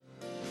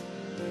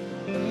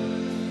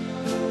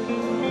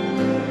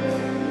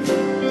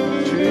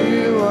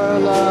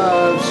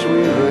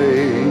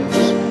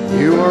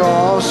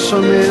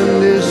awesome in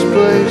this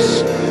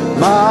place.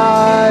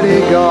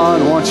 Mighty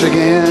God, once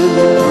again,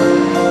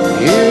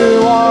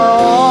 you are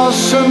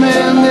awesome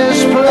in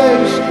this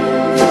place.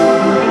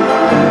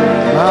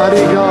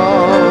 Mighty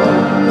God,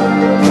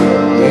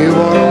 you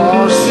are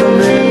awesome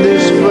in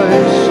this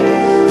place.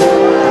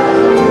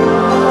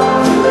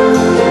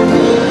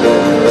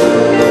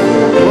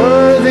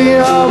 Worthy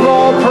of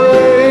all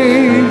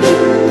praise,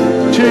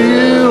 to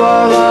you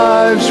our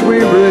lives we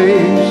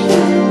raise.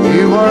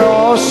 You are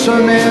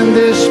awesome in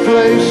this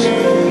place,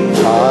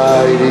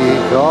 mighty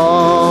God.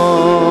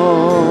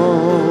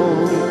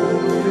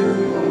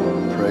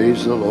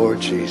 Praise the Lord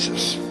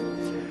Jesus.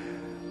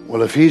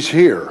 Well, if He's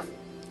here,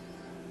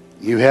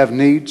 you have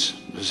needs,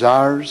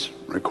 desires,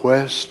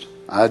 requests.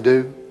 I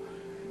do.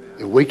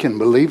 If we can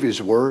believe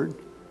His word,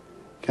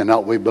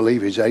 cannot we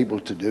believe He's able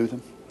to do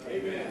them?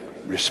 Amen.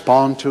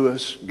 Respond to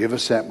us. Give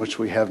us that which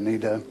we have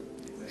need of.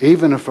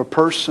 Even if a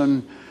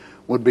person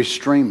would be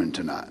streaming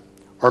tonight,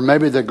 or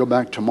maybe they go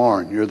back tomorrow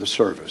and you're the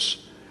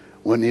service,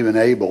 wasn't even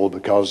able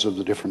because of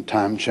the different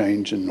time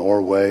change in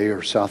Norway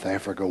or South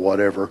Africa,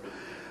 whatever.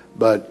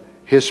 But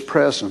His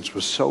presence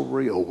was so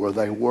real where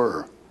they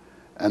were,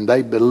 and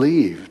they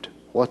believed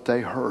what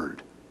they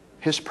heard.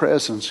 His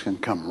presence can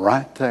come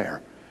right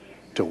there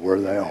to where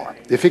they are.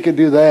 If He could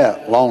do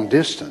that long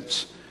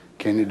distance,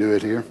 can He do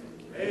it here?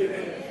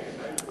 Amen.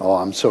 Oh,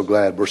 I'm so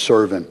glad we're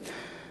serving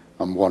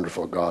a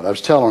wonderful God. I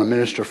was telling a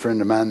minister friend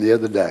of mine the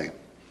other day,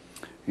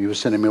 he was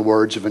sending me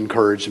words of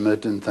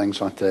encouragement and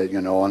things like that,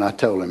 and I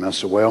told him, I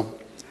said, well,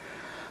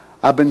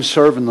 I've been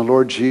serving the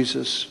Lord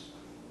Jesus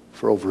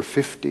for over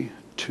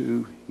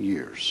 52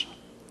 years.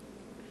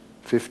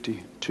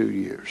 52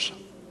 years.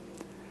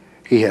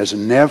 He has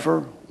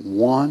never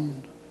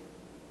one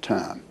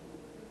time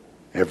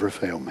ever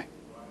failed me.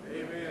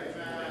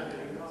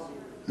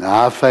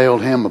 Now, I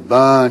failed Him a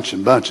bunch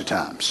of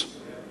times.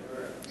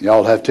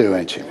 Y'all have too,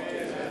 ain't you?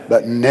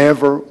 But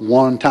never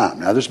one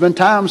time. Now, there's been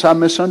times I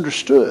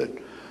misunderstood.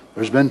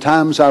 There's been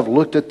times I've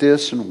looked at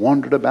this and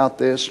wondered about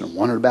this and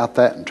wondered about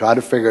that and tried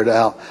to figure it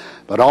out.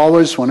 But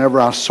always whenever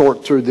I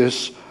sort through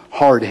this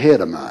hard head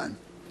of mine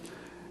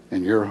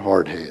and your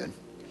hard head,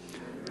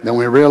 then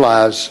we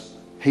realize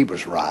He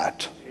was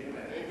right.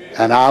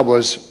 And I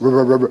was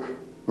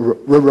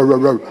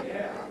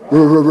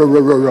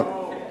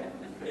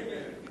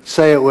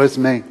say it with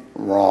me,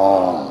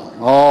 wrong.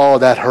 Oh,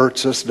 that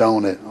hurts us,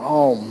 don't it?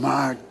 Oh,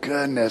 my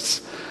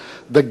goodness.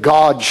 The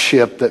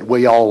Godship that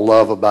we all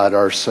love about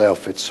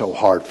ourselves, it's so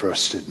hard for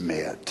us to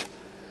admit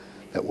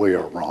that we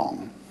are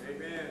wrong.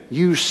 Amen.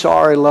 You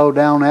sorry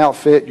low-down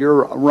outfit,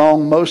 you're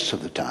wrong most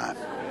of the time.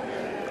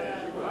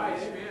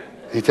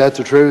 Ain't that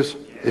the truth?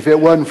 If it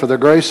wasn't for the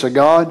grace of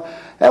God,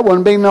 that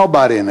wouldn't be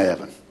nobody in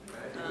heaven.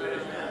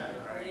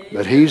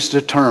 But He's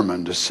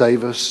determined to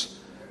save us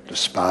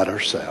despite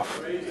ourselves.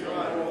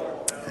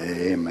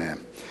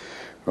 Amen.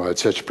 Well,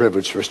 it's such a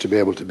privilege for us to be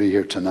able to be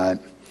here tonight.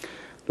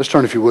 Let's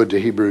turn, if you would, to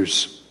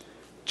Hebrews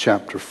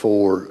chapter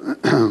 4,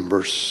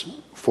 verse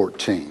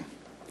 14.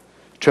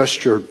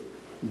 Trust you're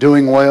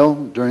doing well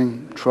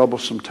during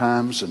troublesome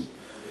times, and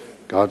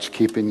God's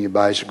keeping you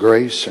by His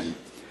grace, and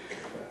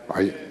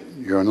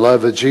you're in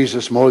love with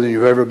Jesus more than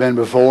you've ever been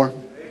before.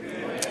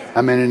 Amen.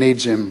 How many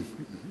needs Him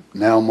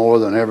now more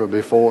than ever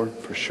before?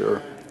 For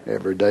sure,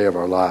 every day of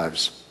our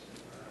lives.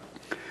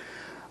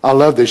 I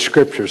love these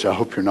scriptures. I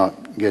hope you're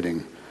not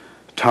getting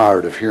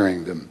tired of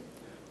hearing them.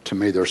 To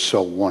me, they're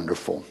so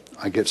wonderful.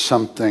 I get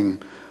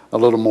something a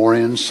little more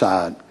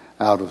insight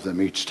out of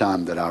them each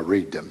time that I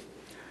read them.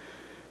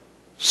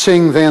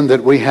 Seeing then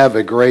that we have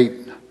a great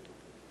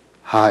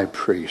high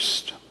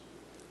priest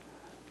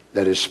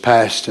that is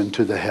passed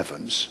into the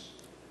heavens,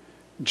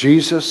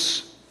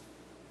 Jesus,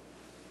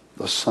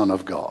 the Son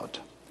of God,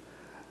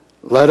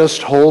 let us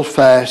hold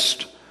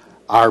fast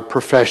our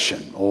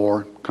profession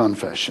or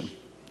confession.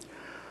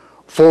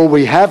 For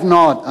we have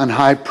not an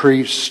high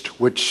priest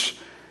which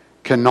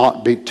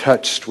cannot be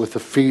touched with the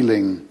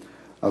feeling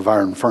of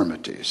our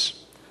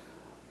infirmities,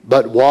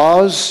 but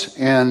was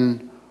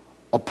in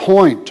a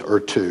point or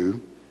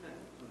two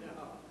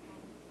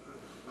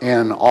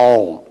in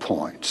all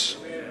points.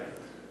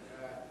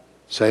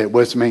 Say it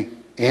with me.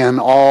 In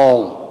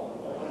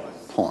all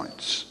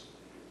points.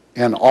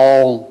 In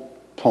all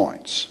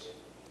points.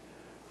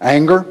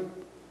 Anger,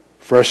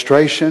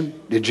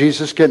 frustration. Did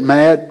Jesus get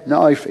mad?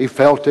 No, he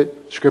felt it.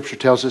 Scripture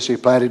tells us He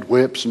planted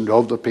whips and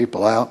drove the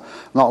people out.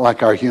 Not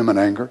like our human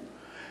anger.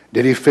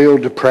 Did He feel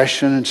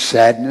depression and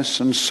sadness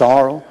and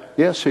sorrow?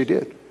 Yes, He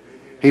did.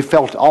 He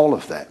felt all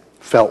of that.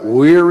 Felt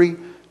weary,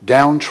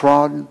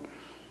 downtrodden,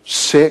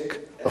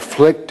 sick,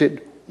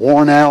 afflicted,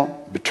 worn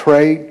out,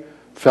 betrayed.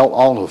 Felt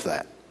all of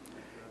that.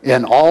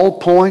 In all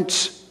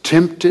points,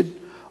 tempted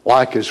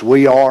like as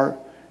we are,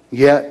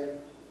 yet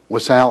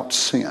without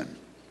sin.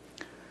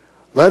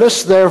 Let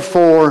us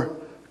therefore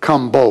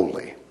come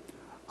boldly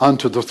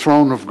unto the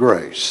throne of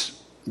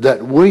grace,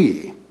 that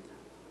we,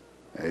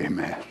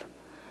 amen,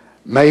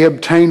 may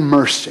obtain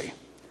mercy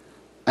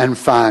and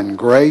find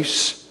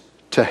grace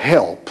to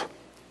help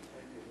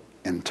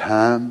in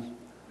time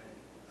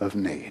of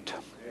need.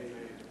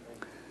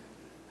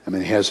 How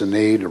many has a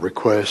need, a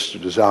request, a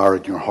desire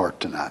in your heart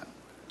tonight?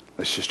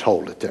 Let's just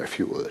hold it there if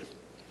you would.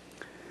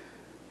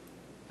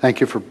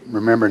 Thank you for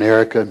remembering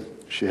Erica.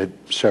 She had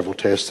several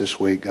tests this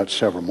week, got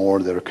several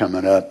more that are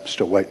coming up,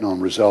 still waiting on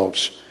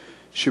results.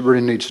 She really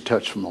needs a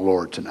touch from the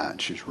Lord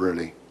tonight. She's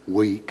really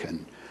weak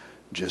and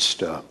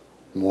just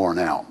worn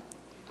out.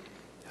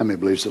 How many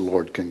believes the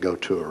Lord can go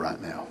to her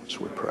right now as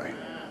we pray?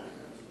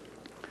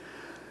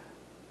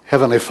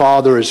 Heavenly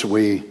Father, as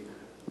we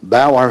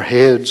bow our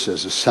heads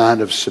as a sign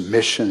of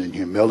submission and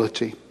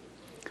humility,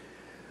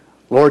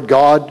 Lord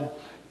God,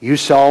 you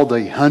saw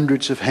the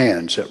hundreds of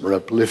hands that were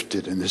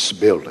uplifted in this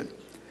building.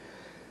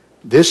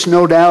 This,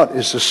 no doubt,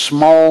 is a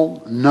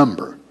small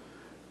number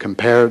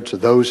compared to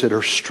those that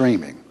are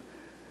streaming.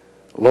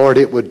 Lord,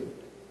 it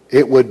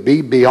would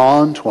be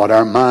beyond what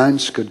our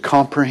minds could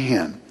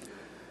comprehend,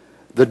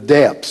 the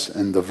depths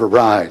and the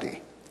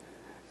variety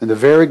and the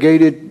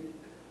variegated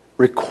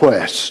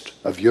request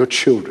of your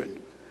children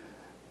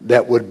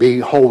that would be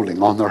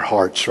holding on their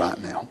hearts right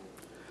now.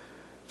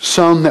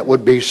 Some that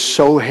would be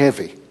so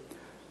heavy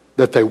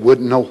that they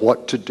wouldn't know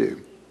what to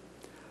do.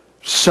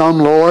 Some,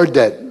 Lord,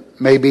 that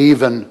may be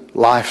even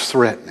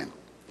life-threatening.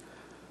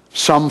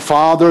 Some,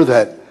 Father,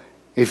 that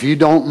if you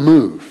don't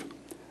move,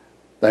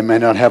 they may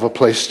not have a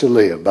place to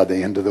live by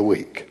the end of the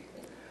week.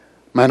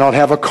 May not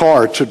have a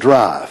car to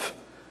drive,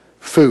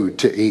 food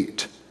to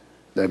eat.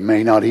 They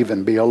may not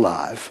even be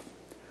alive.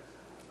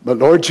 But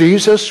Lord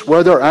Jesus,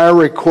 whether our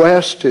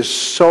request is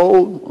so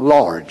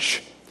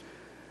large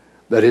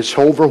that it's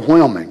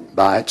overwhelming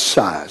by its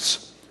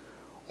size,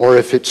 or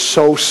if it's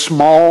so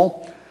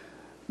small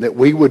that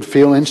we would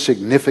feel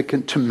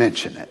insignificant to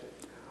mention it,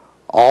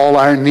 all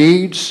our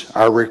needs,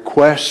 our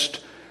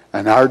requests,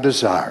 and our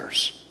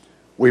desires,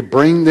 we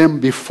bring them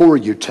before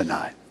you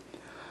tonight.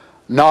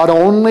 Not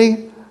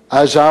only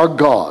as our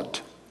God,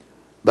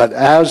 but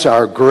as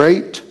our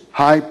great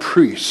high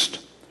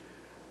priest,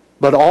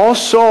 but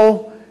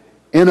also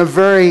in a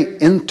very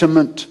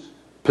intimate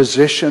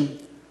position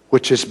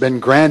which has been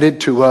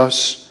granted to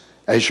us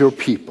as your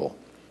people.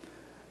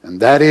 And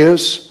that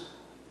is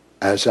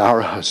as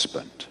our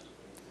husband.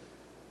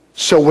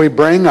 So we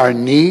bring our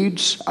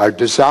needs, our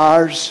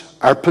desires,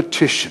 our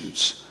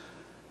petitions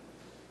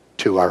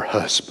to our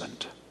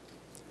husband.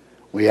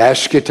 We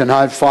ask you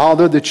tonight,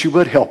 Father, that you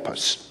would help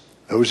us.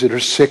 Those that are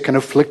sick and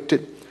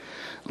afflicted.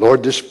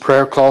 Lord, this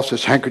prayer cloth,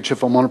 this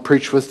handkerchief I'm going to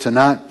preach with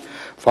tonight.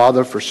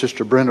 Father, for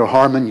Sister Brenda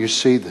Harmon, you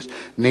see the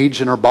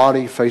needs in her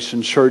body,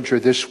 facing surgery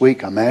this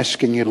week. I'm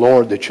asking you,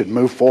 Lord, that you'd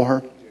move for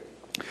her.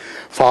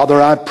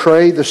 Father, I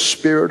pray the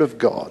Spirit of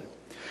God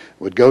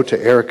would go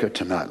to Erica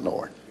tonight,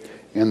 Lord.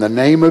 In the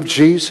name of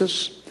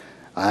Jesus,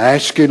 I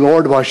ask you,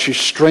 Lord, while she's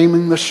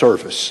streaming the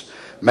service,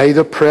 may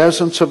the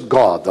presence of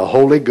God, the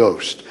Holy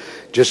Ghost,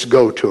 just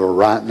go to her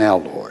right now,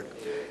 Lord.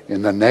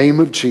 In the name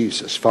of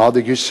Jesus. Father,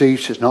 you see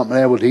she's not been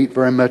able to eat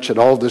very much at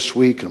all this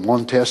week, and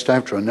one test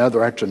after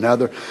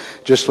another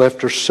just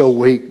left her so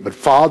weak. But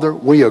Father,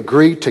 we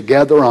agree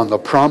together on the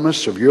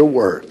promise of your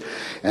word.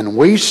 And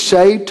we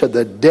say to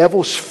the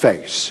devil's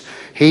face,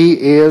 he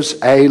is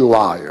a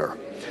liar,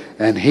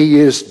 and he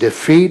is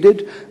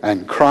defeated,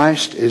 and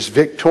Christ is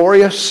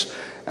victorious,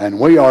 and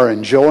we are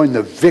enjoying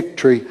the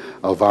victory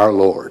of our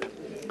Lord.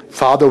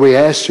 Father, we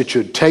ask that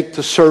you'd take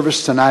the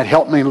service tonight.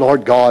 Help me,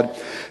 Lord God,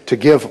 to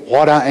give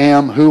what I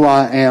am, who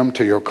I am,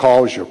 to your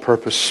cause, your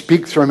purpose.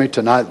 Speak through me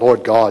tonight,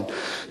 Lord God,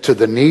 to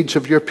the needs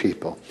of your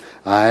people.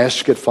 I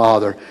ask it,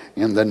 Father,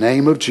 in the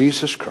name of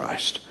Jesus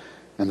Christ.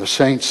 And the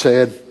saints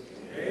said,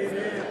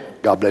 amen.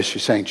 God bless you,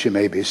 saints. You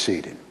may be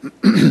seated.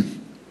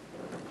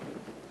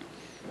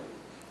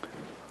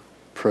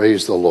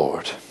 Praise the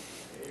Lord.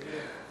 Amen.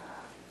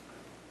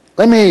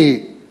 Let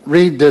me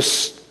read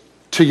this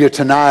to you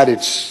tonight.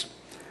 It's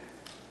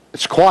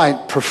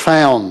quite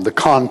profound, the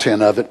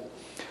content of it.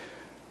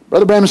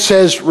 Brother Branham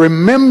says,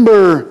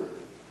 remember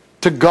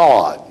to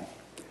God,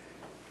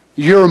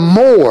 you're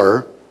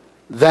more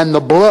than the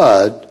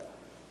blood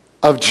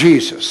of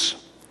Jesus.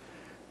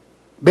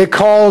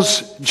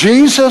 Because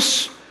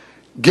Jesus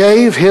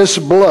gave his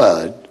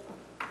blood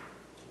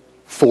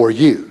for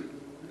you.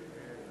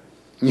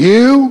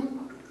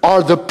 You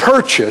are the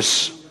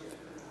purchase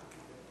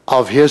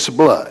of his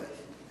blood.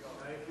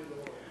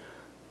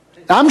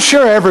 I'm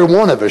sure every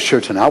one of us here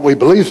tonight, we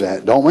believe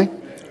that, don't we?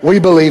 We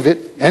believe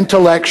it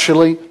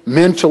intellectually,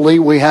 mentally.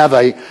 We have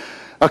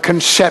a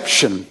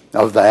conception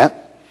of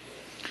that.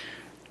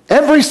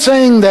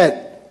 Everything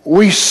that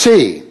we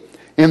see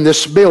in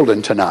this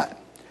building tonight,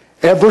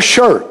 every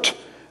shirt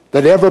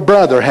that every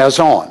brother has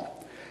on,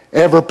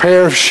 every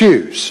pair of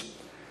shoes,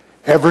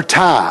 every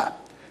tie,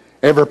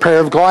 every pair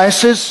of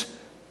glasses,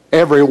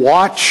 every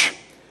watch,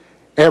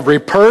 every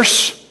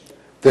purse,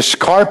 this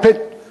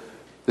carpet,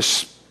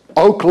 this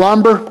oak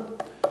lumber,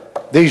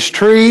 these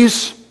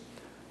trees,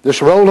 this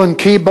Roland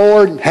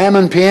keyboard,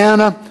 Hammond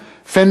piano,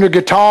 Fender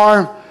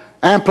guitar,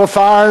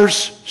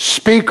 amplifiers,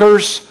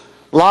 speakers,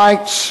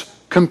 lights,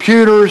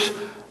 computers,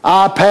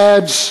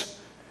 iPads,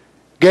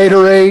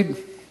 Gatorade.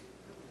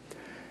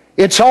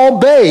 It's all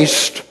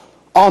based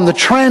on the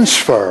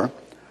transfer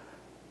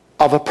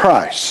of a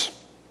price.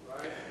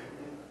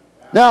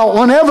 Now,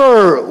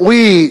 whenever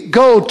we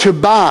go to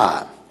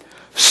buy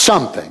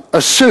something,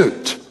 a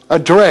suit, a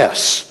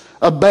dress,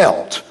 a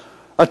belt,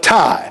 a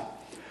tie,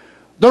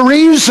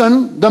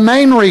 the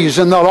main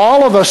reason that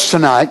all of us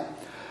tonight,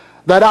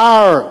 that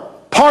our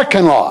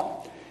parking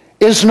lot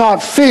is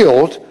not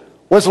filled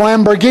with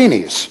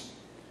Lamborghinis.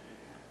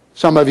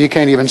 Some of you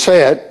can't even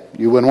say it.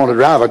 You wouldn't want to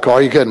drive a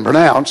car you couldn't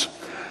pronounce.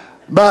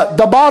 But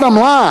the bottom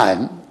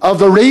line of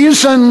the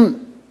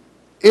reason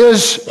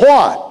is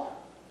what?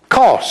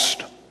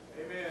 Cost.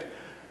 Amen.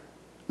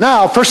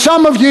 Now, for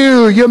some of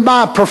you, you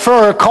might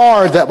prefer a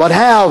car that would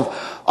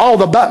have all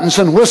the buttons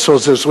and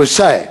whistles, as we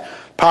say.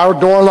 Power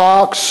door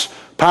locks,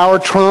 power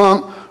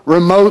trunk,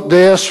 remote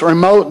this,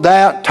 remote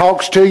that,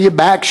 talks to you,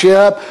 backs you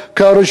up,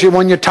 cuddles you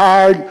when you're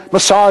tired,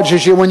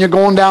 massages you when you're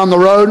going down the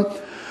road.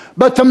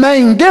 But the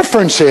main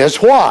difference is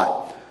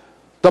what?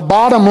 The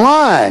bottom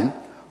line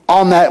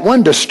on that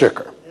window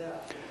sticker.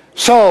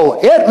 So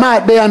it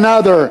might be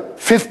another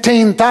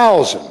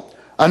 $15,000,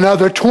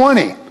 another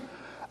 $20,000,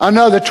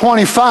 another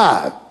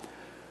 $25,000,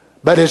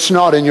 but it's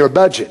not in your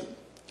budget.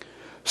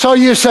 So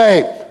you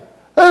say,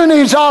 who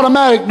needs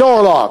automatic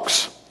door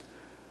locks?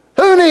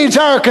 Who needs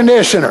air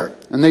conditioner?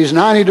 In these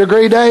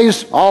 90-degree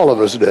days, all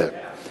of us do.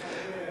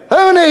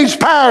 Who needs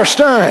power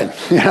steering?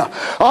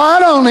 Oh, I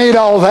don't need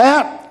all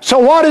that. So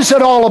what is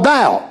it all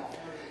about?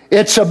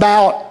 It's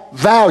about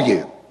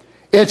value.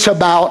 It's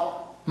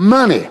about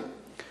money.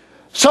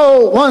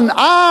 So when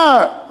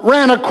I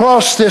ran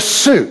across this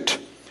suit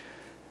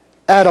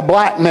at a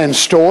black men's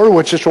store,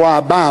 which is where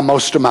I buy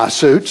most of my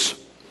suits,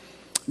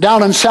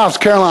 down in South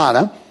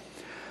Carolina,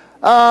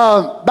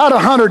 about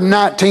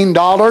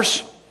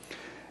 $119.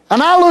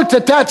 And I looked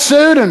at that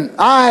suit and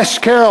I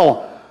asked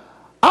Carol,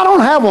 I don't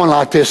have one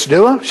like this,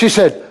 do I? She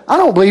said, I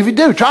don't believe you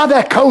do. Try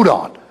that coat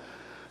on.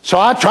 So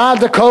I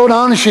tried the coat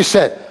on and she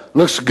said,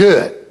 looks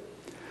good.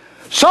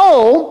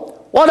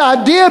 So what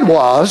I did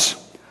was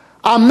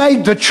I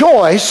made the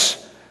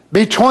choice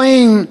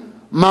between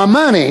my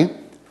money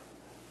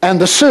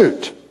and the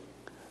suit.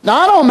 Now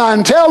I don't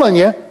mind telling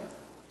you,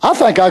 I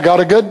think I got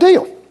a good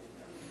deal.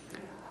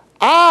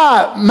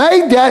 I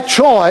made that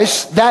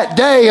choice that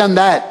day in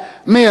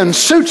that men's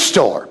suit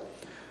store.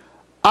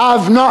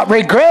 I've not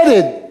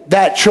regretted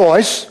that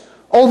choice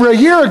over a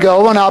year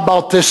ago when I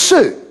bought this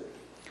suit.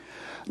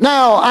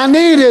 Now, I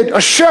needed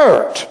a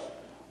shirt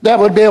that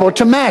would be able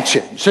to match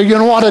it. So you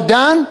know what I've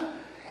done?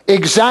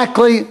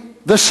 Exactly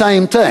the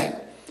same thing.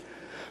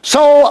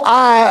 So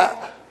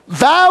I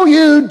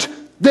valued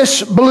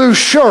this blue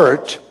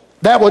shirt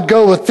that would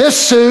go with this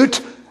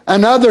suit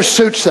and other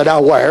suits that I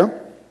wear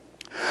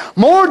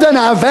more than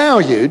I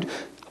valued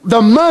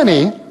the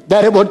money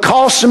that it would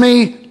cost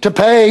me to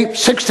pay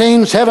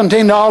 $16,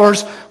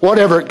 $17,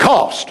 whatever it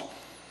cost.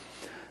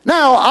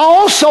 Now, I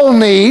also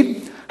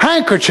need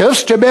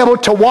handkerchiefs to be able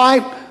to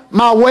wipe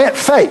my wet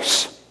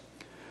face.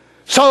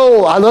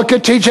 So I look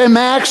at TJ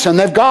Maxx and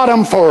they've got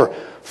them for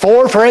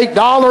 $4 for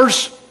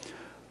 $8.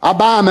 I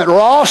buy them at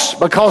Ross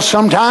because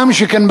sometimes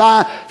you can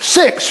buy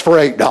 6 for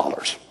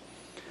 $8.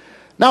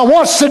 Now,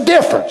 what's the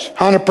difference?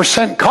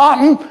 100%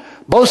 cotton.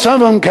 Both of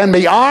them can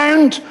be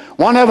ironed.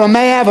 One of them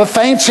may have a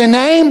fancy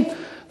name.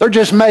 They're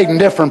just made in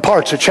different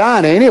parts of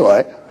China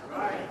anyway.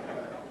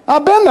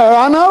 I've been there,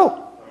 I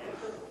know.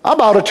 I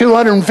bought a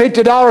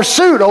 $250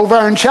 suit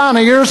over in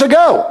China years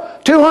ago.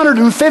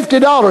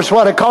 $250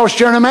 what it cost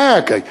here in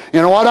America.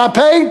 You know what I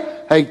paid?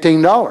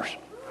 $18.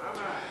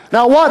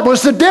 Now what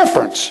was the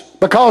difference?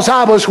 Because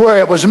I was where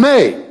it was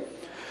made.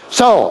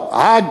 So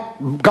I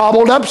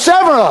gobbled up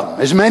several of them,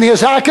 as many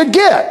as I could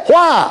get.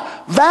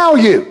 Why?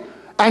 Value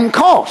and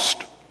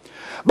cost.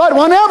 But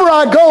whenever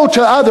I go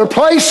to other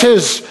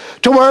places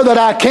to where that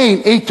I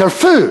can't eat their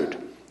food,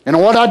 you know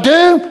what I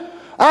do?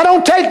 I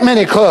don't take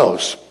many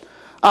clothes.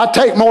 I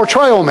take more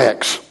trail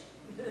mix.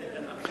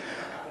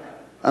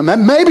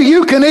 Maybe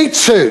you can eat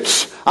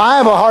suits. I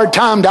have a hard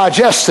time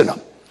digesting them.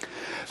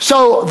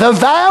 So the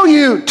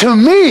value to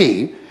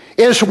me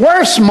is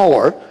worth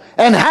more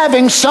in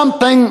having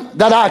something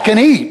that I can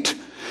eat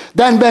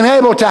than being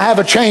able to have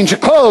a change of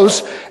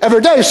clothes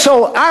every day.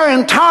 So our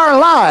entire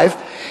life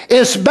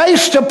is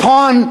based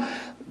upon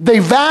the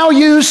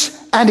values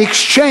and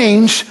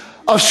exchange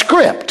of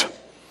script.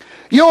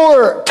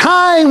 Your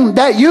time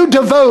that you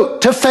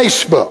devote to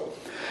Facebook,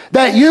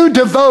 that you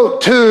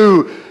devote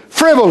to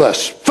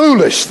frivolous,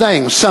 foolish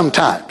things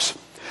sometimes,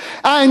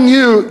 and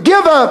you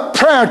give up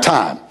prayer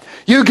time,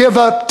 you give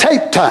up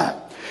tape time,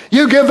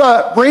 you give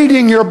up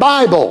reading your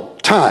Bible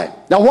time.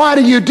 Now, why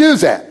do you do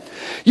that?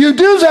 You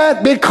do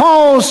that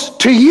because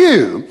to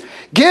you,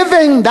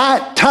 giving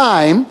that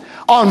time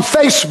on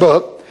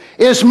Facebook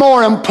is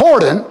more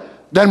important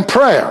than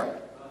prayer.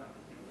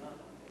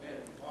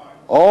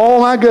 Oh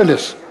my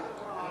goodness.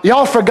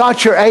 Y'all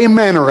forgot your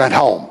amener at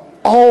home.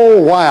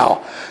 Oh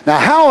wow. Now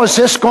how is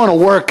this going to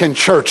work in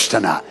church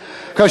tonight?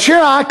 Because here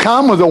I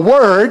come with a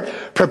word,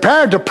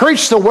 prepared to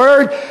preach the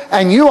word,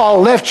 and you all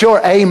left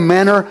your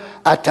amener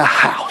at the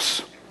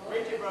house.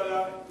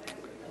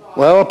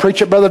 Well,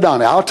 preach it, Brother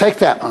Donnie. I'll take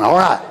that one. All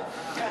right.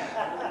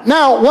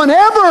 Now,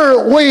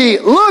 whenever we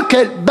look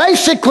at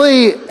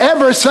basically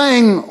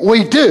everything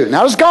we do,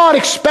 now does God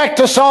expect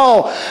us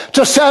all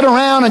to sit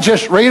around and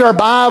just read our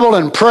Bible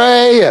and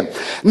pray and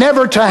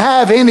never to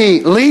have any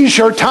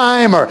leisure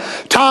time or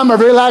time of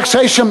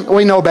relaxation?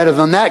 We know better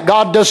than that.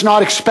 God does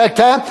not expect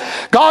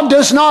that. God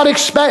does not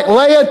expect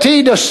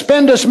laity to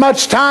spend as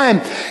much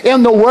time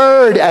in the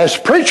Word as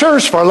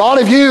preachers. For a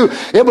lot of you,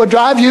 it would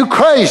drive you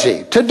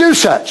crazy to do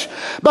such.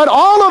 But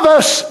all of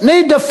us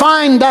need to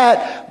find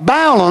that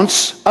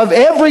balance of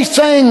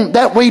everything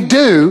that we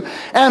do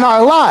in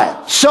our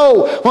life.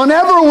 So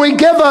whenever we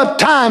give up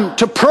time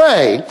to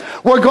pray,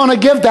 we're going to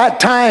give that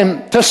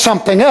time to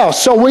something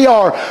else. So we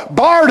are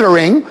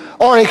bartering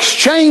or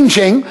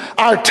exchanging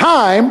our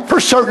time for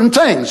certain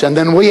things. And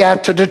then we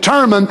have to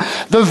determine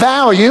the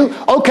value.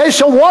 Okay,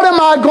 so what am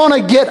I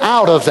going to get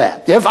out of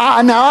that?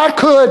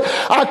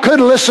 I could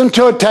listen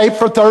to a tape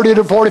for 30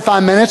 to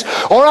 45 minutes,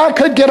 or I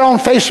could get on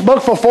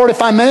Facebook for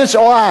 45 minutes,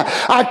 or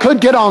I could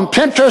get on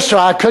Pinterest, or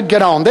I could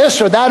get on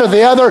this or that or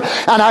the other,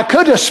 and I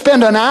could just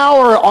spend an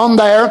hour on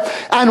there.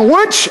 And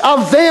which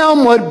of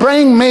them would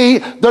bring me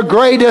the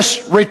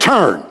greatest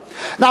return?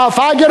 Now, if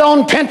I get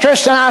on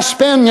Pinterest and I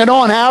spend, an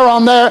hour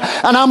on there,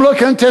 and I'm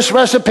looking at this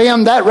recipe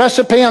and that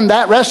recipe and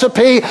that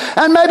recipe,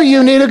 and maybe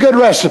you need a good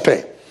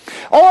recipe.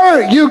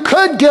 Or you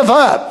could give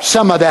up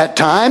some of that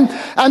time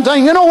and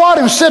think, you know what,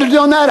 instead of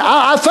doing that,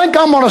 I think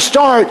I'm going to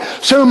start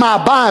through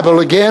my Bible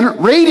again,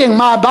 reading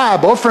my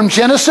Bible from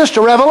Genesis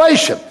to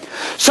Revelation.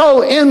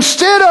 So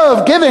instead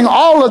of giving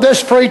all of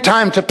this free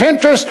time to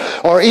Pinterest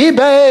or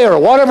eBay or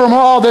whatever more,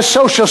 all this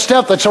social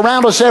stuff that's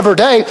around us every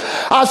day,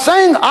 I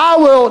think I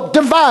will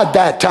divide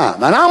that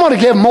time. And I'm going to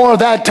give more of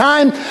that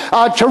time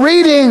to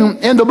reading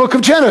in the book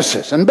of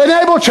Genesis and being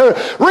able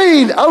to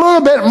read a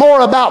little bit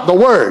more about the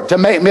Word to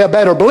make me a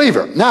better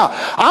believer. Now,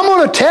 I'm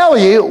going to tell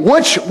you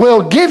which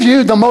will give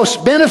you the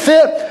most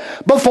benefit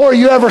before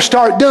you ever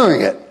start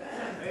doing it.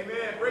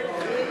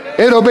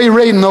 It'll be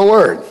reading the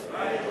Word.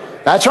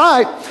 That's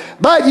right.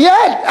 But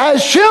yet,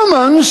 as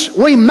humans,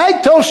 we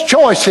make those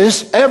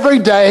choices every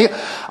day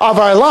of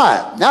our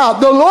life. Now,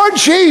 the Lord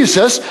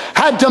Jesus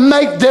had to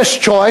make this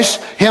choice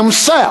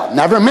himself.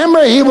 Now,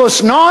 remember, he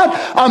was not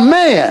a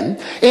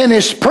man in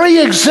his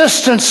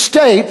pre-existent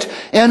state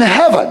in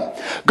heaven.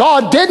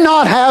 God did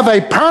not have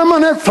a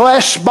permanent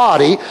flesh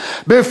body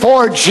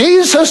before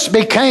Jesus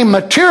became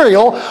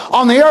material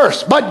on the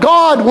earth. But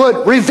God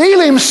would reveal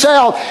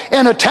himself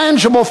in a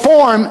tangible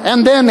form,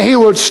 and then he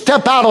would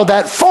step out of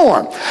that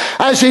form.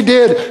 As he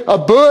did a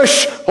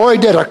bush, or he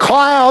did a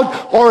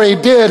cloud, or he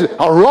did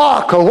a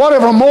rock, or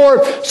whatever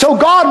more. So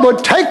God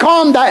would take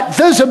on that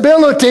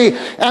visibility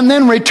and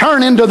then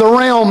return into the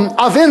realm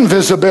of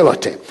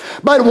invisibility.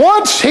 But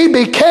once he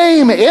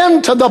became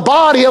into the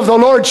body of the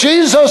Lord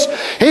Jesus,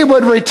 he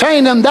would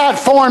retain in that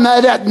form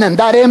and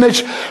that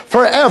image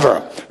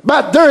forever.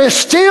 But there is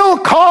still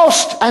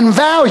cost and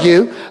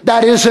value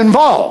that is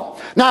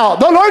involved. Now,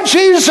 the Lord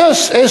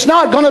Jesus is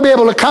not going to be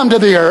able to come to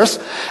the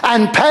earth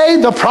and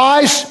pay the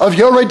price of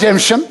your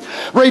redemption,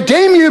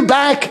 redeem you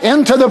back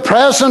into the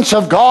presence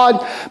of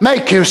God,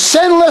 make you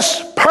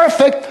sinless,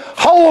 perfect,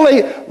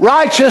 holy,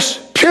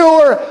 righteous,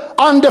 pure,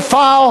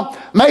 undefiled,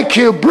 make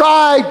you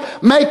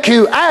bride, make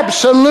you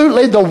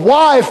absolutely the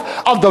wife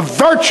of the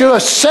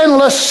virtuous,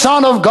 sinless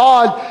Son of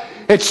God.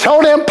 It's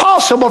totally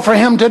impossible for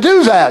him to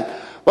do that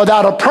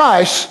without a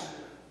price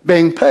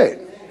being paid.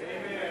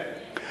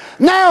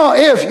 Now,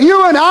 if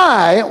you and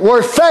I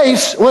were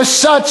faced with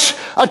such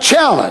a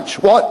challenge,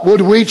 what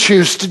would we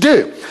choose to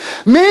do?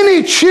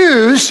 Many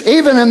choose,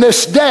 even in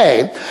this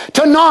day,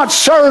 to not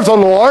serve the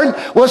Lord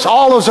with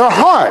all of their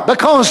heart,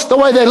 because the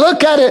way they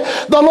look at it,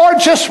 the Lord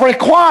just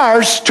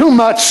requires too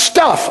much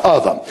stuff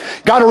of them.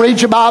 Got to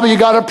read your Bible, you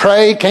got to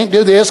pray, can't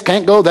do this,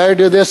 can't go there,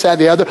 do this, that,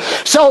 the other.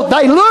 So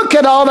they look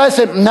at all that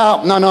and say,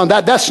 no,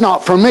 that's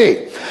not for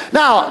me.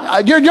 Now,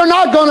 you're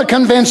not going to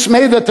convince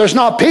me that there's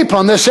not people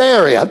in this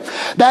area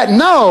that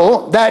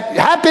know that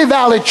Happy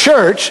Valley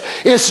Church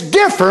is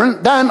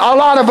different than a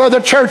lot of other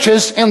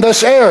churches in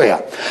this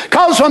area.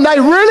 Because when they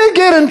really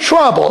get in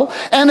trouble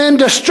and in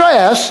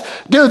distress,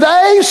 do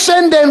they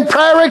send in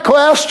prayer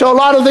requests to a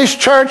lot of these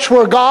churches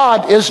where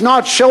God is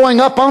not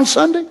showing up on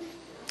Sunday?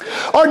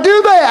 Or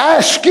do they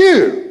ask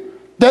you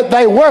that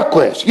they work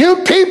with, you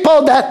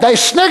people that they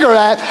snigger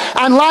at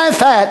and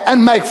laugh at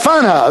and make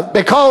fun of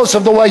because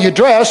of the way you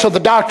dress or the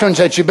doctrines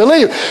that you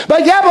believe?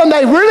 But yet when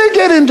they really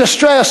get in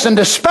distress and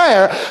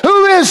despair,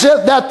 who is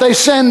it that they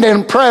send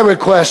in prayer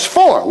requests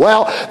for?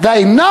 Well,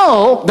 they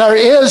know there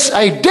is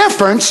a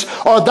difference,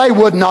 or they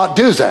would not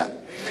do that.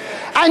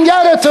 And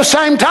yet at the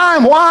same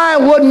time, why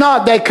would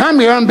not they come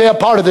here and be a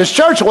part of this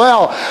church?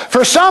 Well,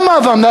 for some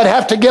of them that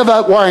have to give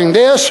up wearing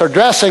this or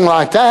dressing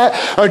like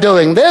that or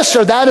doing this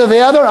or that or the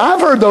other,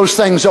 I've heard those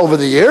things over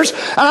the years,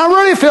 and I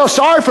really feel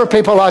sorry for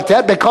people like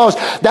that, because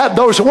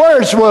those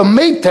words will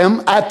meet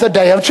them at the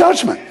day of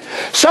judgment.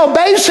 So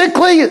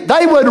basically,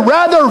 they would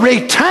rather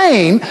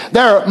retain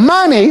their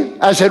money,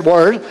 as it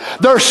were,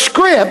 their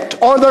script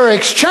or their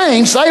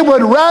exchange. They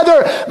would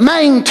rather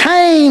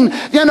maintain,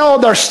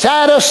 their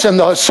status and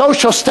the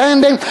social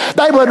standing.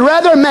 They would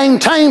rather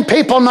maintain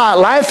people not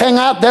laughing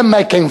at them,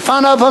 making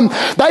fun of them.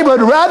 They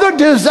would rather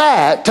do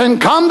that than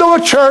come to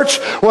a church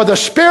where the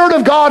Spirit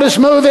of God is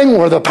moving,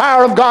 where the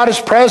power of God is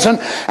present,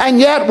 and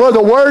yet where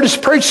the Word is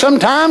preached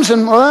sometimes.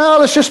 And, well,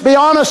 let's just be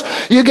honest,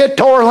 you get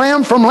tore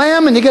limb from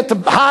limb, and you get the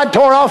hide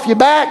tore off your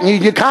back,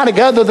 and you kind of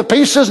gather the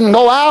pieces and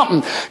go out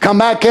and come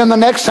back in the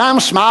next time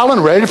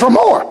smiling, ready for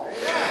more.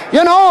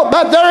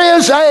 But there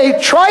is a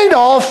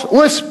trade-off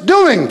with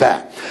doing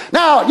that.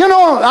 Now,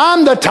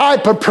 I'm the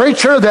type of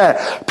preacher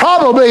that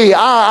probably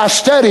I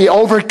study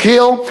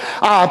overkill.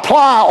 I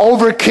apply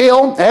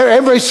overkill.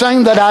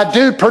 Everything that I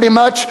do pretty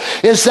much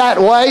is that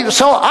way.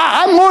 So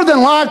I more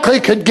than likely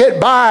could get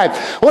by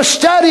with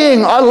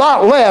studying a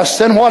lot less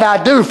than what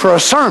I do for a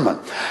sermon.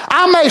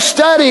 I may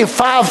study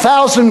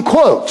 5,000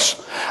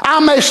 quotes. I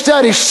may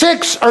study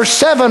 600 or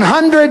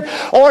 700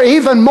 or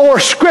even more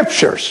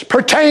scriptures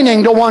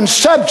pertaining to one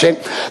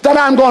subject that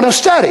I'm going to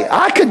study.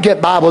 I could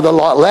get by with a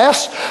lot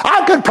less.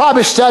 I could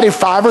probably study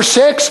 5 or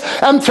 6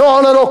 and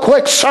throw a little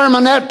quick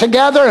sermonette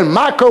together and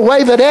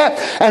microwave it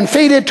and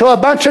feed it to a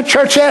bunch of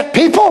churchette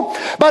people.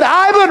 But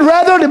I would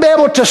rather to be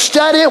able to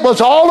study it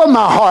with all of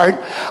my heart,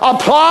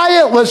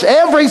 apply it with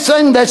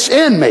everything that's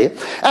in me.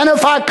 And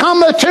if I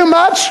come with too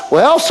much,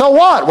 well, so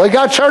what? We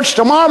got church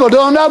tomorrow, we'll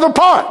do another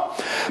part.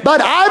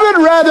 But I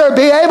would rather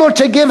be able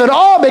to give it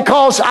all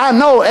because I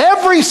know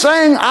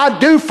everything I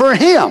do for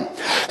Him.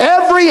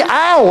 Every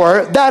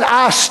hour that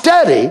I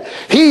study,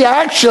 He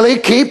actually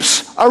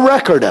keeps a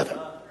record of it.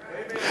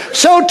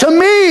 So to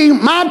me,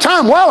 my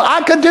time, well,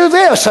 I could do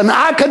this and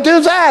I could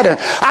do that and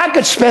I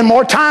could spend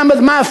more time with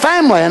my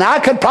family and I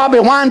could probably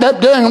wind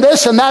up doing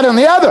this and that and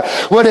the other.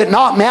 Would it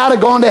knock me out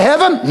of going to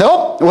heaven?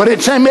 Nope. Would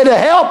it send me to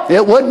hell?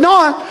 It would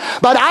not.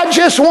 But I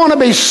just want to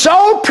be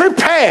so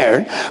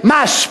prepared,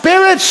 my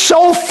spirit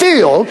so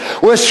filled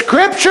with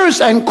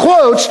scriptures and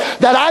quotes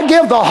that I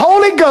give the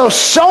Holy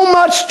Ghost so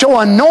much to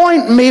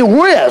anoint me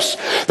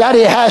with that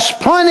He has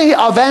plenty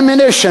of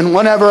ammunition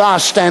whenever I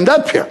stand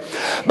up here.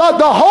 But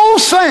the whole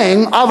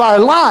thing of our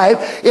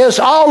life is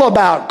all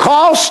about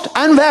cost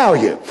and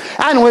value.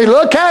 And we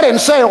look at it and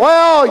say,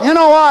 well, you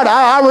know what?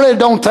 I really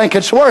don't think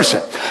it's worth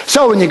it.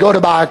 So when you go to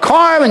buy a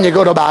car, when you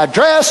go to buy a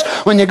dress,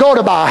 when you go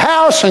to buy a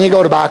house, when you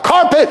go to buy a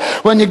carpet,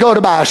 when you go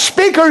to buy a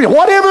speaker,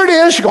 whatever it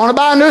is, you're going to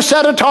buy a new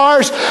set of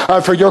tires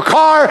for your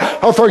car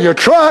or for your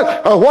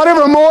truck or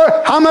whatever more,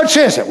 how much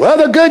is it? Well,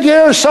 the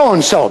Goodyear is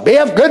so-and-so.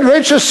 BF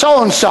Goodrich is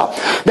so-and-so.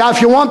 Now,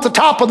 if you want the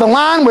top of the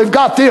line, we've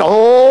got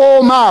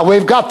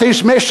we've got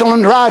these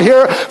Michelin right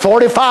here,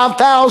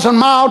 45,000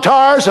 mile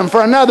tires, and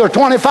for another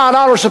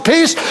 $25 a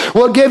piece,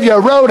 we'll give you a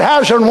road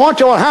hazard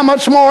warranty. Well, how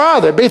much more are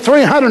there? It'd be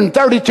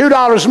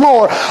 $332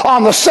 more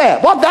on the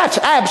set. Well, that's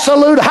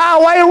absolute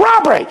highway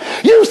robbery.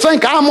 You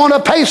think I'm going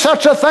to pay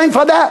such a thing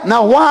for that?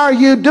 Now, why are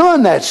you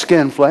doing that,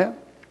 skinflint?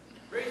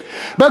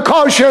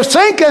 Because you're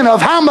thinking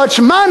of how much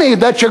money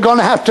that you're going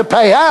to have to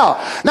pay out.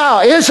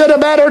 Now, is it a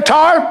better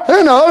tire?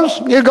 Who knows?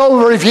 You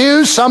go to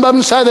reviews. Some of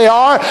them say they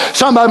are.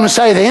 Some of them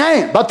say they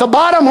ain't. But the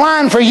bottom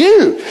line for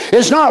you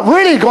is not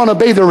really going to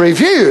be the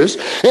reviews.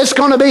 It's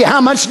going to be how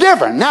much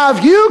different. Now,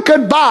 if you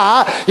could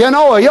buy,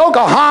 a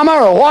Yokohama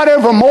or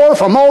whatever more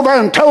from over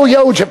in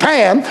Toyo,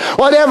 Japan,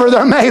 whatever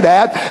they're made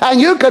at, and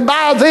you could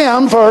buy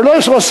them for,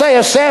 let's say,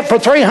 a set for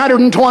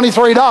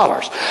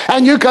 $323.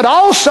 And you could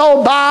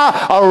also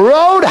buy a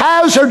road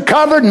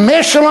hazard-covered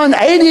Michelin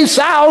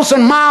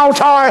 80,000 mile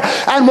tire,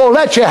 and we'll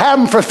let you have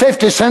them for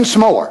 50 cents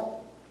more.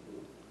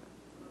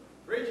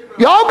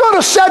 Y'all going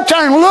to sit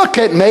there and look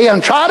at me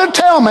and try to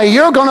tell me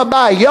you're going to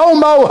buy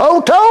Yomo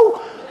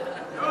Hoto?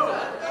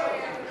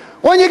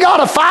 When you got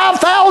a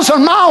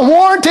 5,000 mile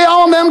warranty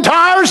on them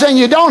tires and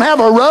you don't have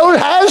a road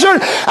hazard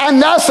and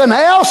nothing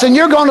else, and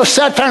you're going to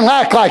sit there and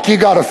act like you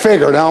got a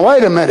figure. Now,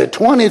 wait a minute,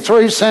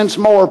 23 cents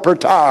more per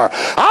tire.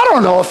 I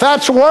don't know if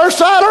that's worth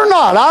that or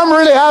not. I'm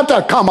really out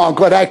to, come on,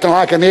 quit acting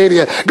like an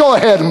idiot. Go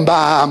ahead and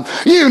buy them.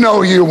 You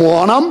know you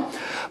want them.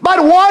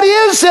 But what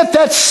is it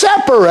that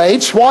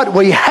separates what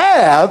we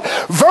have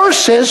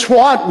versus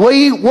what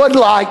we would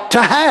like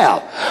to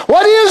have?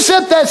 What is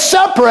it that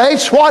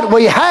separates what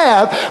we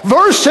have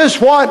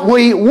versus what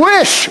we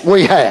wish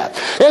we had?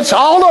 It's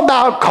all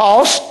about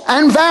cost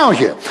and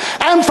value.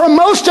 And for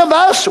most of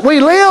us, we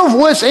live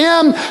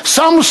within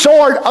some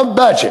sort of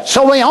budget.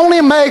 So we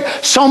only make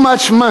so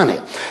much money.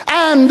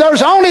 And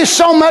there's only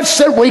so much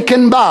that we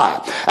can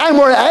buy. And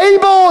we're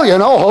able,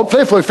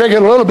 hopefully if we figure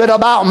a little bit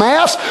about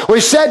math, we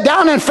sit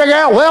down and figure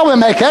out, well, we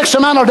make X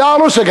amount of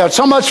dollars, we got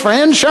so much for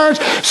insurance,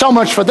 so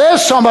much for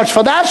this, so much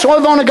for that, so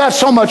we've only got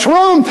so much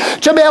room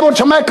to be able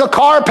to make a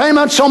car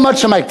payment, so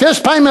much to make this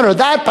payment or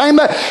that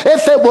payment.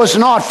 If it was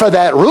not for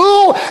that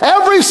rule,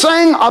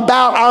 everything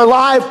about our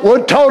life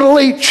would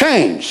totally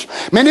change.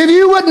 Many of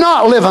you would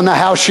not live in the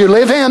house you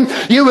live in.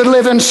 You would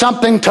live in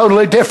something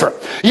totally different.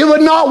 You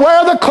would not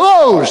wear the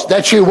clothes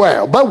that you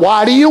wear. But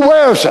why do you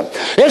wear them?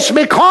 It's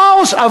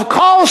because of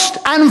cost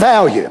and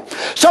value.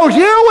 So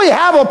here we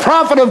have a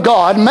prophet of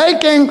God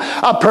making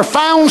a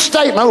profound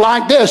statement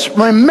like this.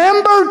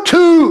 Remember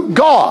to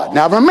God.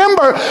 Now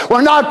remember,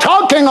 we're not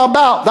talking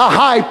about the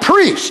high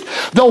priest,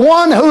 the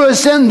one who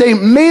is in the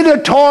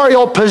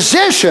mediatorial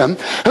position,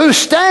 who's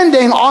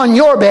standing on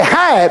your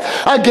behalf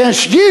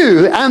against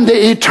you and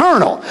the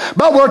eternal.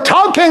 But we're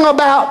talking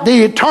about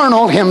the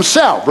eternal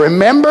himself.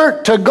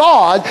 Remember to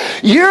God,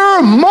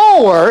 you're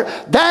more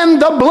than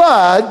the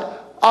blood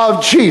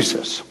of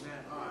Jesus.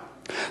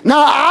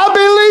 Now, I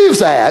believe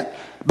that,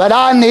 but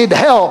I need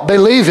help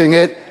believing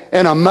it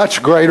in a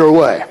much greater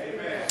way.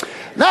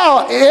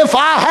 Now, if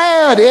I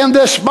had in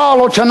this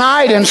bottle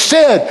tonight,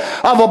 instead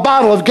of a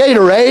bottle of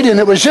Gatorade, and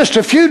it was just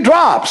a few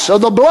drops of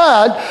the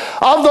blood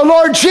of the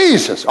Lord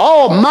Jesus,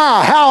 oh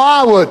my, how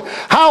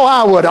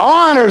I would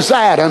honor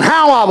that, and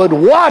how I would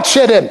watch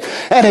it.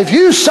 And if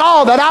you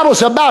saw that I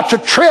was about to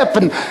trip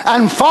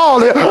and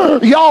fall,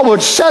 y'all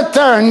would sit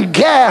there and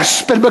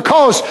gasp, and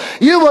because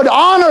you would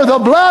honor the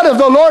blood of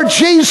the Lord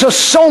Jesus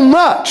so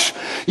much,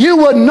 you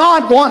would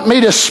not want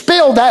me to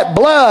spill that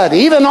blood,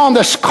 even on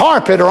this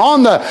carpet or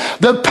on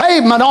the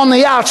pavement on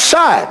the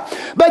outside.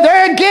 But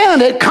there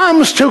again, it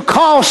comes to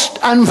cost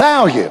and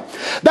value.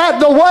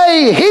 That the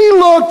way he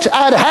looked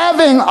at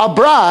having a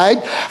bride,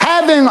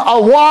 having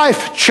a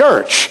wife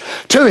church,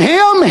 to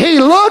him he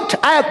looked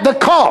at the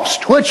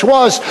cost, which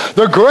was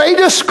the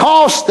greatest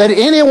cost that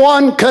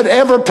anyone could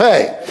ever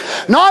pay.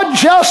 Not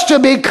just to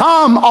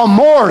become a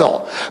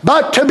mortal,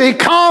 but to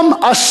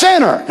become a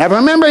sinner. Now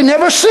remember, he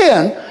never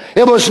sinned.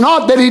 It was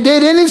not that he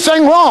did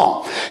anything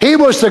wrong. He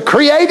was the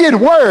created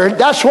Word.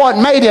 That's what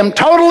made him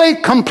totally,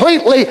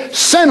 completely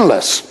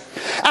sinless.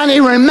 And he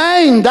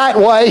remained that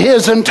way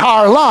his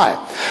entire life.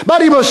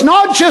 But he was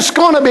not just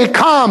going to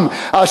become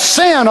a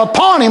sin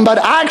upon him, but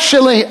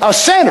actually a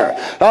sinner.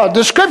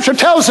 The Scripture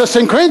tells us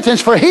in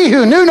Corinthians, for he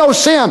who knew no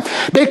sin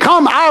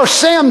become our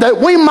sin, that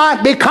we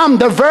might become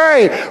the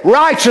very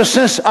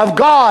righteousness of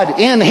God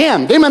in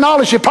him.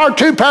 Demonology, part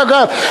 2,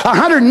 paragraph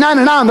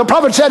 199. The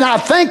prophet said, now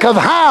think of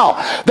how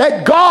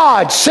that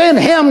God sent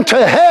him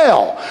to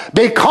hell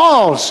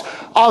because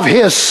of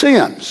his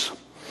sins.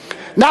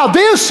 Now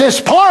this is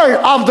part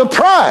of the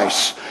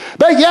price,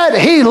 but yet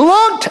he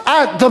looked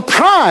at the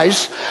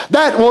price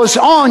that was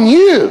on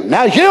you.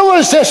 Now here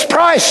was this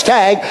price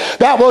tag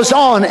that was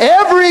on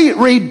every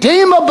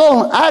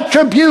redeemable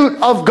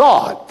attribute of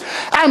God.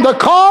 And the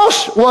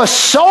cost was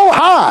so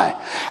high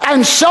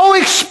and so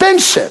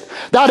expensive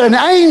that an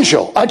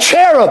angel, a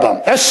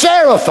cherubim, a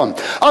seraphim,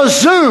 a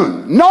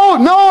zoon,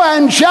 no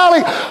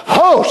angelic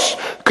host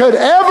could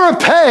ever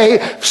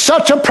pay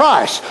such a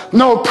price.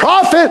 No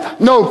prophet,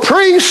 no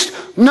priest,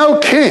 no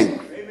king.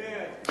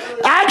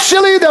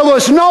 Actually, there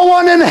was no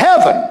one in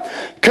heaven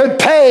could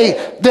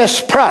pay this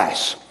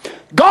price.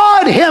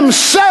 God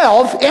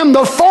himself, in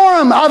the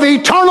form of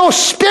eternal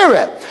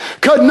spirit,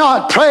 could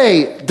not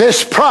pay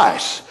this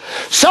price.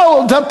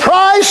 So the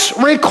price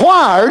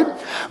required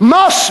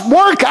must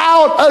work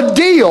out a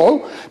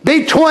deal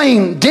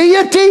between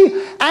deity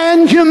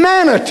and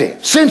humanity,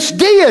 since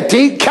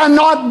deity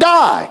cannot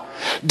die.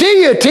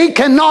 Deity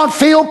cannot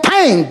feel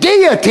pain.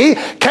 Deity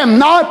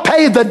cannot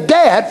pay the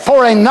debt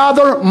for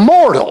another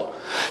mortal.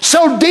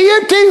 So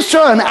deity,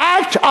 through an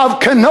act of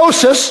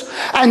kenosis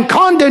and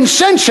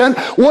condescension,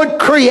 would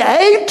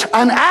create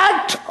an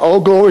act, oh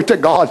glory to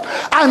God,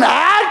 an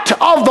act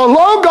of the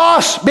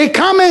Logos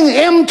becoming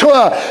into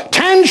a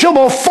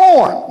tangible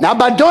form. Now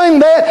by doing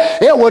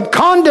that, it would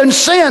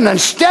condescend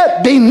and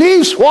step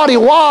beneath what he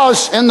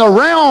was in the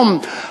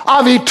realm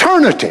of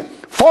eternity.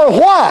 For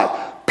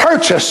what?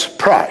 Purchase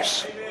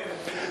price.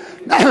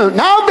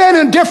 Now I've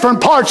been in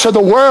different parts of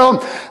the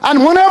world,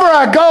 and whenever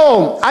I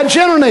go, I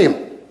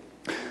generally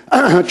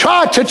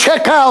try to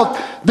check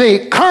out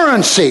the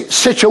currency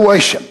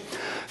situation.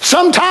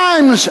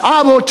 Sometimes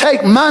I will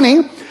take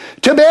money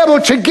to be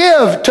able to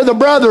give to the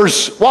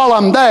brothers while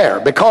I'm there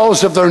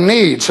because of their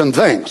needs and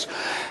things.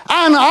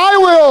 And I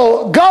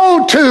will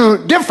go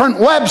to different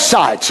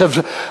websites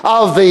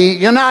of the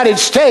United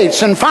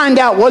States and find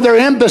out where their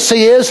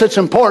embassy is. It's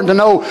important to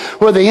know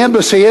where the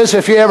embassy is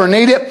if you ever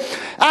need it.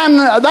 And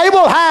they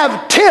will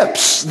have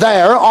tips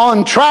there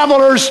on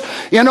travelers,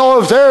 you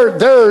know, if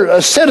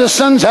they're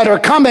citizens that are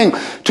coming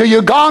to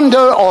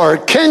Uganda or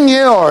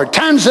Kenya or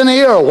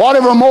Tanzania or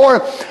whatever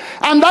more.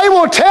 And they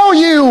will tell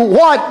you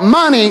what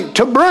money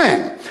to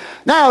bring.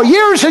 Now,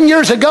 years and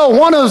years ago,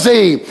 one of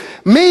the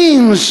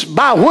means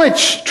by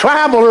which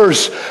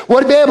travelers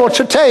would be able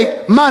to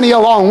take money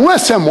along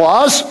with them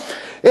was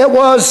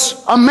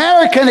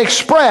American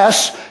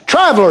Express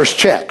traveler's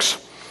checks.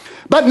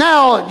 But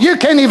now you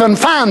can't even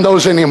find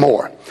those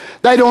anymore.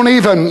 They don't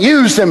even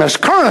use them as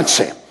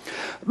currency.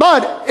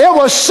 But it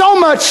was so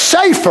much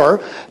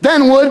safer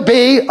than would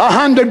be a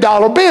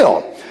 $100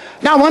 bill.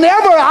 Now,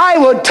 whenever I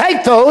would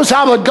take those,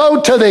 I would go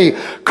to the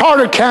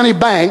Carter County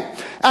Bank,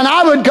 and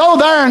I would go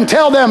there and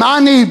tell them I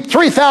need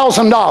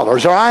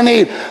 $3,000 or I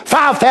need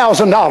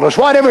 $5,000,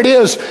 whatever it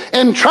is,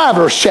 in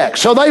traveler's checks.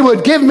 So they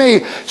would give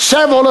me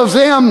several of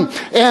them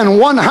in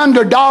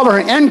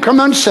 $100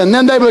 increments, and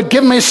then they would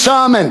give me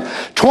some in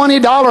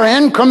 $20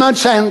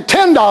 increments and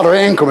 $10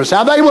 increments.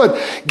 Now they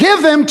would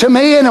give them to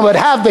me, and it would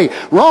have the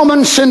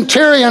Roman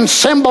centurion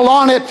symbol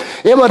on it.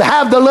 It would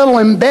have the little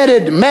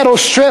embedded metal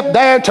strip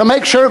there to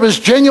make sure it was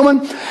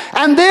genuine.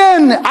 And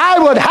then I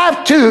would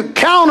have to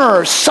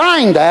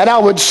countersign that. I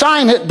would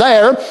sign it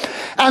there,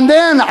 and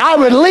then I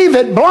would leave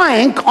it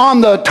blank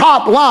on the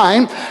top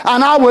line,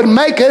 and I would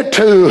make it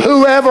to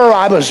whoever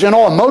I was, a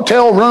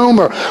motel room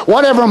or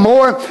whatever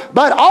more.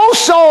 But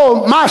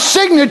also my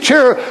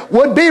signature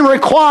would be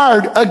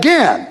required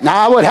again.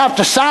 Now I would have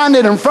to sign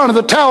it in front of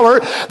the teller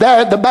there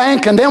at the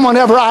bank, and then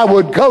whenever I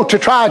would go to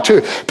try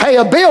to pay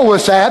a bill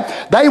with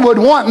that, they would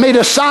want me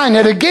to sign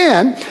it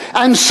again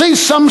and see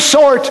some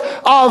sort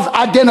of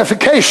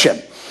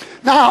identification.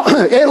 Now,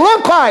 it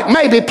looked like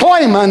maybe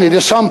play money to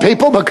some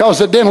people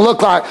because it didn't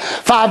look like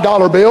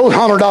 $5 bills,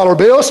 $100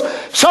 bills.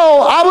 So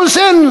I was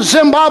in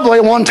Zimbabwe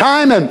one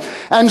time,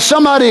 and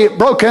somebody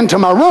broke into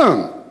my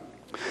room.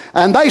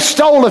 And they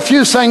stole a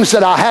few things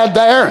that I had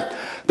there.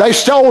 They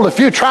stole a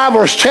few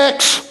traveler's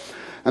checks,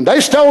 and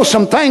they stole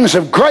some things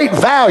of great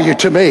value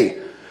to me.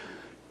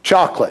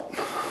 Chocolate.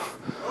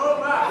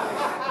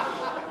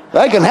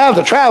 They can have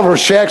the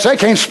traveler's checks. They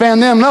can't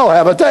spend them no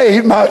how, but they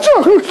eat my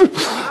chocolate.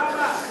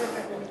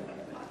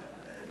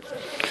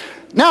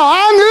 Now,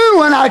 I knew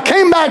when I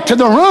came back to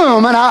the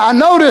room and I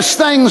noticed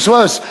things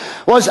was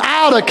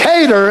out of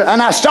cater,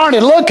 and I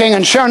started looking,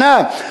 and sure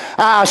enough,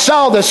 I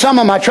saw that some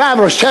of my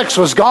traveler's checks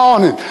was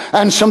gone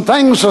and some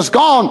things was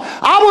gone.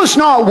 I was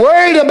not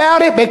worried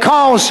about it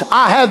because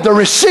I had the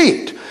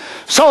receipt.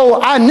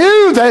 So I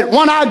knew that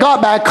when I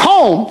got back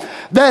home,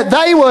 that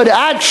they would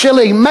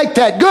actually make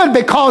that good,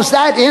 because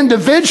that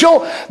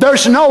individual,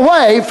 there's no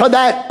way for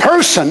that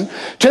person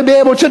to be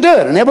able to do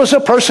it. And it was a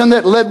person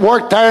that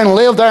worked there and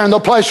lived there in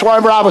the place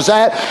wherever I was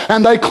at,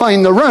 and they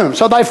cleaned the room.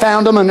 So they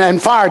found them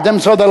and fired them,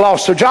 so they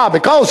lost their job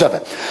because of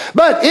it.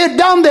 But it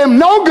done them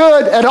no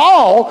good at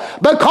all,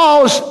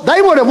 because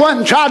they would have went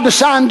and tried to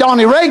sign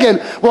Donnie Reagan.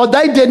 Well,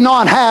 they did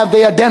not have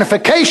the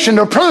identification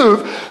to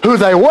prove who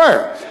they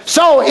were.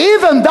 So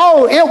even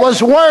though it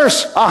was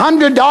worth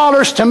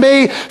 $100 to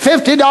me,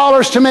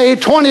 $50 to me,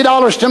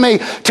 $20 to me,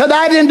 to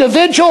that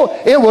individual,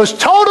 it was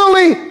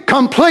totally,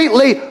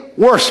 completely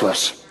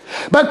worthless.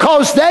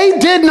 Because they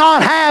did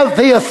not have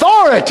the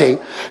authority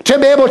to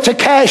be able to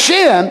cash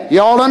in,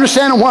 you all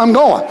understand where I'm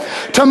going,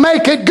 to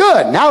make it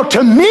good. Now,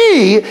 to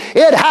me,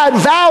 it had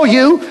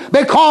value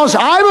because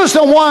I was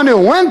the one who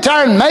went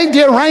there and made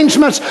the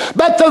arrangements,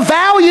 but the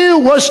value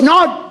was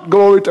not,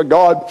 glory to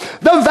God,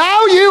 the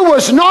value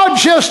was not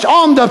just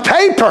on the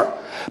paper,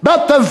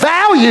 but the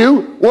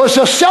value was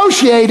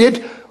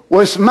associated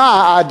with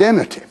my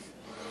identity.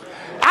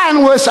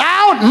 And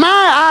without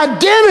my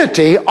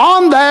identity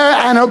on there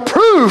and a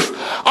proof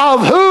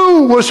of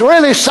who was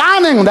really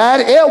signing that,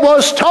 it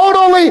was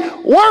totally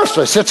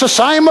worthless. It's the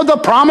same with the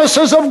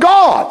promises of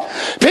God.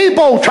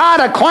 People try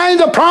to claim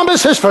the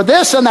promises for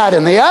this and that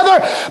and the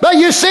other, but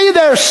you see,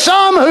 there's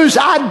some whose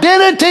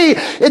identity,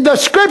 the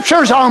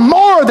scriptures are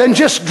more than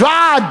just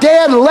dry,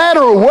 dead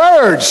letter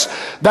words.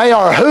 They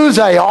are who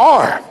they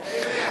are.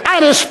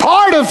 And it's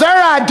part of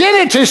their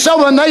identity.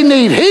 So when they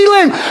need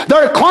healing,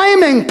 they're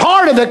claiming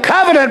part of the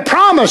covenant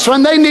promise.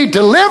 When they need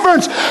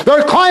deliverance,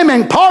 they're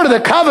claiming part of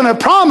the covenant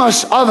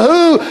promise of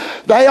who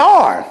they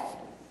are.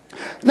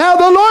 Now,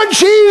 the Lord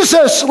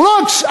Jesus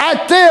looks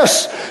at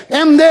this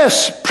in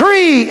this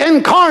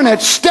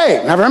pre-incarnate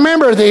state. Now,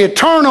 remember, the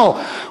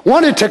Eternal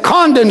wanted to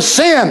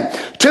condescend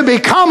to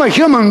become a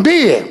human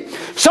being.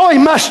 So he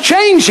must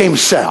change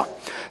himself.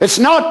 It's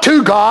not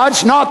two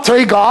gods, not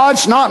three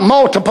gods, not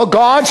multiple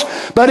gods,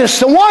 but it's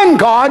the one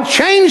God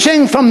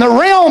changing from the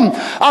realm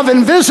of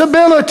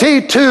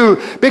invisibility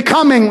to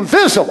becoming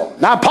visible.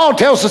 Now, Paul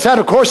tells us that,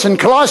 of course, in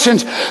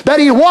Colossians, that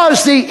he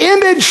was the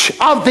image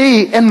of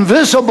the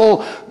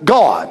invisible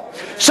God.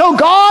 So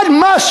God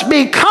must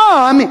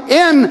become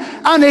in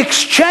an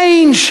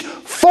exchange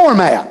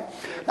format.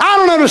 I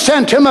don't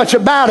understand too much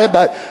about it,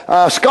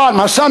 but Scott,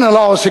 my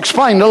son-in-law, has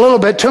explained a little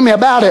bit to me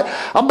about it,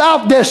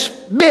 about this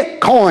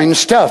Bitcoin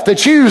stuff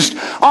that's used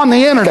on the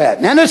internet.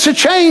 And it's a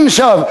change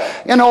of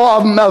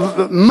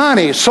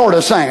money sort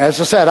of thing.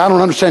 As I said, I don't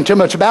understand too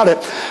much about it.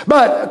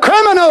 But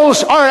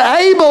criminals are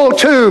able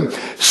to,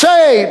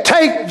 say,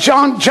 take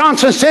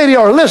Johnson City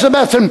or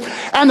Elizabeth,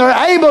 and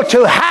they're able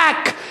to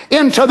hack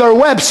into their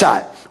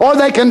website. Or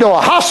they can do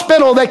a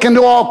hospital, they can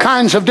do all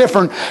kinds of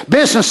different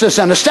businesses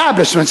and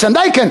establishments, and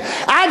they can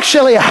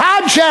actually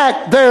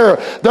hijack their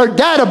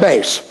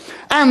database.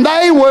 and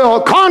they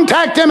will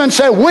contact them and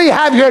say, we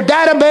have your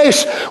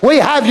database, we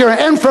have your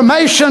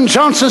information,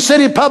 Johnson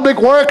City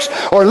Public Works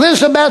or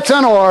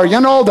Elizabethton or,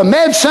 the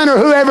Med Center,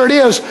 whoever it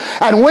is,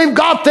 and we've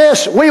got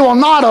this. We will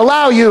not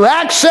allow you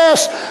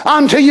access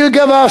until you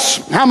give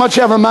us how much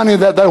ever money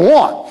that they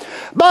want.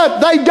 But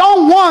they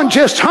don't want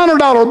just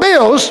 $100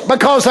 bills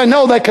because they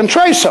know they can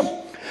trace them.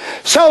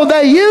 So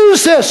they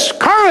use this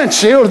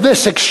currency or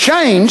this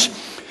exchange,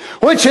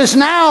 which is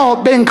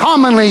now being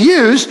commonly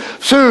used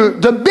through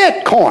the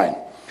Bitcoin.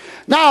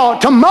 Now,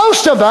 to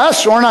most of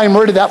us, we're not even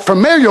really that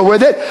familiar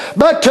with it,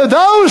 but to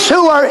those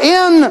who are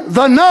in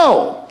the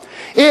know,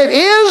 it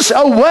is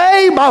a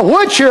way by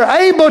which you're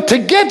able to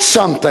get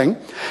something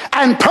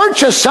and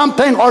purchase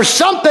something or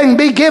something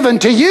be given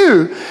to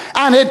you,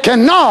 and it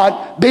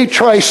cannot be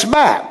traced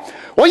back.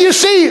 Well, you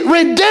see,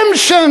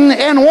 redemption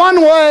in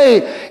one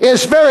way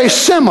is very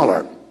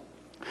similar.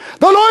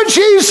 The Lord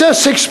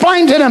Jesus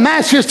explained it in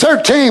Matthew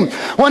 13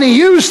 when he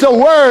used the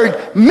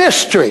word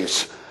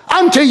mysteries.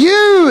 Unto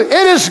you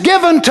it is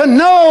given to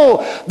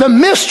know the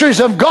mysteries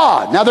of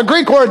God. Now the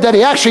Greek word that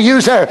he actually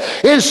used there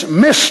is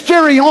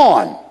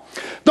mysterion.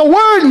 The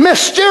word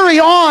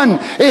mysterion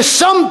is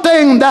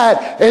something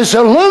that is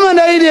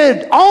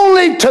illuminated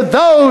only to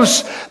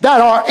those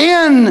that are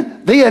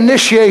in the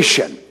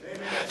initiation.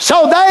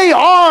 So they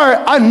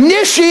are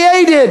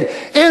initiated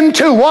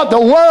into what the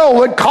world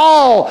would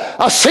call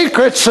a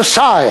secret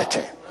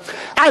society.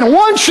 And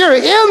once you're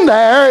in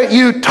there,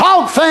 you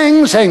talk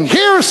things and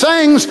hear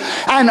things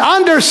and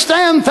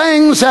understand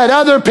things that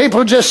other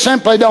people just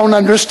simply don't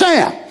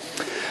understand.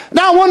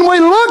 Now, when we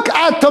look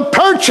at the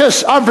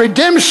purchase of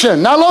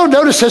redemption, now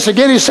notice this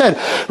again, he said,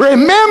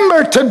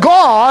 remember to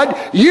God,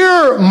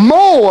 you're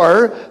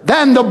more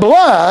than the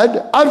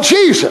blood of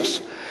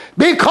Jesus.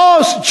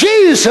 Because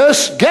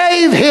Jesus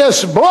gave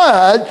his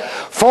blood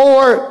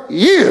for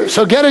you.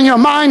 So get in your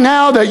mind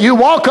now that you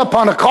walk up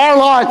on a car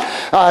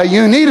lot,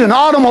 you need an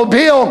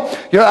automobile,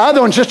 your other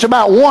one's just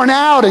about worn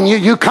out, and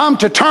you come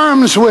to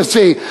terms with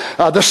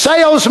the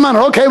salesman.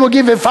 Okay, we'll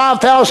give you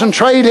 $5,000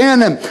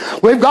 trade-in, and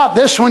we've got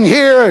this one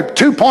here at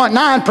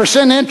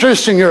 2.9%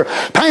 interest, and your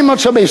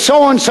payments will be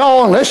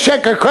so-and-so, and let's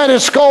check your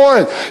credit score.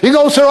 And you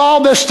go through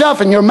all this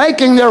stuff, and you're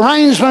making the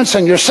arrangements,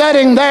 and you're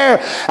sitting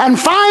there, and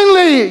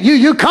finally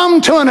you come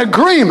to an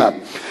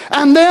agreement.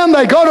 And then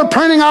they go to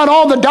printing out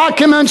all the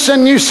documents,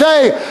 and you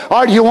say,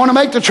 all right, you want to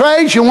make the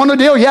trades? You want to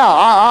deal? Yeah,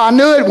 I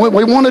knew it.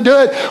 We want to do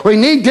it. We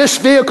need this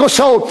vehicle.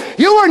 So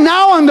you are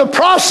now in the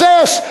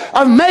process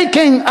of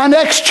making an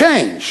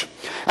exchange.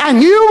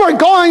 And you are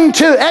going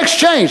to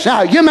exchange.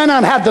 Now, you may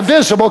not have the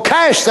visible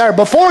cash there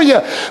before you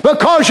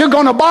because you're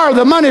going to borrow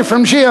the money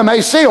from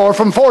GMAC or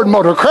from Ford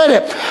Motor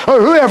Credit or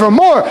whoever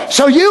more.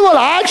 So you will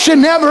actually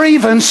never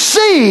even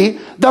see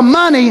the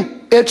money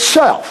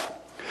itself.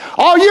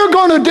 All you're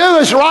going to do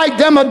is write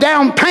them a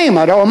down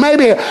payment or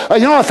maybe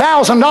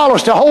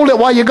 $1,000 to hold it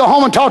while you go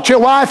home and talk to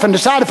your wife and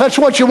decide if that's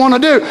what you want to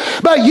do.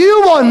 But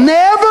you will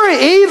never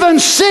even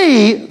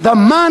see the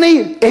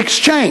money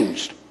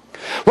exchanged.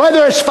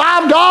 Whether it's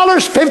 $5,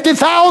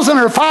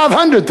 $50,000, or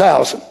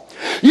 $500,000.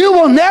 You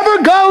will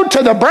never go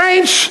to the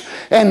branch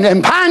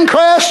in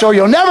Pinecrest, or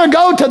you'll never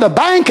go to the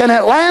bank in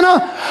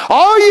Atlanta.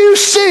 All you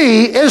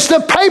see is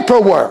the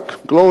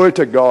paperwork. Glory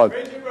to God.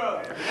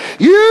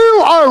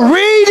 You are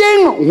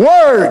reading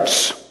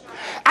words,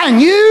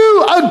 and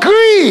you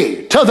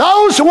agree to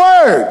those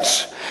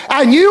words,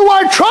 and you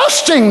are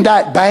trusting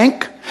that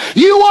bank.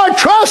 You are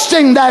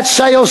trusting that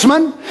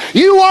salesman.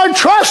 You are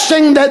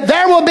trusting that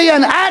there will be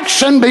an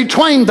action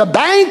between the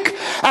bank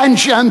and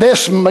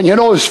this,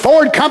 this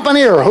Ford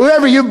company or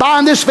whoever you're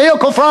buying this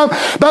vehicle from,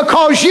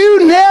 because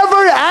you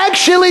never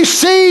actually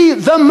see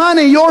the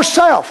money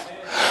yourself.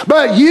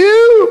 But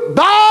you,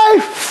 by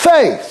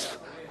faith,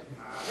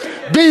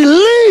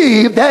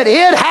 believe that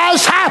it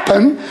has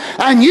happened,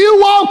 and you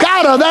walk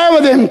out of there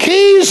with them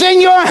keys in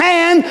your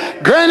hand,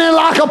 grinning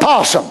like a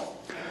possum.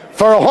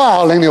 For a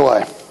while,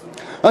 anyway.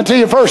 Until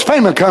your first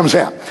payment comes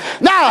in.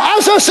 Now,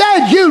 as I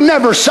said, you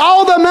never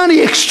saw the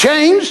money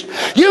exchanged.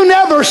 You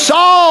never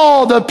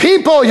saw the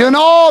people,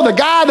 the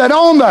guy that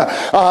owned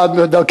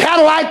the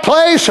Cadillac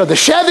place or the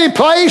Chevy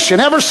place. You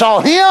never saw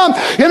him.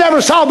 You never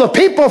saw the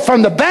people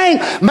from the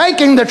bank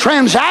making the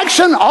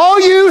transaction. All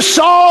you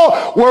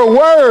saw were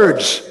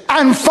words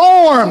and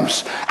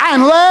forms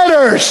and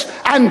letters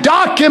and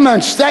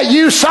documents that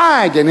you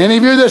signed. And any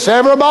of you that's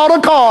ever bought a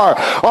car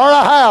or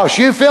a house,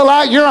 you feel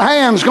like your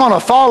hand's going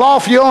to fall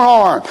off your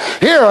arm.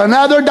 Here,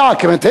 another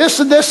document. This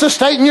is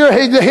stating your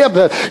hip.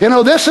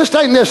 This is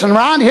stating this, and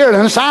right here,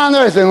 and sign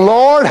there. And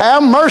Lord,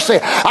 have mercy.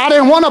 I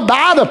didn't want to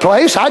buy the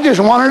place. I just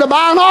wanted to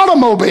buy an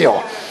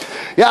automobile.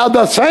 Yeah,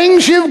 the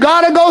things you've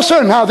got to go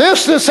through. Now,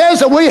 this says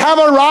that we have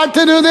a right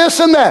to do this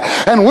and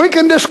that. And we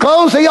can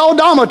disclose the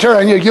odometer.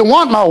 And you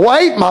want my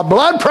weight, my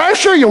blood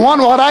pressure? You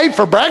want what I ate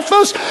for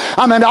breakfast?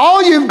 I mean,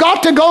 all you've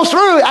got to go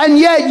through. And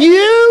yet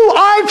you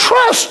are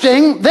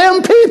trusting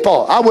them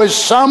people. I wish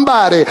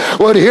somebody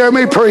would hear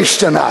me preach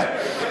tonight.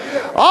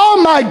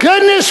 Oh my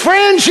goodness,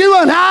 friends, you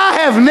and I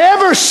have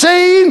never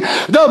seen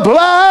the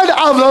blood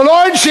of the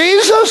Lord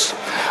Jesus.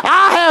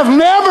 I have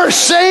never never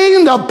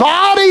seen the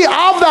body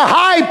of the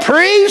high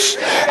priest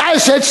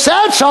as it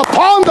sits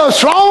upon the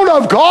throne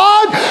of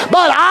God,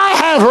 but I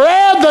have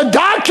read the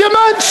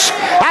documents,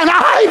 and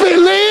I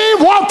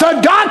believe what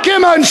the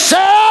document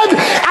said,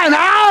 and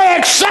I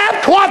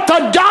accept what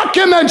the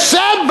document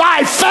said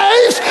by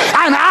faith,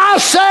 and I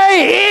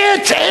say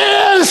it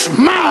is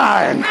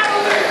mine.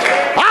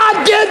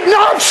 I did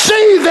not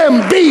see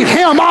them beat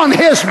him on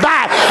his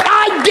back.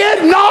 I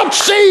did not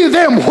see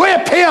them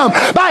whip him,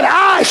 but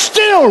I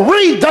still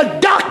read the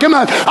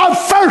document of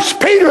 1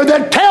 Peter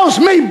that tells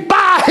me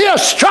by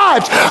his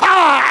stripes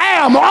I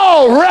am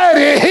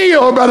already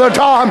healed, Brother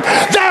Tom.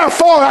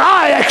 Therefore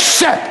I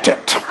accept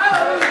it.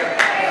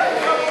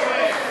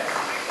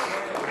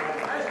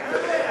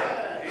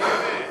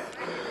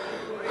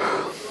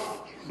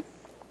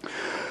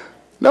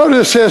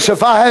 Notice this: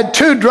 if I had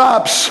 2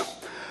 drops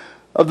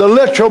of the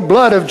literal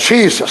blood of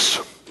Jesus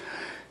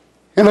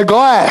in a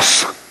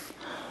glass,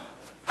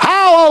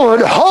 how I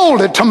would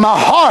hold it to my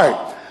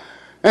heart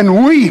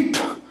and weep,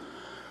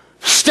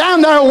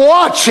 stand there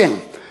watching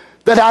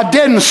that I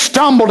didn't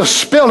stumble to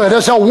spill it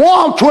as I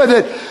walked with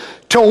it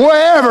to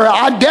wherever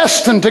I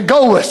destined to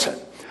go with it.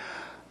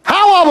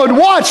 How I would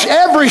watch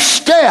every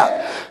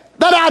step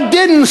that I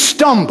didn't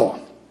stumble,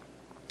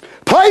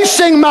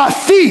 placing my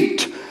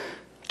feet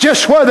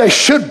just where they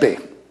should be.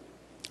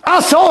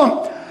 I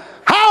thought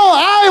how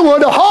I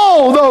would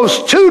hold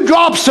those 2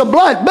 drops of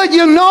blood. But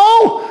you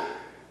know,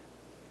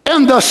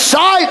 in the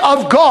sight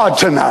of God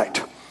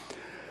tonight,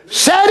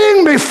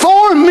 setting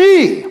before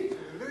me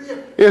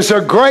is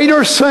a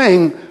greater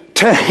thing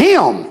to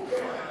him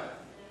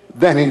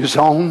than his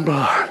own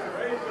blood.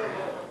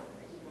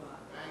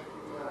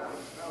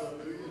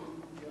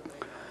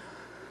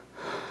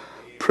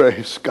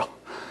 Praise God.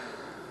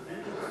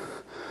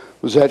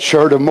 Was that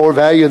shirt of more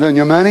value than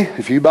your money?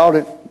 If you bought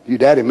it, your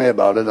daddy may have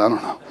bought it, I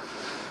don't know.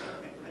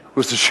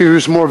 Was the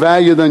shoes more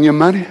value than your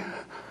money?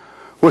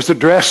 Was the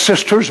dress,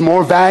 sisters,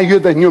 more value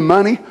than your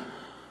money?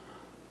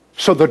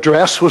 So the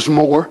dress was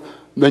more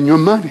than your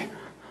money.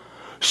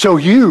 So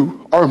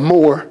you are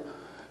more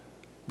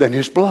than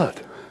his blood.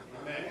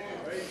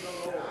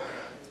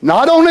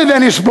 Not only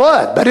than his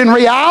blood, but in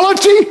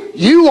reality,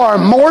 you are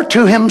more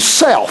to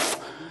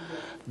himself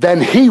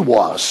than he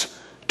was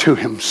to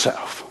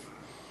himself.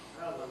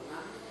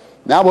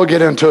 Now we'll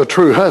get into a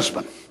true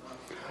husband.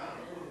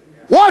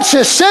 Watch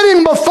this: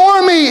 sitting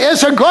before me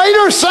is a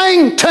greater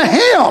thing to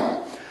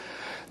him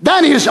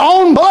than his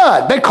own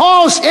blood,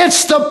 because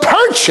it's the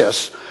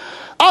purchase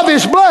of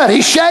his blood.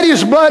 He shed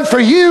his blood for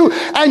you,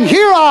 and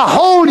here I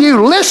hold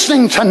you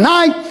listening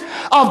tonight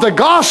of the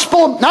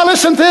gospel. Now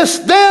listen to this: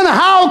 then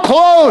how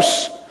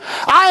close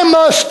I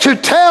must to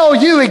tell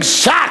you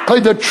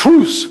exactly the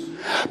truth,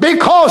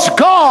 because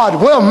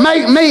God will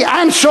make me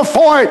answer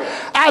for it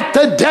at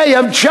the day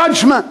of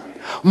judgment,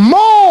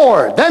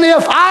 more than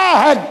if I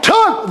had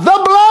took the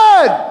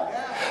blood,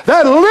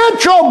 that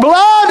literal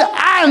blood,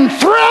 and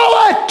threw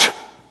it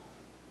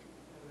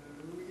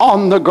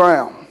on the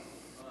ground.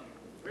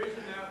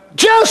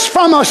 Just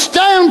from a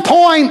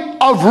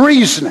standpoint of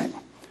reasoning,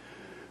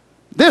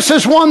 this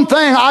is one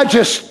thing I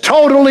just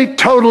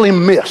totally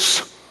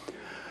miss.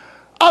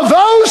 Of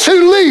those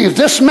who leave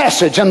this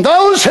message and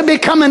those who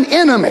become an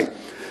enemy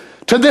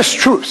to this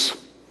truth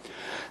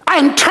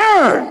and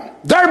turn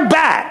their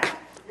back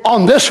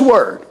on this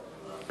word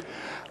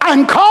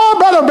and call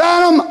Brother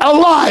Branham a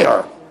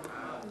liar,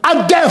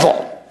 a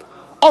devil,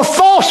 a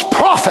false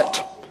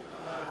prophet,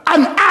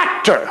 an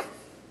actor.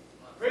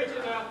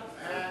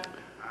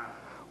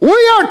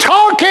 We are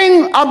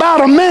talking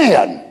about a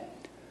man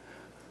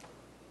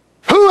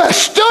who has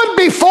stood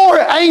before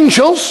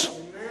angels,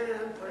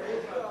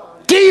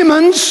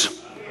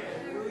 demons,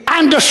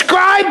 and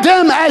described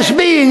them as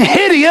being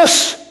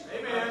hideous.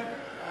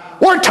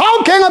 We're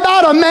talking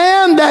about a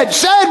man that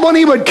said when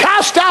he would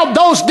cast out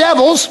those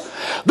devils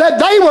that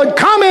they would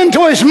come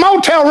into his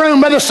motel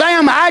room, Brother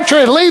Sam,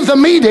 actually leave the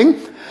meeting,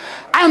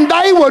 and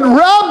they would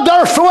rub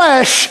their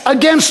flesh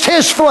against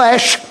his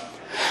flesh,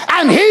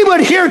 and he would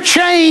hear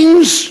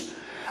chains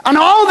and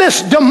all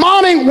this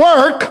demonic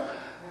work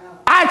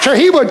after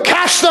he would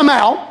cast them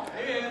out.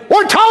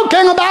 We're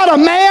talking about a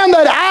man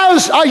that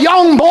as a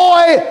young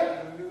boy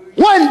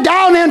went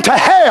down into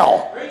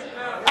hell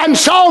and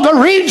saw the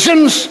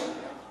regions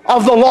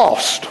of the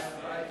lost.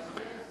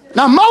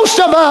 Now most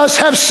of us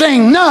have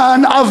seen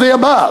none of the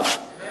above.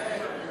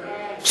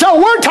 So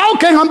we're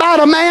talking about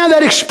a man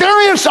that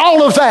experienced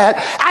all of that,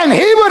 and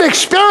he would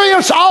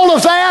experience all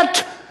of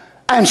that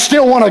and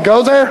still want to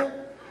go there?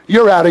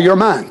 You're out of your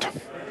mind.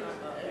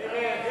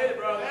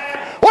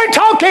 We're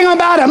talking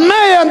about a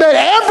man that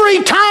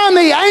every time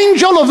the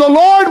angel of the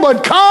Lord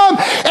would come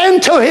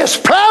into his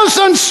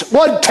presence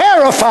would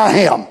terrify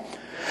him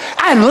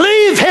and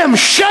leave him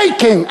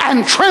shaking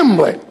and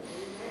trembling.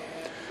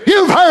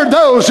 You've heard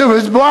those who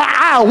were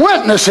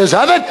eyewitnesses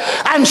of it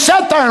and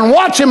sat there and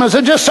watched him, as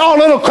I just saw a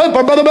little clip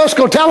of Brother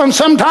Busco telling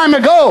some time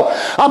ago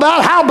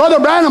about how Brother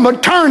Branham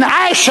would turn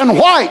ashen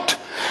white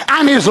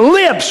and his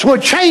lips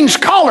would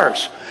change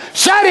colors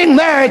sitting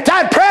there at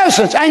that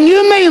presence, and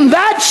you mean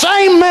that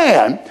same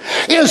man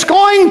is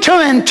going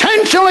to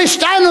intentionally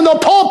stand in the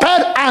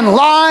pulpit and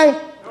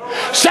lie?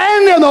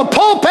 Stand in the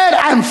pulpit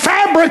and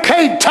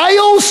fabricate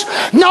tales,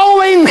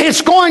 knowing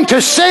he's going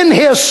to send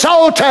his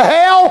soul to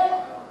hell?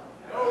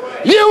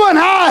 You and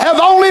I have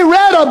only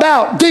read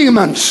about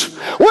demons.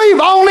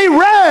 We've only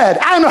read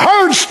and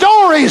heard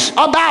stories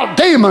about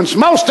demons.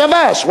 Most of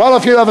us, well, a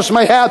few of us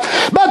may have,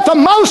 but the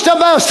most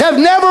of us have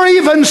never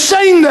even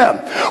seen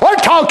them. We're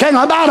talking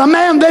about a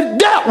man that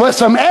dealt with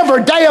them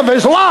every day of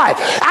his life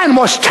and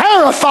was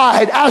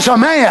terrified as a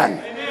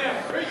man.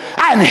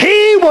 And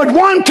he would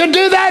want to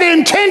do that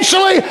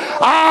intentionally?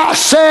 I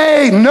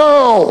say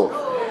no.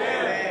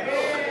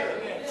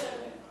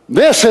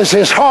 This is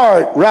his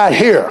heart right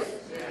here.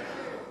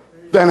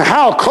 Then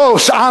how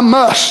close I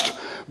must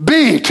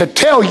be to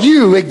tell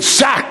you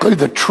exactly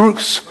the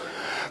truth.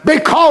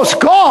 Because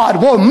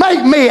God will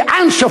make me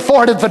answer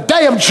for it at the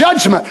day of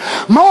judgment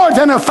more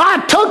than if I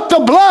took the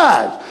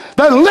blood,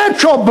 the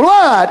literal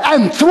blood,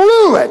 and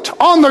threw it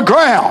on the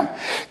ground.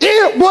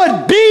 It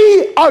would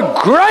be a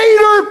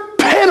greater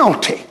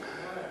penalty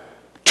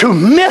to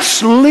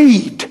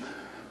mislead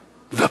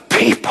the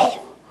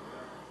people.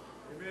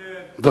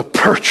 The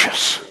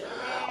purchase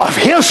of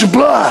his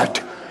blood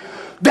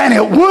than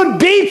it would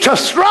be to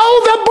throw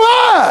the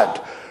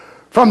blood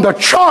from the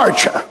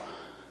charger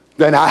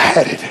than I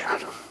had it in.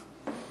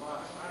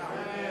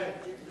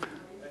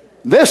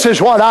 This is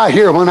what I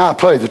hear when I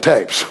play the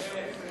tapes.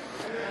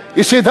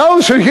 You see,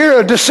 those who hear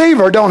a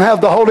deceiver don't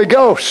have the Holy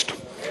Ghost.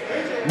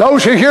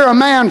 Those who hear a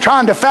man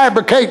trying to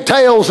fabricate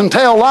tales and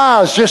tell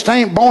lies just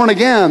ain't born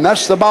again.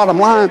 That's the bottom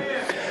line.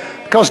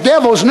 Because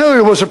devils knew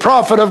he was a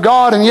prophet of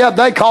God, and yet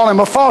they call him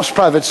a false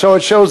prophet. So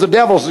it shows the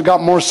devils have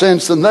got more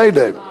sense than they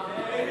do.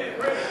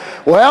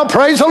 Well,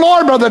 praise the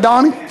Lord, Brother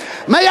Donnie.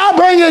 May I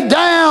bring it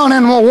down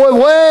and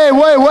way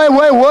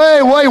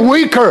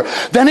weaker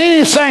than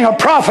anything a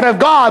prophet of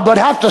God would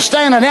have to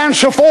stand and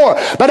answer for.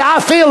 But I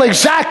feel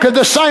exactly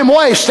the same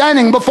way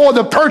standing before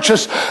the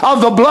purchase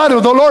of the blood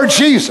of the Lord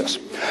Jesus.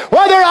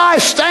 Whether I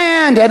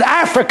stand in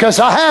Africa as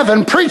I have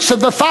and preach to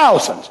the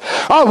thousands,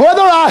 or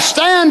whether I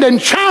stand in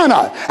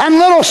China and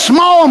little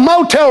small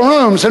motel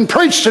rooms and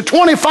preach to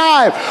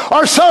 25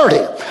 or 30,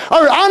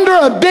 or under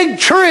a big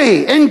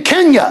tree in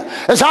Kenya,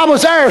 as I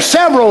was there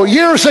several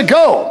years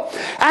ago,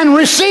 and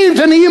received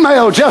an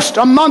email just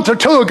a month or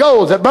two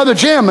ago that Brother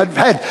Jim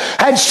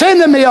had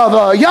sent to me of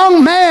a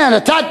young man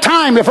at that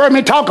time. You've heard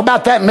me talk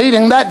about that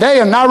meeting that day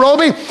in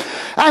Nairobi,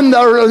 and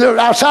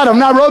outside of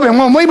Nairobi, and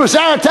when we was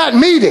there at that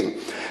meeting,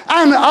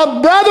 and a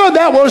brother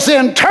that was the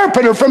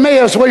interpreter for me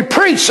as we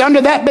preached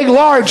under that big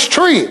large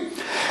tree,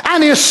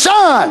 and his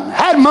son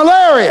had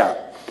malaria,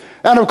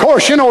 and of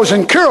course, you know, it was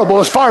incurable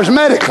as far as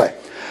medically.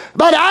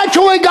 But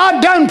after we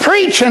got done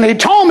preaching, he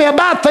told me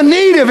about the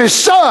need of his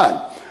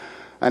son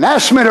and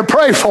asked me to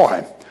pray for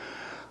him.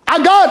 I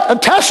got a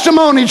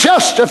testimony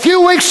just a few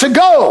weeks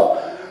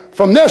ago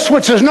from this,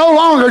 which is no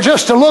longer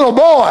just a little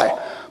boy,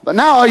 but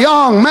now a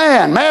young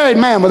man, married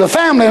man with a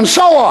family and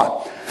so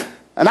on.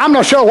 And I'm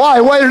not sure why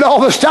he waited all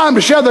this time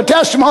to share the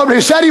testimony, but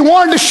he said he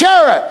wanted to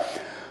share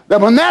it. That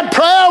when that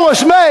prayer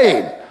was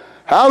made,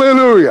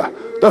 hallelujah,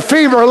 the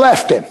fever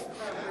left him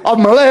of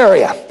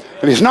malaria,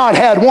 and he's not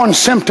had one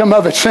symptom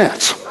of it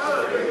since.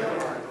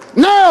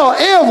 Now,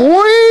 if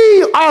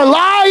we are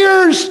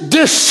liars,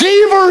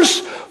 deceivers,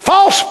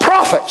 false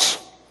prophets,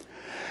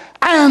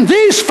 and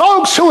these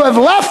folks who have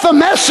left the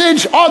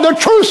message are the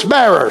truth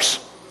bearers,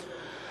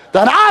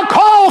 then I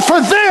call for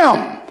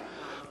them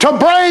to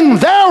bring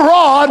their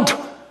rod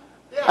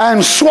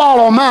and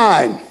swallow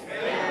mine.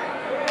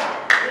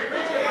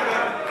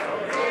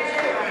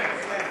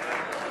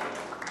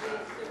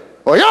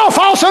 Well, you're a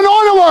false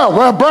anointed one.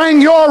 Well,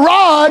 bring your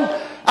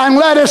rod and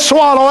let it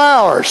swallow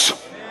ours.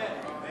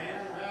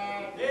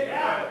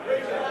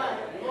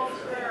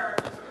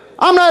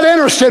 I'm not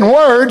interested in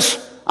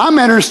words. I'm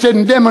interested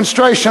in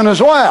demonstration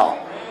as well.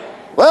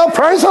 Well,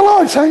 praise the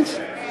Lord, saints.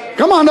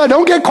 Come on now,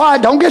 don't get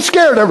quiet. Don't get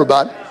scared,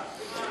 everybody.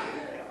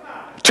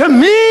 To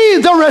me,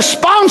 the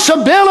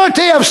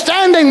responsibility of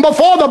standing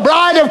before the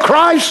bride of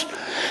Christ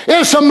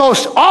is the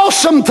most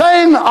awesome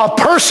thing a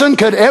person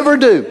could ever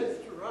do.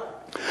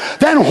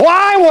 Then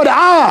why would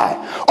I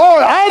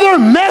or other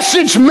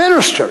message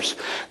ministers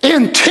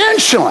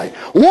intentionally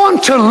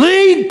want to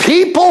lead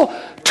people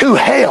to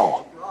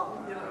hell?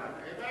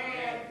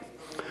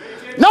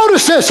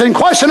 Notice this in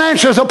question and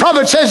answers. The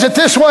prophet says it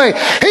this way: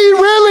 he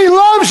really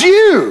loves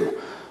you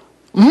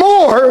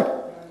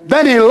more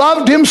than he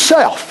loved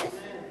himself.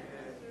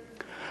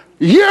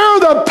 You're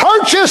the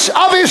purchase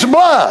of his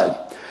blood,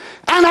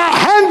 and I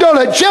handle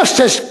it just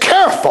as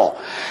careful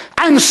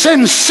and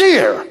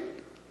sincere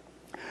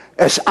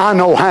as I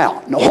know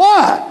how. Now,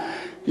 why?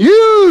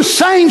 You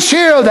saints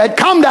here that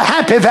come to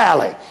Happy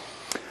Valley,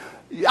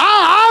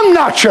 I'm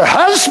not your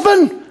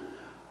husband.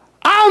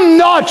 I'm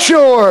not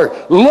your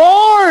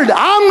Lord.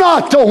 I'm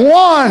not the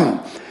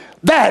one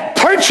that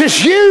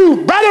purchased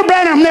you. Brother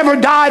Branham never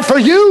died for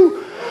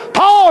you.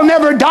 Paul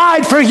never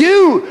died for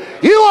you.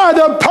 You are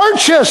the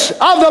purchase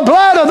of the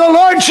blood of the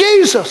Lord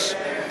Jesus.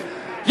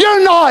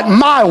 You're not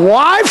my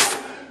wife.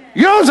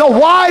 You're the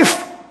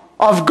wife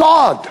of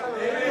God.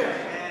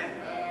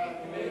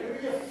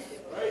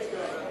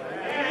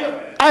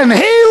 And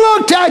he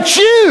looked at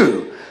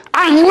you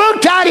and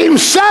looked at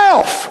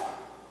himself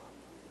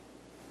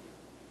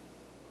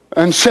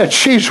and said,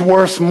 she's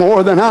worth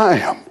more than I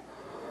am.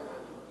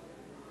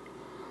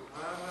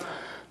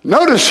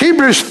 Notice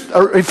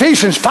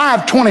Ephesians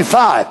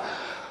 5:25.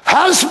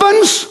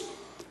 Husbands,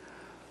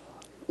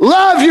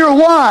 love your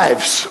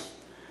wives,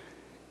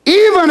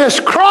 even as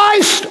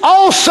Christ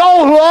also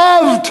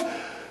loved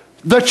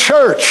the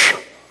church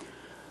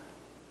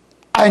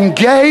and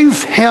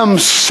gave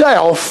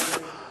himself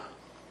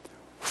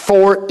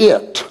for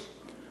it.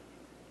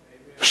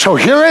 So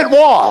here it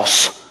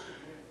was.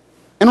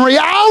 In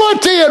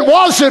reality, it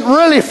wasn't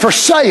really for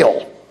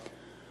sale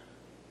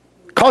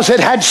because it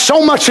had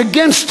so much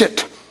against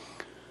it.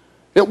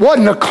 It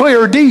wasn't a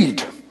clear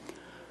deed.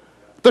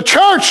 The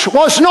church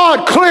was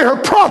not clear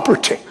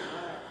property.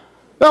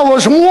 There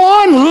was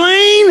one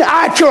lien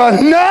after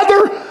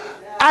another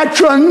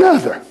after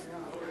another.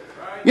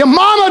 Your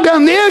mama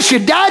done this, your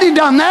daddy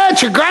done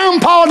that, your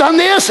grandpa done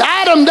this,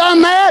 Adam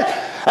done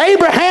that,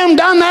 Abraham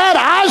done that,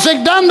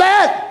 Isaac done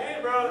that.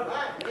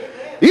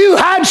 You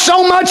had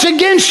so much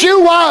against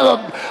you,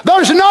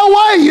 there's no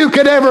way you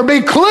could ever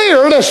be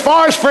cleared as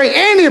far as for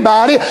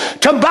anybody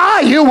to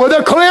buy you with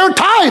a clear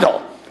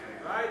title.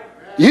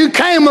 You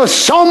came with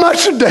so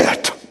much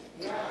debt.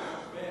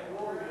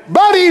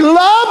 But he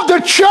loved the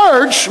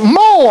church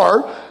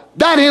more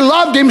than he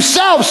loved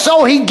himself,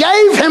 so he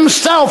gave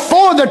himself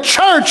for the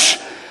church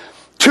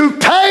to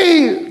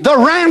pay the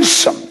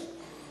ransom.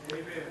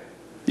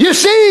 You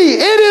see,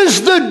 it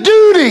is the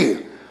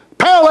duty,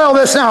 parallel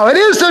this now, it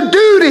is the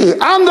duty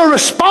and the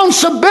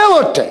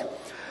responsibility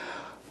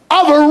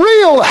of a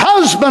real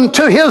husband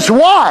to his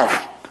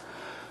wife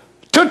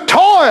to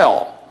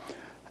toil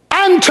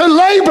and to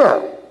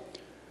labor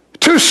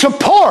to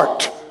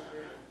support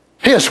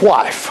his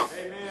wife.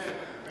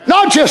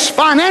 Not just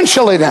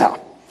financially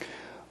now,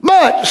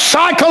 but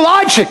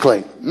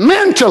psychologically,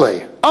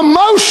 mentally,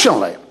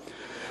 emotionally,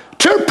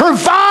 to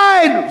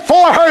provide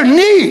for her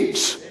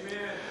needs,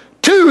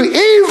 to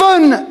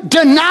even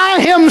deny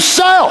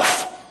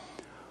himself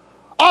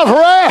of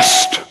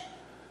rest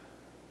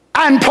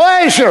and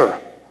pleasure.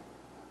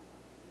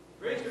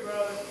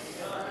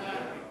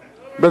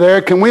 Brother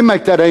Eric, can we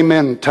make that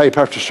amen tape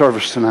after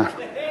service tonight?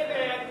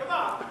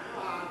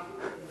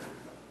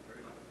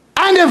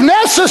 And if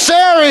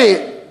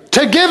necessary,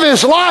 to give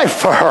his life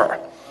for her.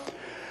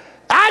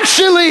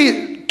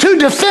 Actually, to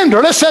defend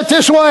her. Let's say it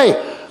this way,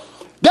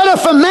 that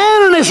if a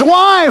man and his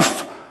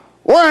wife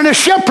were in a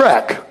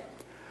shipwreck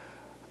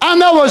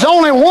and there was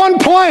only one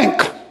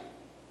plank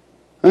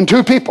and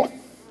two people,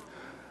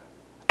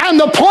 and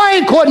the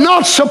plank would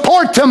not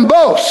support them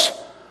both,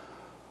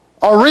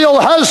 a real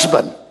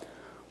husband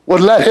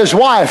would let his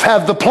wife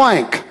have the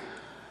plank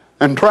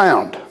and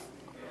drowned.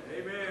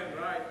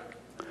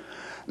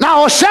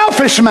 Now, a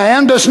selfish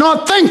man does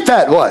not think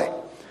that way.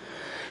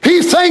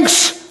 He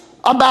thinks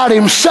about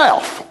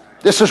himself.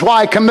 This is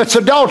why he commits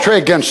adultery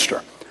against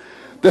her.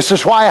 This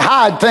is why he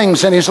hides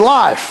things in his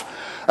life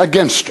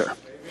against her.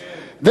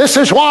 This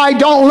is why he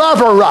don't love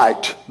her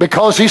right,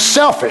 because he's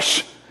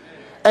selfish.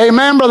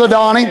 Amen, Brother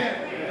Donnie?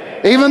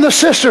 Even the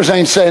sisters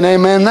ain't saying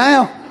amen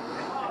now.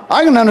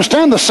 I can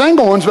understand the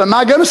single ones, but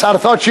my goodness, I'd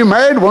have thought you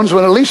married ones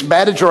would at least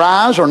batted your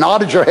eyes or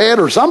nodded your head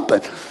or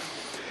something.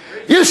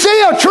 You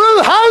see, a true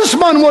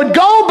husband would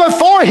go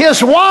before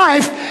his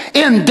wife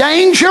in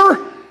danger,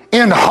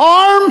 in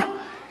harm,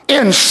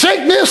 in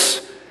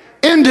sickness,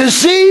 in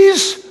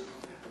disease,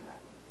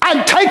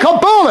 and take a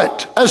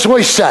bullet, as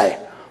we say,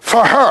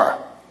 for her.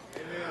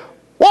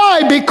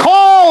 Why?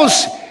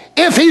 Because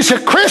if he's a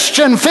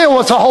Christian filled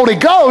with the Holy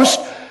Ghost,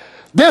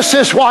 this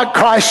is what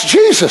Christ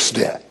Jesus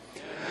did.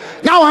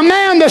 Now, a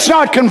man that's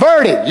not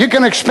converted, you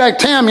can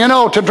expect him,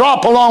 to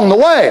drop along the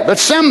way. But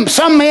some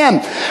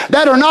men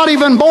that are not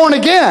even born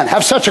again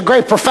have such a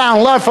great,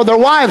 profound love for their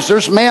wives.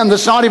 There's men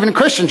that's not even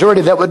Christians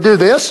already that would do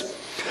this.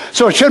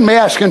 So it shouldn't be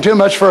asking too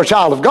much for a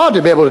child of God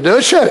to be able to do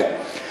it, should it?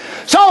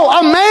 So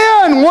a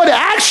man would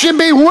actually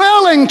be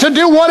willing to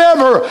do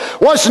whatever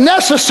was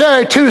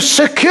necessary to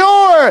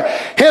secure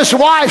his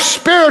wife's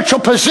spiritual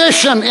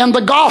position in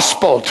the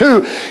gospel,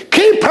 to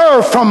keep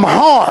her from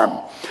harm.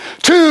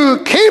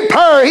 To keep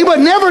her, he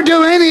would never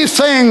do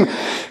anything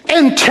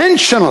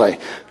intentionally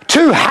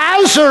to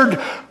hazard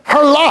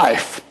her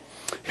life.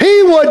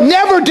 He would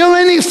never do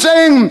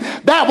anything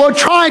that would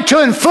try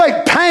to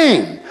inflict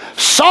pain,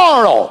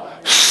 sorrow,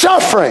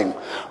 suffering,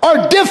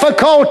 or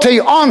difficulty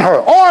on her.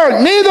 Or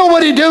neither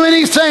would he do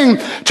anything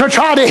to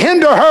try to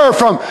hinder her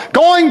from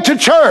going to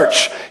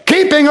church,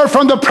 keeping her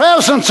from the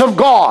presence of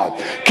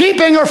God,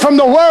 keeping her from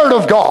the Word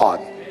of God.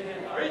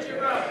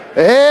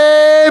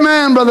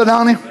 Amen, Brother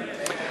Donnie.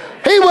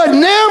 He would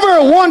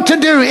never want to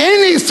do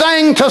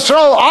anything to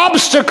throw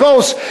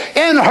obstacles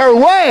in her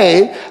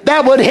way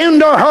that would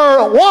hinder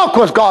her walk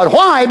with God.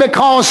 Why?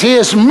 Because he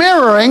is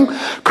mirroring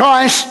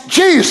Christ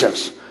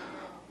Jesus.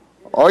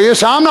 Oh,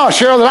 yes, I'm not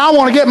sure that I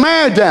want to get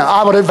married then.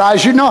 I would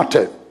advise you not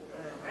to.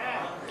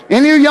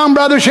 Any of you young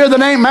brothers here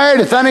that ain't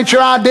married, if that ain't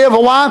your idea of a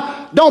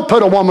wife, don't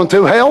put a woman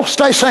through hell.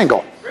 Stay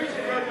single.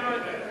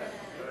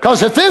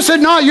 Because if this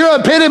is not your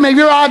epitome of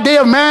your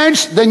idea of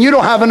marriage, then you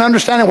don't have an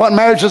understanding of what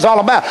marriage is all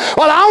about.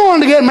 Well, I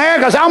wanted to get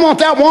married because I want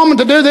that woman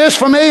to do this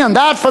for me and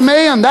that for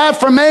me and that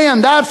for me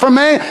and that for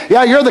me.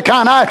 Yeah, you're the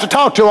kind I have to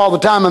talk to all the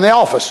time in the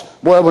office.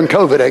 Well, when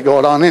COVID ain't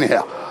going on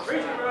anyhow.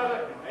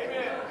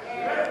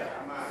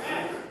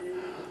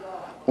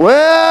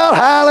 Well,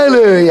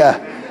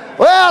 hallelujah.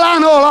 Well, I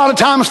know a lot of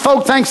times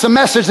folk think the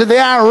message of the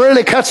hour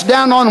really cuts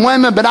down on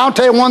women, but I'll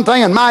tell you one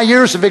thing, in my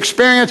years of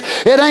experience,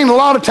 it ain't a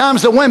lot of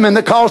times the women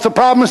that cause the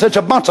problems. It's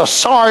a bunch of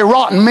sorry,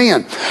 rotten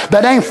men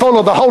that ain't full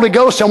of the Holy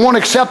Ghost and won't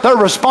accept their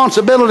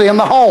responsibility in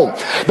the home.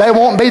 They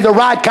won't be the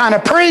right kind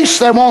of priests.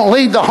 They won't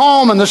lead the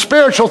home and the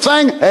spiritual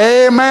thing.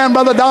 Amen,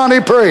 Brother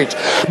Donnie, preach.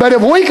 But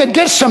if we could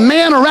get some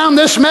men around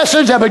this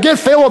message that would get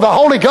filled with the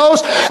Holy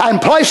Ghost and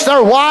place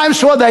their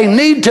wives where they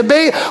need to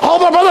be. Oh,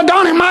 but Brother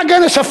Donnie, my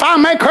goodness, if I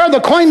make her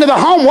the queen of the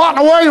home, what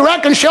in the world you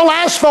reckon she'll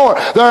ask for?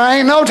 There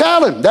ain't no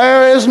telling.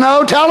 There is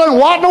no telling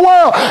what in the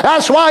world.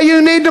 That's why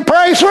you need to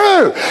pray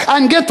through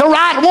and get the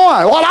right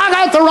one. Well, I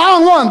got the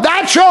wrong one.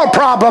 That's your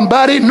problem,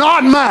 buddy,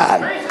 not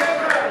mine.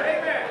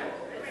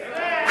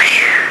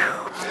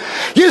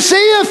 You see,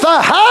 if the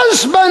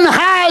husband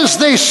has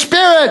the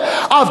spirit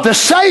of the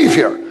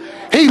Savior,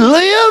 he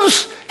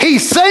lives, he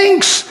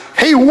thinks,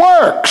 he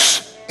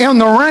works in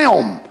the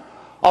realm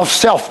of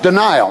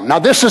self-denial. Now,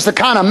 this is the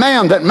kind of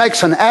man that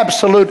makes an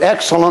absolute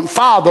excellent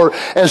father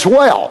as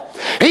well.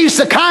 He's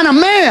the kind of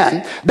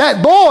man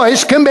that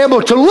boys can be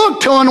able to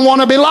look to and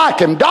want to be like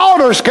him.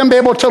 Daughters can be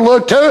able to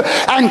look to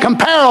and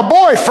compare a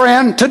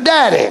boyfriend to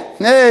daddy.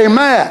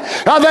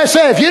 Amen. Now they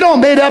say, if you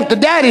don't meet up to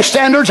daddy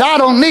standards, I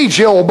don't need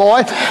you, old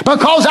boy,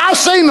 because I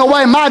seen the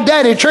way my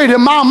daddy treated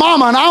my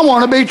mama, and I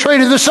want to be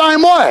treated the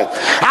same way.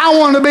 I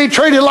want to be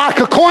treated like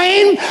a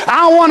queen.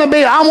 I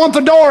want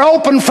the door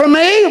open for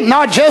me,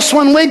 not just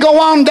when we go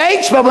on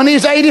dates, but when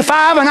he's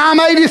 85 and I'm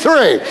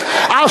 83.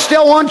 I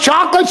still want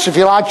chocolates. If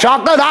you like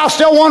chocolate, I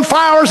still want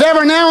flowers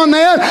every now and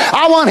then.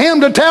 I want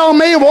him to tell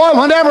me, boy,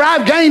 whenever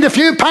I've gained a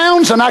few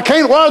pounds and I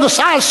can't wear the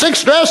size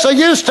 6 dress I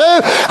used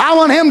to, I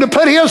want him to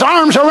put his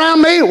arms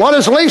around me, what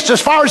is least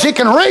as far as he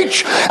can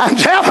reach, and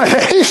tell me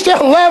that he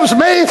still loves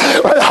me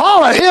with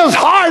all of his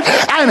heart,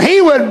 and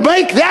he would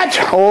make that.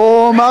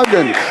 Oh my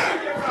goodness.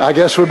 I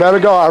guess we better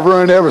go. I've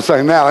ruined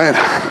everything now, ain't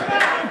I?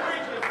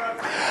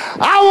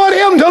 I want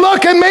him to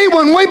look at me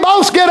when we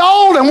both get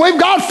old and we've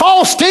got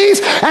false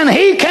teeth and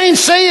he can't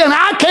see and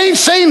I can't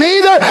see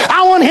neither.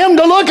 I want him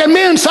to look at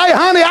me and say,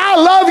 honey, I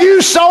love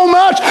you so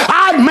much,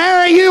 I'd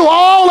marry you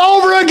all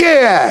over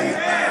again.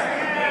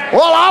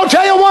 Well, I'll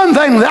tell you one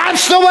thing,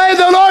 that's the way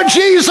the Lord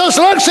Jesus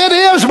looks at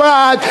his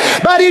bride.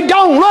 But he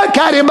don't look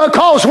at him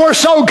because we're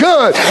so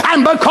good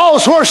and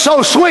because we're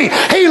so sweet.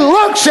 He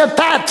looks at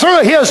that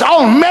through his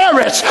own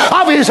merits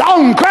of his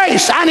own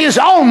grace and his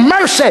own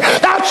mercy.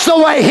 That's the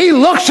way he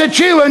looks at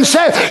you and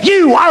says,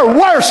 you are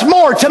worth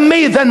more to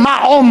me than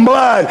my own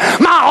blood,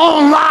 my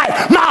own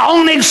life, my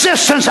own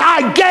existence.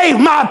 I gave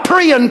my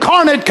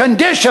pre-incarnate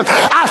condition.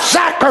 I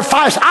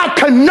sacrificed, I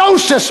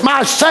kenosis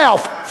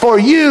myself for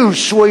you,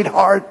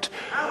 sweetheart,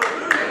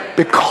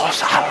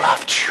 because I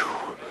loved you.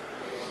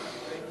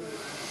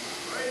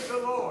 Praise the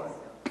Lord.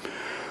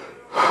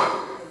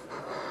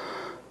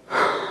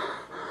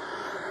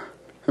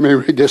 Let me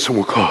read this and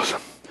we'll close.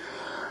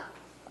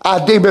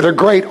 I deem it a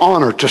great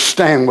honor to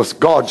stand with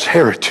God's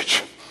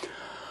heritage.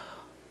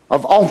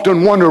 I've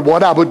often wondered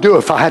what I would do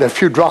if I had a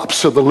few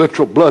drops of the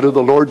literal blood of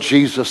the Lord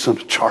Jesus in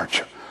a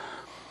charger.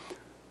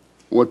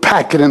 I would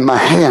pack it in my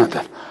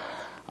hand.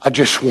 I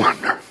just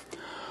wonder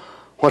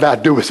what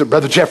I'd do with it.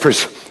 Brother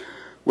Jeffries,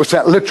 with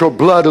that literal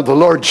blood of the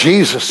Lord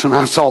Jesus, and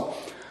I thought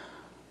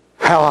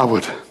how I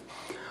would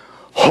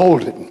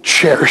hold it and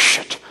cherish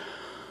it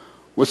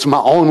with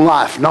my own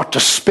life, not to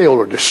spill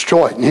or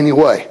destroy it in any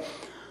way.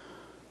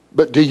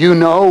 But do you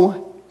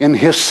know, in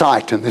his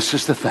sight, and this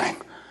is the thing,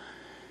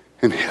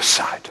 in his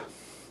sight,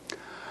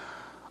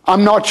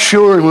 I'm not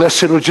sure,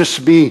 unless it'll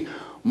just be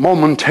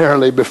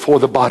momentarily before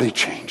the body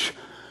change,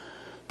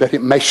 that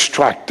it may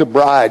strike the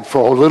bride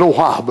for a little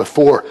while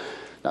before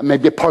that may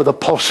be a part of the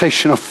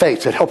pulsation of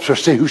faith that helps her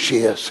see who she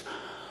is,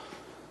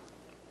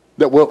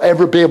 that we'll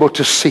ever be able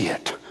to see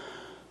it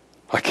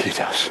like he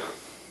does.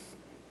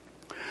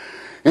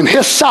 In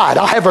his sight,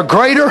 I have a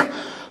greater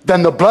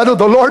than the blood of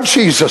the Lord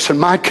Jesus in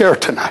my care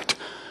tonight.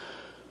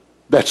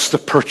 That's the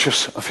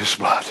purchase of his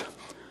blood.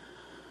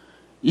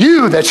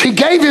 He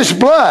gave his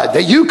blood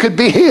that you could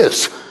be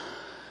his.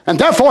 And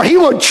therefore he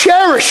would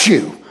cherish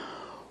you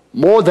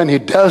more than he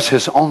does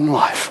his own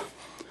life.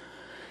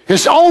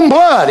 His own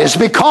blood is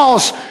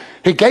because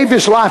he gave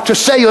his life to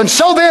save you. And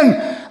so then,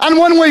 and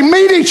when we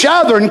meet each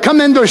other and come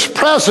into his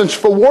presence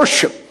for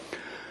worship,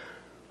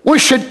 we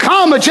should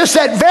come with just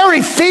that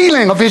very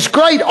feeling of his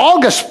great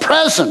august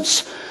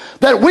presence,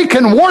 that we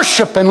can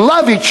worship and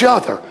love each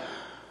other.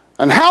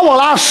 And how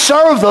will I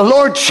serve the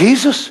Lord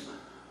Jesus?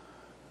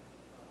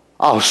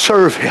 I'll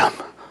serve him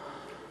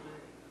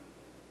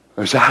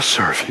as I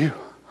serve you.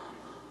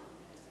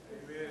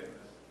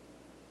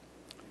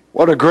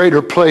 What a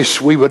greater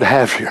place we would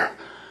have here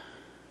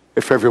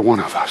if every one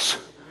of us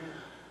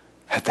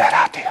had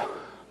that idea.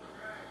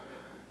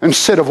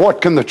 Instead of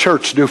what can the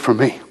church do for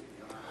me?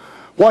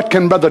 What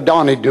can Brother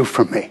Donnie do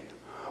for me?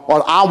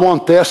 Well, I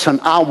want this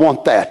and I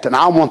want that, and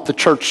I want the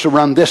church to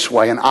run this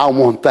way and I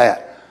want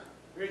that.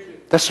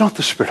 That's not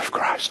the Spirit of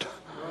Christ.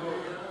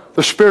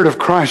 The Spirit of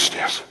Christ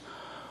is,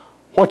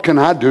 what can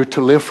I do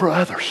to live for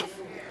others?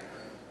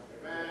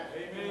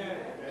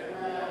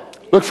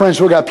 Look,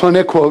 friends, we got plenty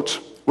of quotes.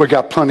 We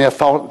got plenty of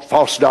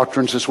false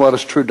doctrines as well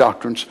as true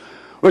doctrines.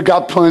 We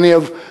got plenty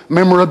of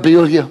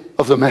memorabilia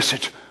of the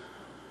message.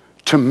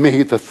 To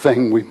me, the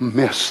thing we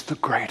miss the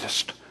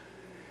greatest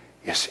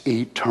is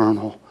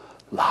eternal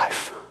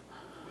life.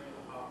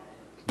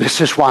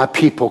 This is why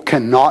people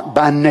cannot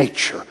by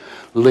nature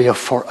live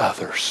for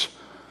others.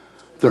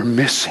 They're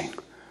missing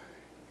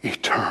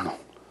eternal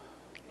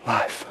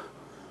life.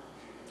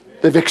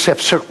 They've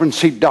accepted serpent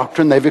seed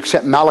doctrine. They've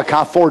accepted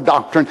Malachi 4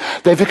 doctrine.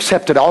 They've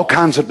accepted all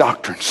kinds of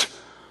doctrines.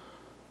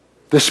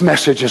 This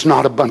message is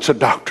not a bunch of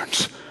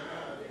doctrines.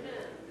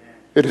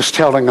 It is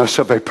telling us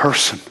of a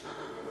person,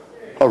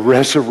 a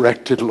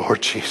resurrected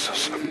Lord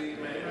Jesus.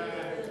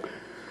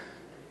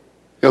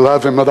 You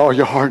love him with all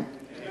your heart.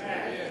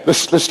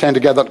 Let's stand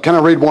together. Can I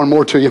read one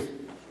more to you?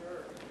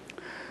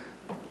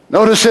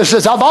 Notice this.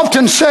 As I've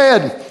often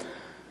said,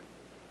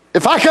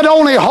 if I could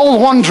only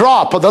hold one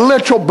drop of the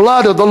literal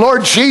blood of the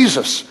Lord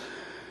Jesus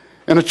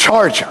in a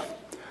charger,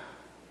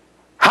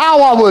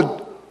 how I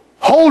would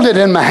hold it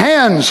in my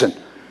hands and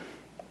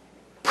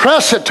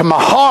press it to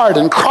my heart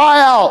and cry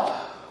out,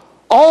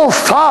 "Oh,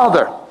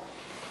 Father,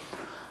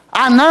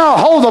 I now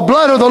hold the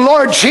blood of the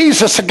Lord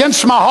Jesus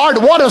against my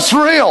heart." What a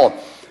thrill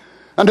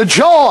and a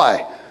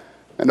joy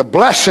and a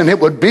blessing it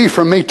would be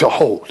for me to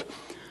hold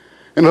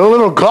in a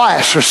little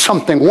glass or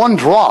something, one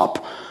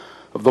drop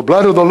of the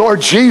blood of the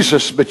Lord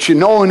Jesus. But you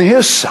know, in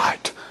His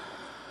sight,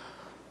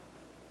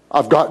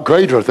 I've got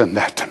greater than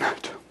that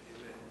tonight.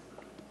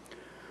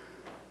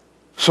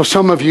 So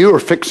some of you are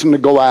fixing to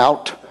go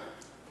out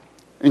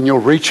and you'll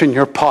reach in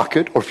your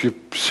pocket, or if your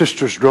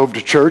sisters drove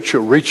to church,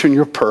 you'll reach in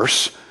your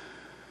purse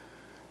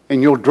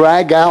and you'll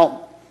drag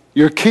out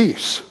your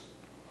keys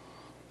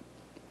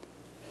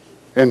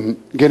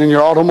and get in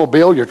your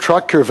automobile, your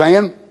truck, your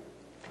van.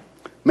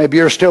 Maybe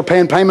you're still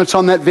paying payments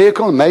on that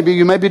vehicle, and maybe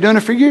you may be doing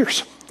it for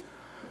years,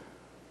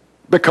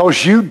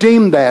 because you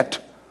deem that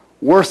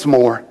worth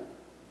more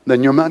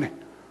than your money.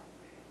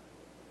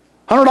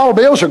 $100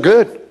 bills are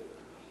good.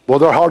 Well,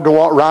 they're hard to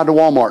ride to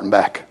Walmart and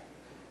back.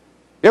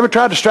 You ever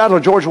tried to straddle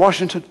a George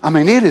Washington? I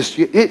mean,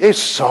 it's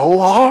so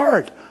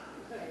hard.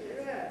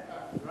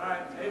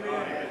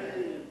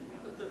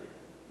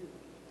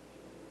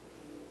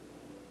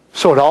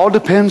 So it all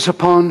depends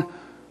upon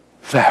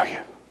value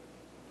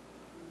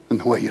and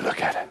the way you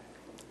look at it.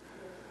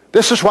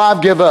 This is why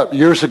I've given up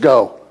years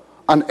ago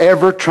on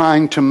ever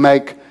trying to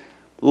make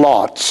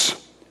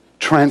Lot's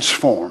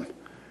transform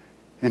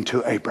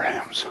into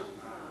Abraham's.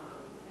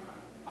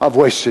 I've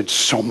wasted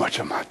so much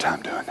of my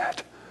time doing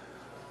that.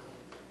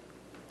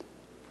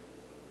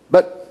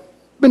 But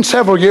it's been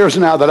several years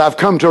now that I've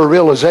come to a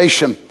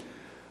realization.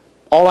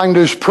 All I can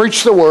do is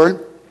preach the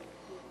word.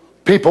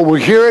 People will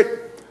hear it.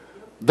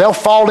 They'll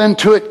fall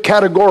into it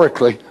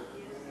categorically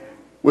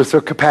with their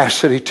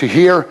capacity to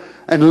hear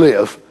and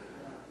live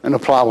and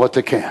apply what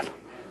they can.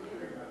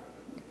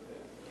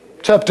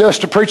 It's up to us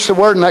to preach the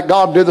word and let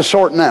God do the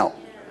sorting out.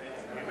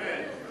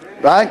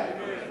 Right?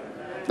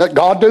 Let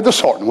God do the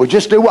sorting. We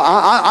just do.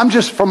 I'm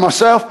just, for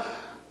myself,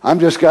 I'm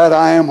just glad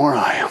I am where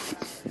I am.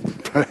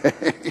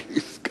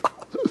 Praise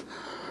God.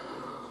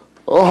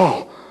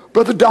 Oh,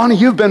 Brother Donnie,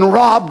 you've been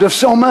robbed of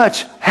so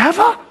much. Have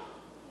I?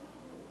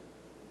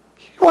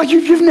 Well,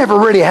 you've never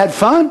really had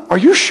fun. Are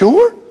you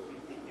sure?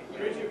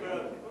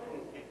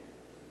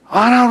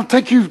 I don't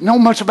think you know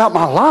much about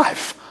my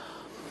life.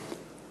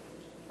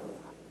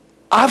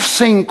 I've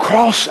seen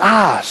cross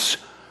eyes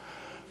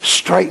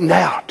straightened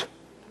out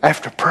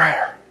after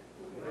prayer.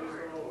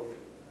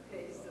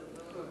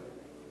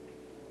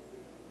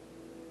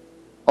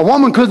 A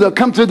woman could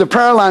come through the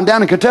prayer line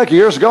down in Kentucky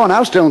years ago, and I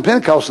was still in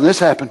Pentecost, and this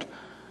happened.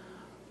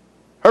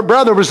 Her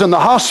brother was in the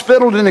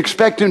hospital, didn't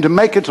expect him to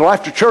make it till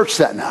after church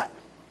that night.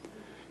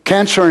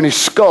 Cancer in his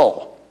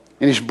skull,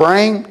 in his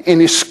brain, in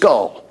his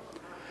skull.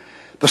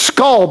 The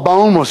skull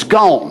bone was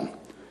gone.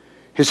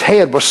 His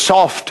head was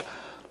soft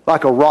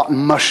like a rotten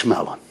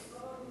mushmelon.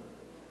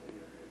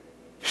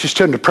 She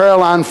stood in the prayer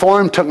line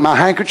for him, took my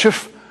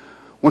handkerchief,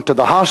 went to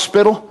the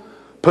hospital,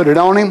 put it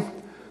on him.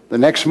 The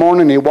next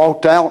morning he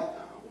walked out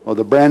with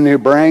a brand new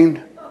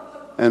brain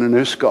and a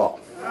new skull.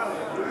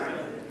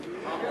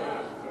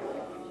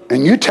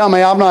 And you tell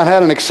me I've not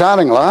had an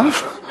exciting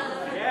life?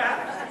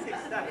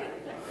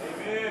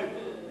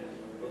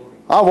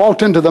 I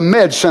walked into the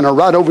med center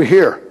right over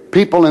here.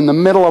 People in the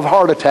middle of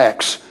heart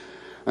attacks,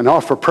 and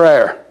offer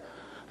prayer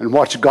and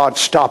watch God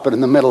stop it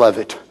in the middle of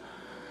it.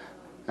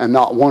 And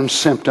not one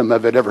symptom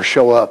of it ever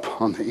show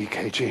up on the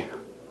EKG.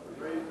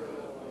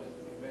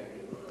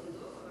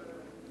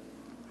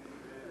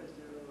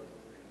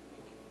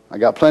 I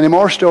got plenty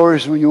more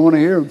stories when you want to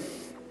hear them.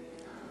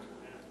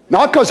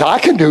 Not because I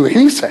can do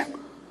anything.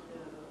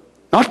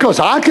 Not because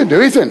I can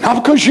do anything.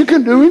 Not because you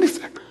can do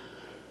anything.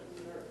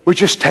 We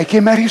just take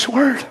him at his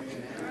word.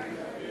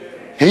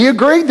 He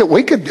agreed that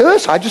we could do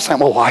this. I just said,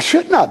 well, why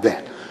shouldn't I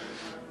then?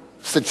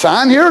 Said,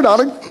 sign here,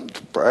 darling.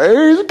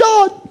 Praise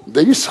God.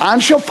 These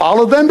signs shall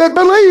follow them that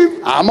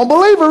believe. I'm a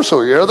believer,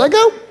 so here they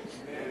go.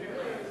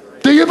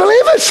 Do you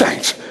believe it,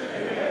 saints?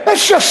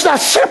 It's just that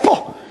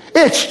simple.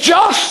 It's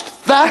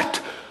just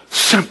that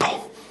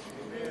simple.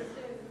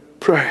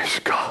 Praise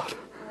God.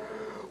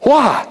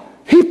 Why?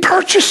 He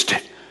purchased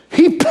it.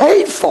 He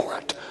paid for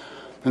it.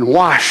 And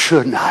why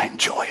shouldn't I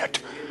enjoy it?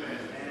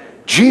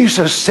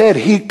 Jesus said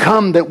he'd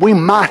come that we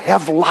might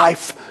have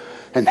life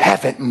and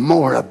have it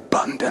more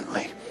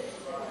abundantly.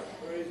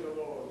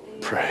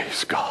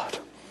 Praise God.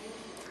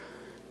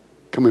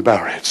 Can we bow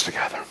our heads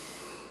together?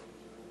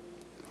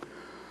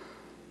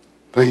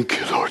 Thank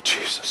you, Lord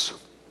Jesus.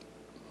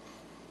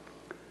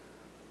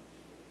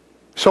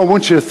 So I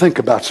want you to think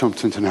about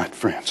something tonight,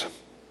 friends.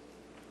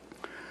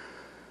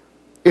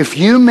 If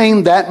you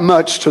mean that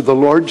much to the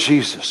Lord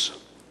Jesus,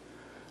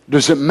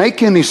 does it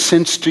make any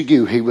sense to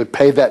you he would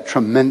pay that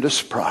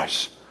tremendous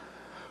price,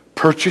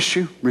 purchase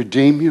you,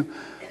 redeem you,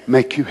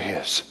 make you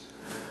his,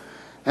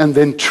 and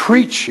then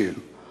treat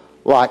you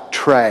like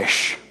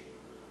trash,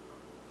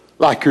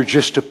 like you're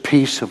just a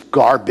piece of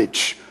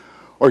garbage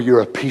or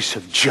you're a piece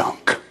of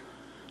junk?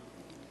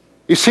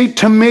 You see,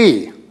 to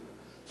me,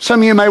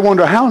 some of you may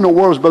wonder, how in the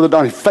world does Brother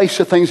Donnie face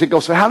the things he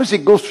goes through? How does he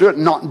go through it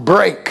and not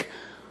break?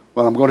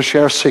 Well, I'm going to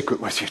share a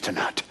secret with you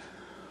tonight.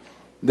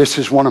 This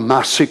is one of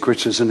my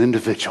secrets as an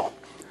individual.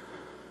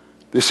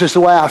 This is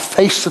the way I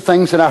face the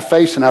things that I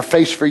face, and I've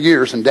faced for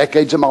years and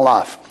decades of my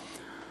life.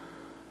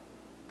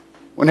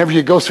 Whenever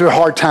you go through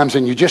hard times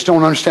and you just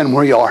don't understand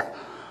where you are,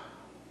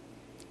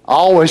 I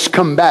always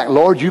come back,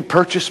 Lord, you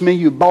purchased me,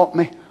 you bought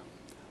me.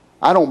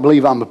 I don't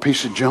believe I'm a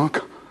piece of junk.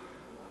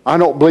 I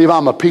don't believe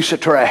I'm a piece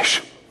of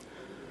trash.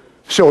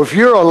 So if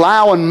you're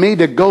allowing me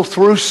to go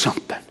through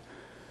something,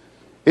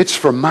 it's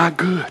for my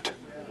good.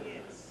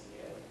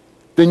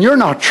 Then you're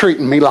not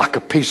treating me like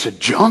a piece of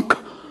junk.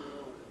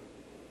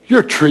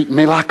 You're treating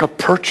me like a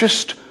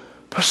purchased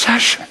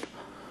possession.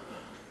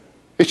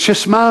 It's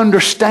just my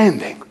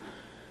understanding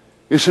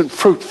isn't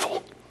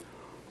fruitful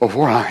of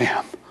where I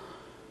am.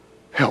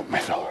 Help me,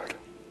 Lord.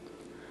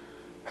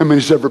 How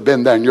many's ever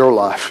been there in your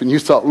life and you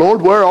thought,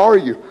 Lord, where are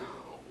you?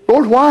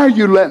 Lord, why are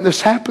you letting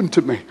this happen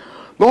to me?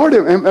 Lord,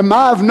 am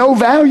I of no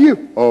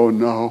value? Oh,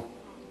 no.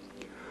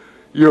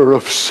 You're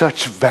of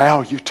such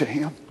value to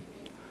him.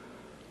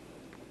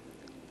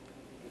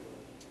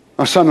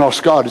 My son-in-law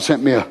Scott had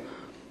sent me a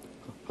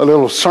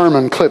little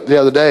sermon clip the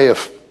other day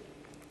of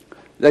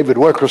David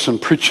Wilkerson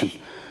preaching.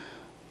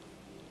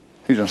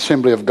 He's an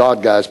Assembly of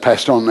God guy,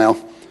 passed on now.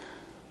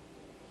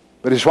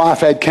 But his wife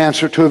had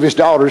cancer. 2 of his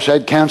daughters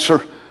had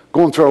cancer,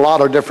 going through a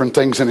lot of different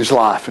things in his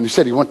life. And he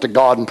said he went to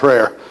God in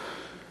prayer.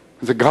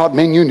 He said, God,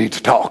 man, you need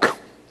to talk.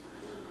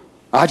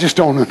 I just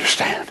don't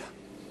understand.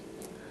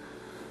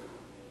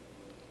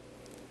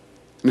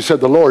 And he said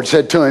the Lord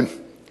said to him,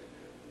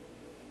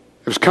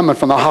 it was coming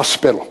from the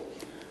hospital.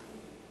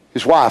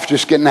 His wife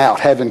just getting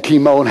out, having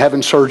chemo and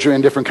having surgery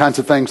and different kinds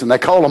of things. And they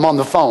call him on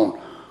the phone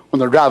when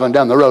they're driving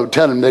down the road,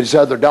 telling him that his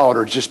other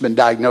daughter has just been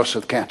diagnosed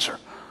with cancer.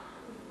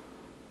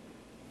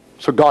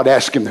 So God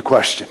asked him the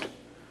question,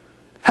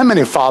 how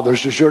many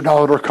fathers does your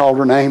daughter call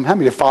her name? How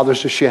many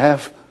fathers does she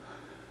have?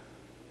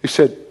 He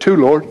said, 2,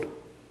 Lord.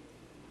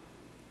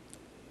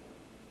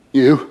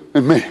 You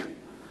and me.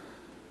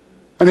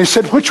 And he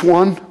said, which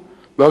one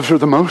loves her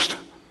the most?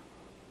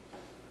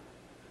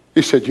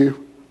 He said,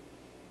 you.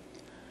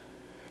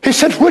 He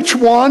said, which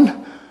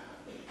one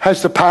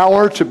has the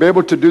power to be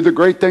able to do the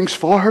great things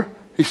for her?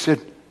 He said,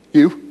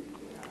 you.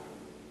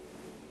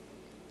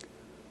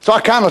 So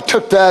I kind of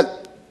took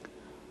that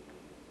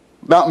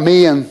about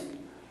me and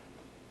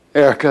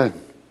Erica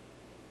and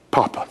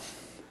Papa.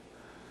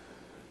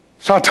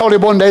 So I told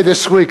him one day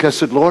this week, I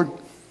said, Lord,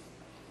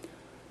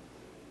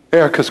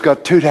 Erica's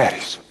got 2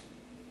 daddies.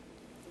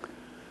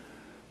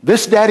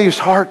 This daddy's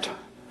heart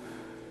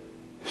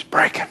is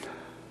breaking.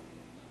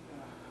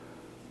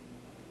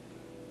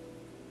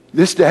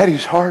 This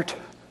daddy's heart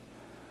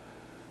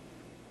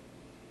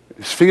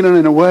is feeling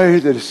in a way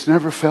that it's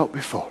never felt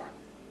before.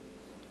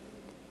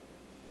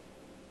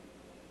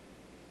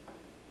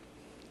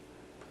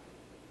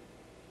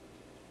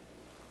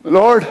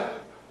 Lord,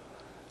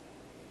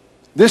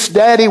 this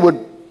daddy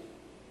would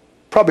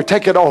probably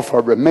take it off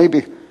her, but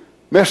maybe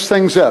mess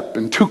things up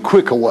in too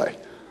quick a way.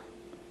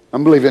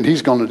 I'm believing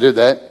he's going to do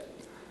that.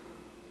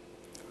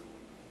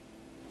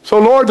 So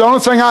Lord, the only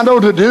thing I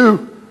know to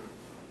do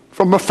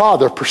from a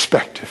father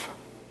perspective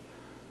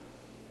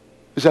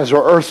is, as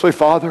her earthly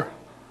father,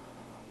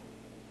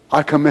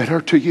 I commit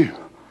her to you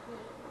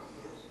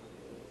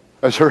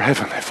as her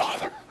heavenly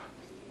Father.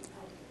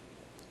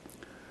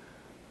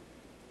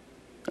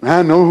 And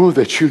I know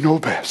that you know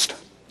best.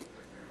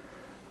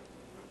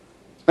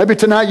 Maybe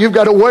tonight you've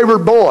got a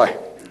wayward boy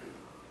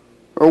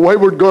or a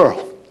wayward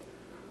girl.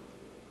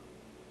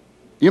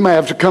 You may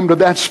have to come to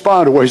that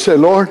spot where you say,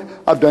 Lord,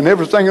 I've done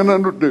everything I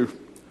know to do.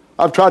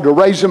 I've tried to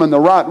raise them in the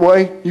right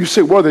way. You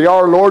see where they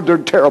are, Lord, they're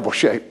in terrible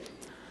shape.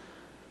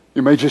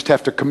 You may just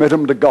have to commit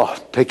them to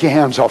God. Take your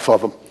hands off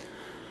of them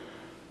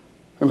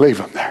and leave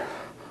them there.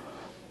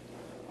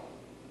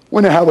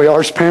 We know how we are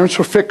as parents.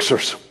 We're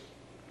fixers.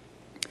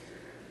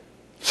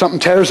 Something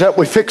tears up,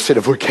 we fix it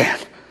if we can.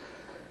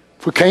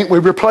 If we can't, we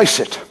replace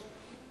it.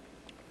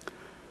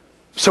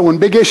 So when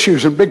big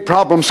issues and big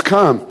problems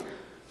come,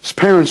 as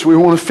parents, we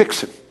want to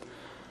fix it.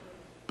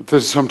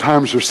 But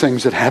sometimes there's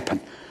things that happen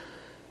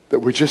that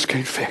we just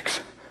can't fix.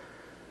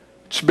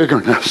 It's bigger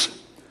than us.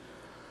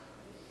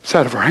 It's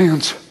out of our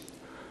hands.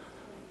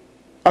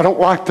 I don't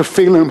like the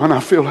feeling when I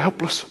feel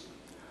helpless.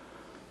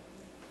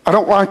 I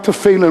don't like the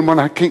feeling when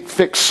I can't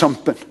fix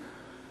something.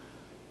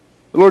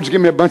 The Lord's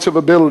given me a bunch of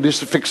abilities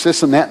to fix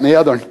this and that and the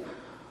other.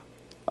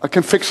 I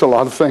can fix a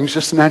lot of things,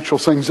 just natural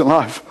things in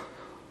life.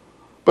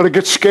 But I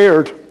get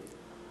scared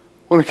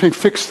when I can't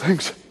fix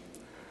things.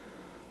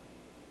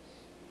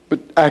 But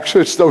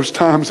actually, it's those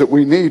times that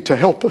we need to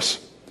help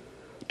us,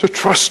 to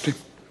trust Him.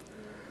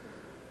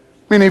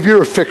 Many of you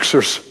are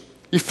fixers.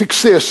 You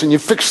fix this and you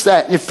fix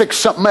that and you fix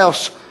something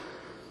else.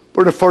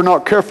 But if we're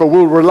not careful,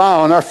 we'll rely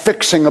on our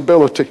fixing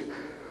ability.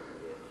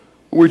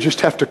 We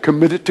just have to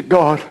commit it to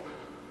God,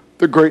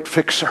 the great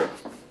fixer.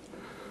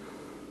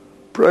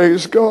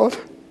 Praise God.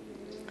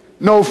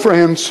 No,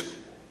 friends,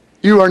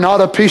 you are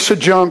not a piece of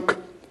junk.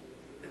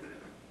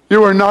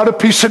 You are not a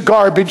piece of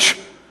garbage,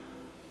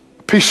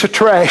 a piece of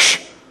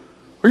trash.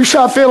 You say,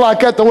 I feel like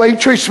that the way He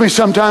treats me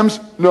sometimes.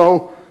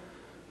 No,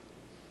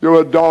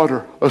 you're a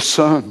daughter, a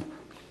son.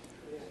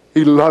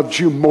 He loved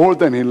you more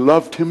than He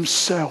loved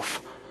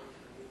Himself.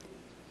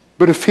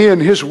 But if He in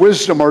His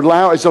wisdom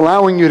is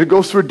allowing you to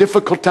go through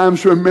difficult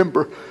times,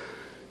 remember,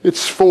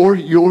 it's for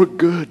your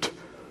good.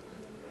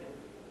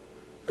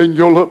 And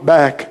you'll look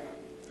back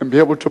and be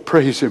able to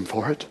praise Him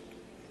for it.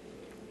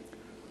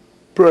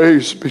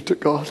 Praise be to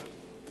God.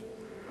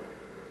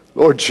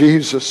 Lord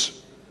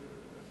Jesus,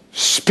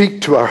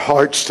 speak to our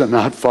hearts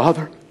tonight,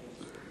 Father.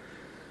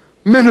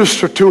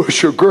 Minister to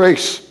us your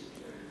grace,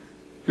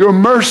 your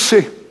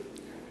mercy,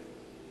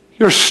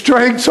 your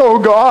strength, oh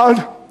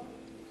God.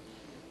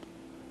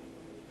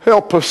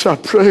 Help us, I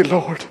pray,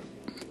 Lord.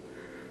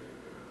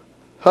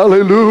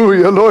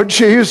 Hallelujah, Lord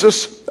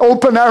Jesus.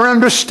 Open our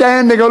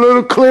understanding a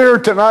little clearer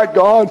tonight,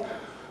 God.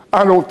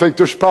 I don't think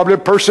there's probably a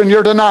person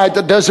here tonight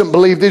that doesn't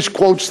believe these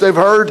quotes they've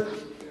heard.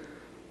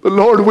 But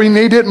Lord, we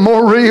need it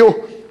more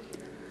real.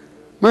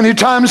 Many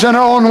times in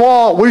our own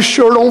walk, we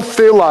sure don't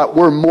feel like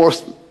we're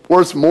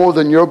worth more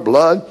than your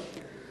blood.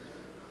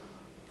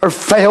 Our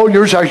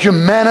failures, our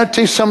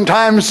humanity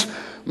sometimes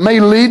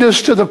may lead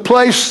us to the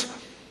place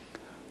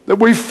that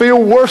we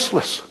feel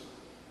worthless.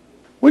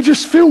 We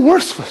just feel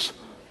worthless.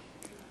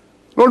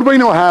 Lord, we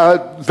know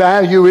how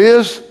value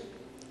is.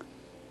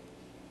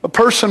 A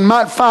person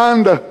might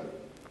find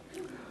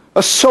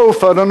a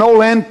sofa at an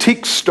old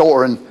antique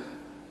store, and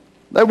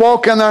they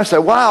walk in there and say,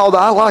 wow,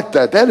 I like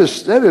that. That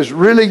is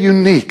really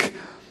unique.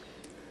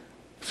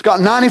 It's got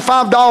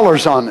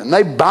 $95 on it. And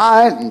they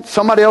buy it, and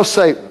somebody else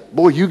say,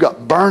 boy, you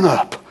got burned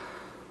up.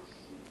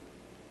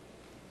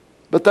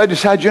 But they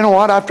decide, you know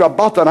what, after I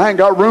bought that, I ain't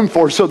got room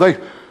for it. So they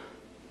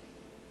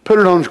put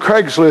it on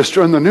Craigslist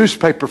or in the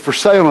newspaper for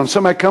sale, and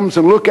somebody comes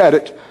and look at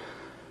it.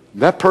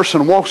 That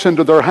person walks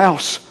into their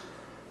house,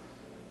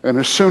 and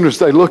as soon as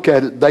they look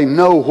at it, they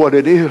know what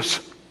it is.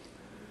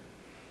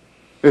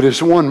 It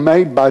is one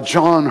made by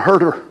John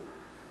Herter.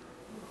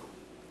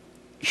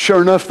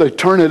 Sure enough, they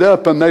turn it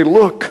up and they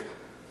look,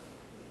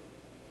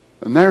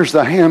 and there's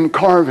the hand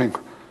carving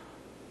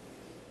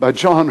by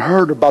John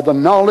Herter, by the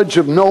knowledge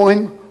of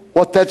knowing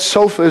what that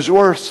sofa is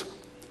worth.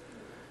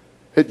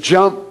 It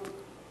jumped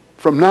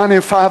from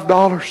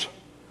 $95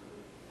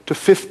 to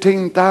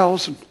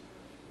 $15,000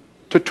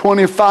 to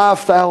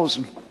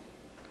 $25,000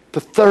 to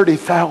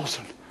 $30,000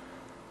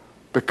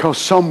 because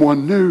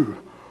someone knew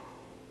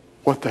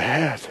what they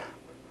had.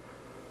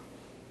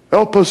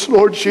 Help us,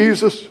 Lord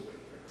Jesus.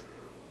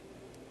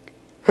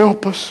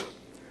 Help us.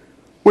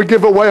 We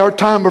give away our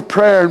time of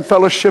prayer and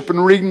fellowship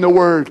and reading the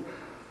Word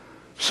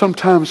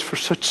sometimes for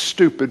such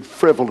stupid,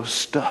 frivolous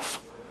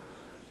stuff,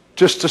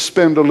 just to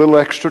spend a little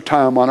extra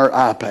time on our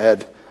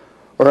iPad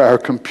or our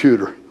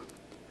computer.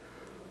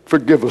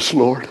 Forgive us,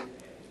 Lord.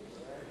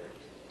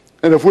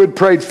 And if we'd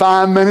prayed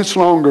 5 minutes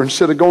longer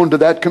instead of going to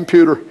that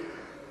computer,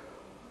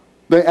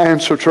 the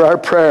answer to our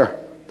prayer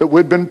that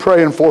we'd been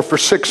praying for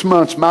 6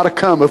 months might have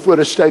come if we'd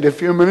have stayed a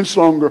few minutes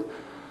longer.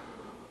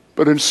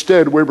 But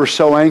instead, we were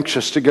so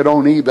anxious to get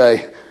on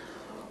eBay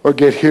or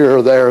get here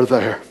or there or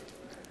there.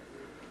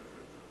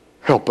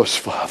 Help us,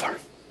 Father.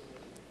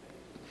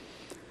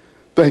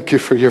 Thank you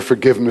for your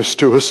forgiveness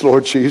to us,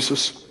 Lord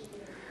Jesus.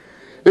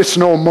 It's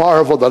no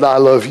marvel that I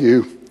love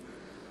you.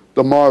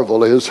 The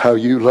marvel is how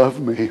you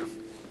love me.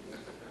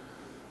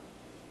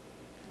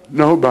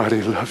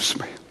 Nobody loves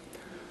me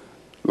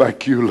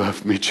like you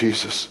love me,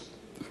 Jesus.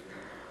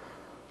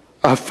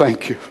 I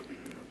thank you,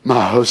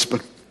 my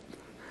husband.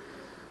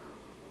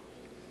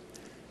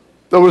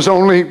 There was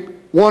only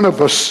one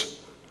of us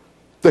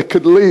they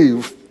could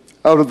leave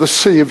out of the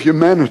sea of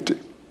humanity.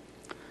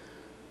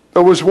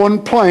 There was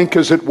one plank,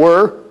 as it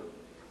were.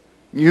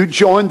 You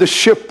joined the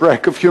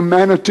shipwreck of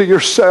humanity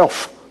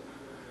yourself.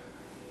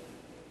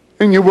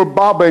 And you were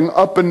bobbing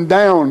up and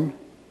down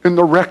in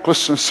the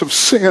recklessness of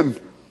sin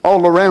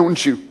all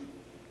around you.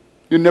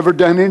 You'd never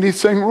done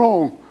anything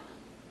wrong.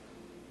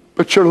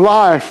 But your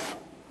life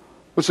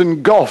was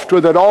engulfed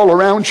with it all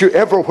around you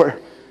everywhere.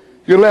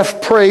 You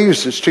left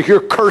praises to hear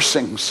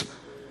cursings.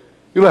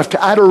 You left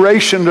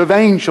adoration of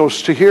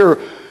angels to hear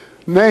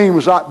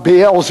names like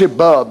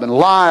Beelzebub and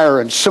liar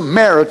and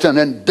Samaritan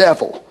and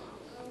devil.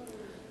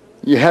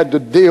 You had to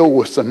deal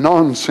with the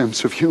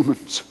nonsense of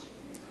humans.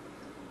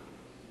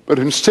 But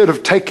instead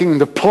of taking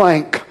the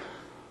plank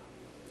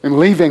and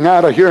leaving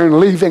out of here and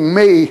leaving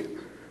me,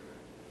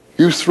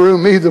 you threw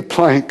me the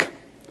plank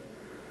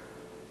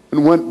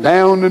and went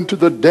down into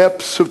the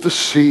depths of the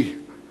sea.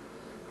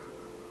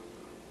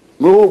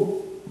 Little,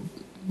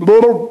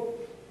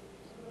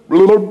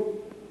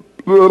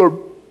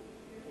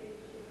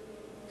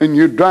 and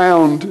you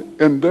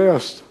drowned in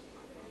death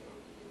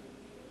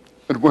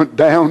and went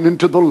down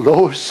into the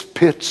lowest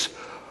pits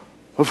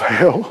of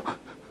hell.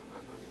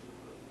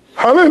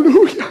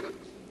 Hallelujah.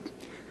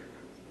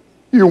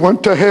 You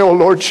went to hell,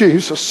 Lord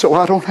Jesus, so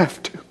I don't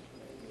have to.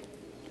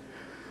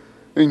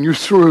 And you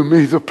threw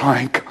me the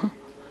plank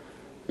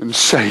and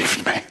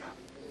saved me.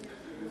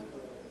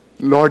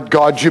 Lord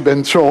God, you've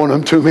been throwing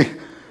them to me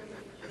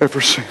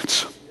ever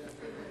since.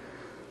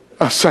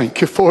 I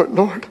thank you for it,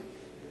 Lord.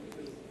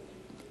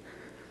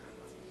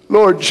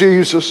 Lord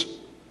Jesus,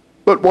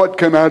 but what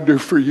can I do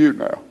for you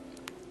now?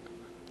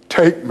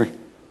 Take me,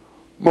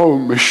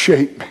 mold me,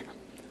 shape me.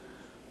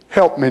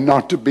 Help me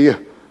not to be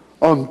an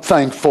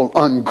unthankful,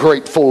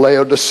 ungrateful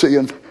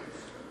Laodicean.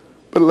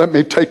 But let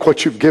me take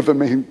what you've given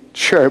me and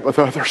share it with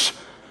others.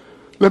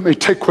 Let me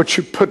take what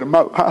you've put in my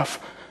life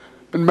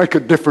and make a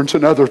difference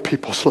in other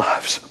people's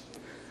lives.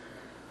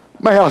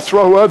 May I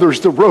throw others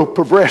the rope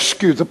of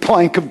rescue, the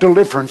plank of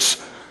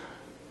deliverance.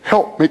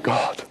 Help me,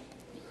 God.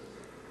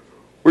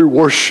 We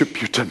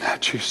worship you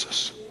tonight,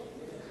 Jesus.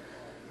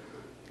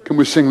 Can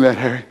we sing that,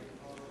 Harry?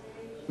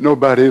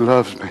 Nobody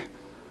loves me.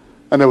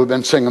 I know we've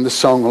been singing this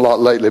song a lot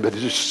lately, but it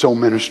just so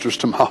ministers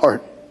to my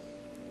heart.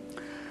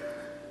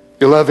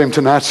 You love him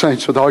tonight,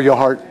 saints, with all your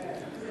heart.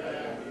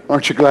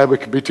 Aren't you glad we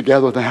could be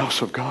together in the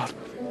house of God?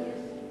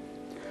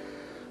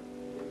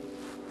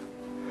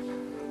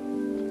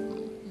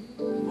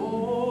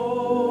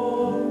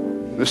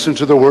 Listen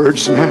to the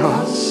words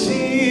now. I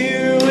see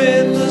you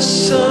in the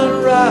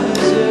sunrise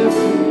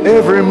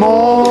every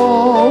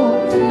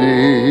morning.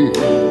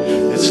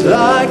 It's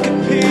like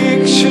a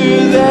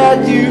picture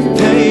that you've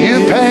painted.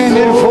 You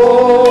painted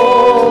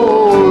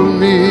for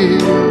me.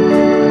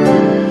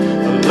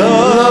 A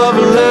love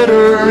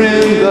letter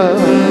in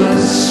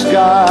The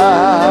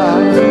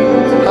sky.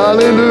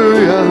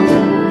 Hallelujah.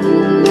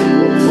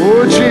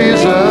 Oh,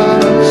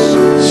 Jesus.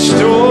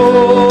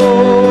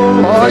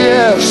 storm. Oh,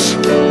 yes.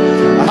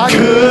 I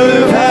Could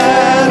have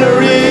had a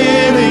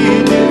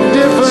really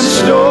different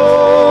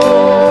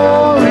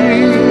story.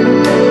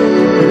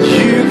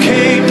 You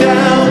came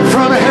down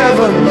from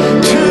heaven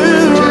to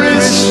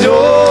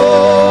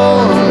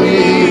restore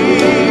me.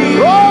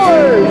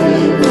 Glory.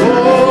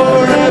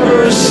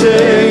 Forever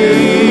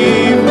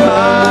save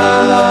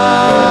my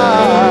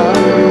life.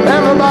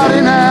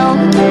 Everybody now,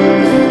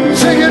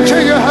 sing it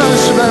to your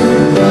husband.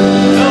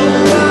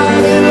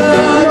 Nobody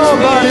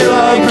Nobody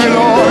loved me,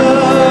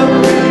 Lord.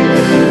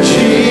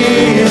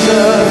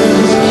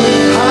 Jesus,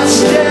 I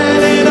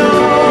stand in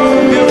awe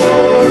of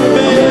your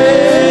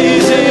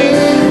amazing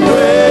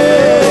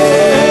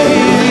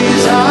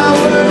ways. I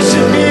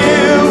worship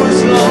you as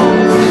long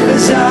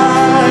as I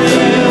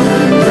am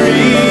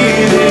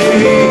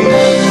breathing.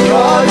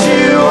 God,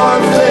 you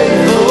are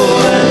faithful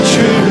and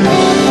true.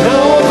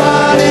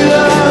 Nobody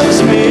loves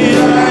me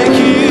like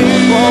you.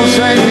 Oh,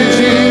 thank you,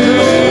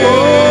 Jesus. Oh,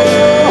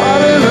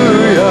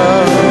 hallelujah.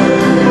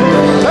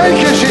 Thank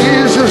you,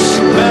 Jesus.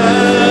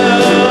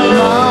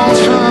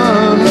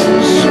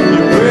 Mountains,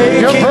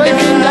 you're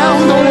breaking down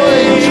the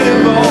waves of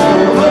my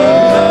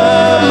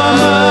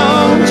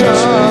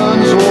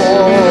mountains,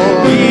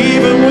 Lord.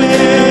 Even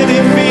when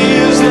it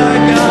feels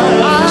like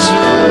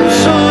I'm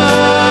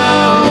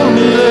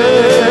surrounded,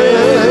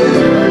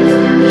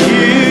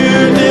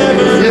 you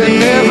never You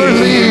never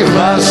leave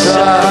my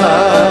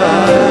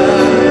side. side.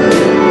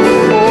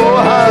 Oh,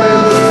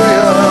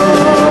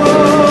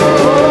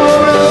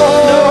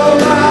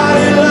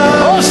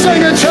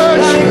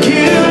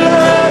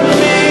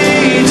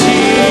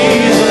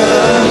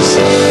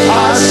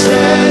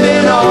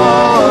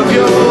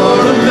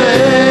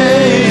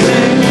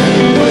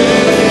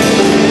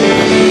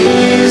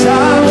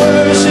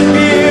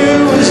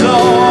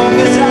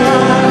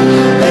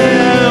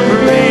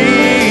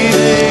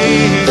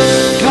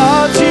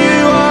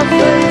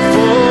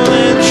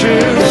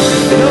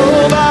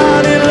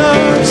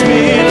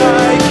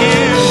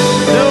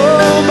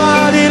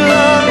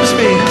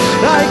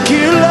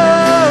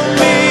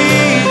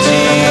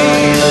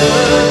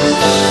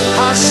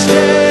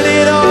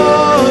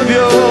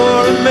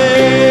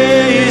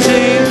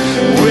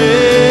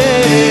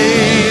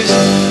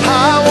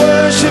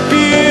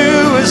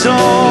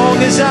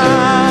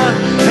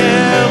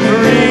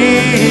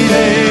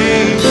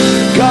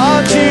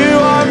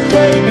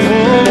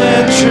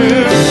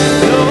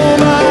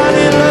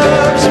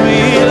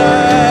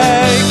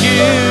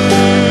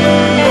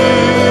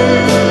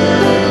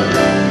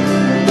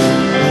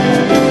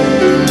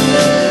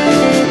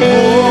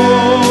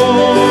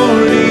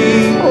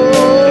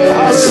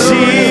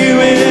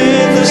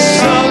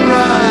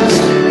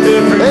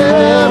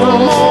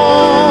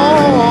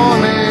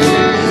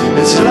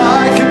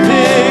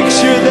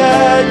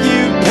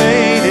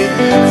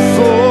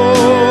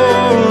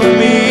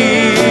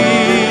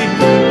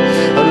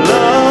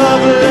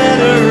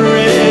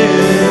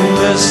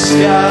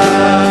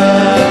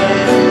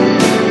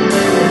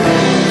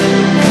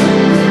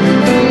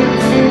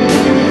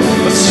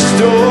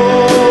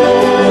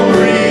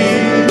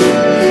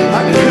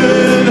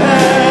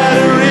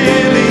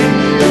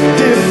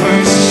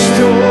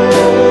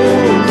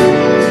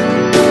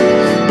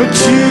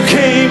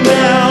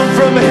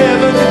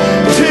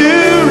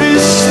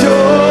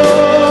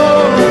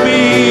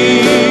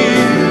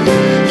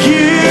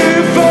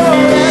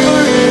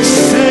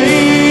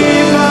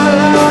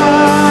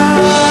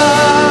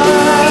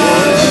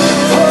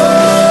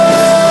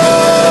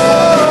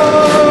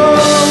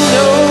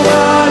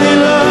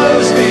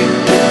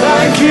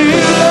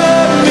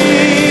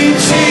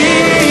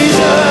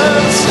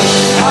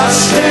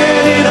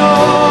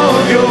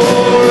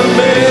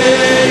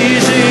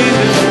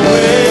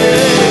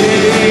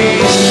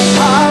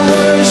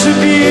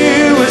 worship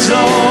you as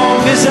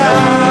long as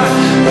I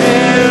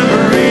am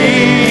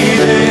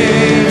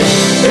breathing.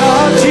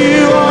 God,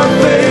 you are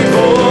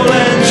faithful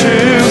and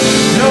true.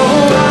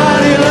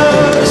 Nobody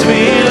loves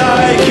me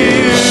like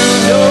you.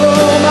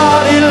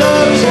 Nobody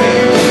loves me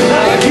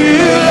like you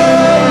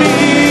love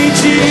me,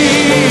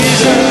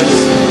 Jesus.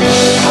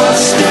 I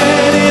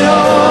stand in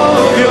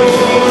awe of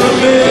your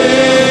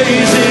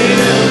amazing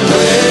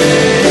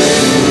grace.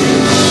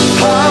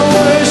 I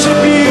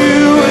worship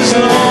you as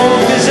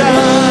long as I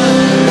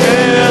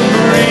am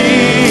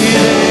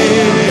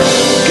breathing.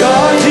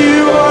 God, you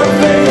are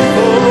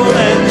faithful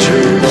and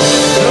true.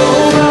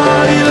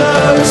 Nobody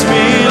loves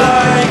me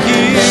like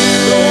you.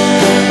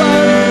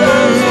 Nobody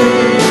loves me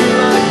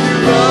like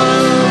you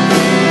love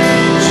me,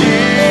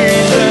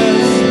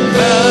 Jesus.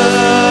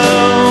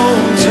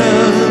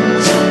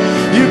 Mountains,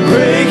 you're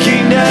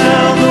breaking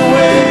down the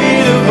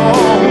weight of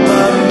all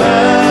my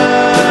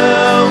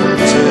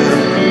mountains.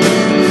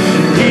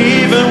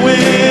 Even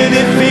when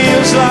it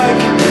feels like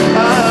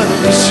I'm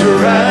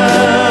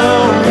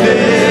surrounded,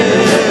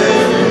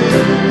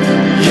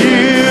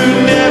 you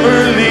never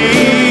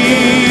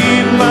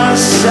leave my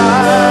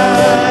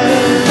side.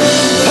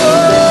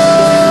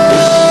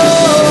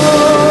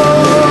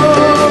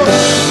 Oh,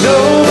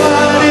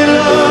 nobody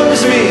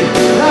loves me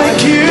like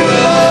you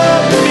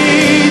love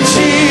me,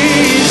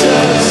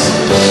 Jesus.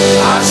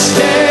 I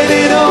stand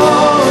in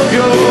awe of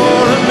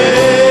your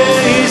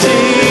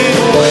amazing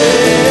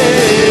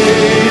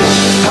ways.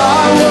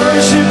 I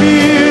worship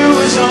you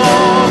as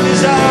long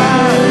as I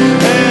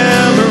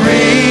am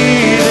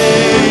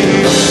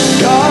breathing.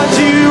 God,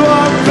 you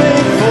are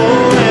faithful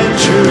and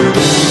true.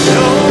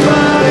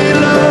 Nobody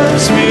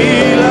loves me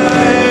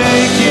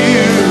like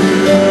you.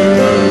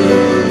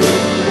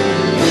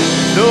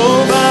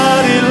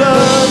 Nobody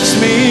loves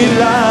me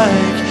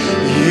like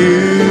you.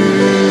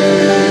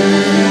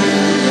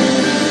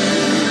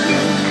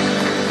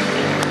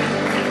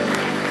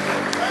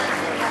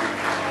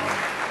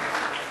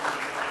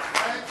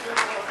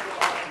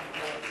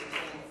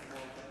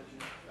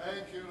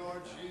 Thank you,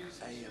 Lord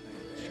Jesus.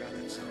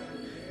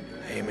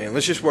 Amen.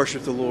 Let's just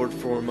worship the Lord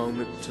for a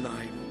moment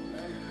tonight.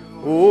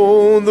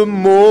 Oh, the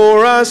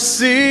more I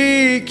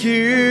seek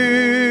you,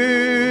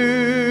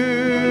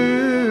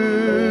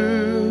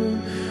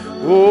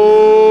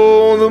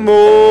 oh, the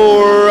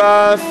more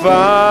I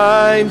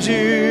find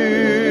you.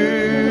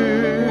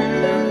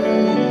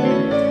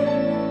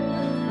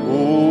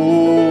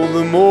 Oh,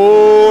 the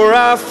more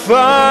I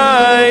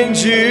find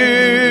you.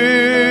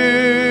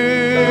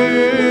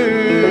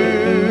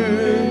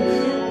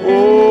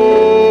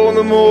 Oh,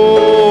 the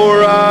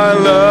more I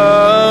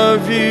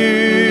love you.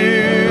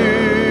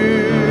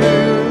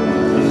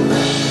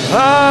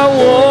 I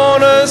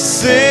want to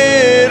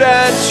sit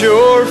at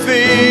your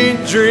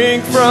feet,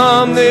 drink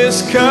from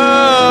this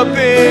cup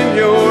in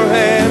your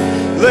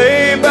hand,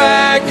 lay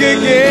back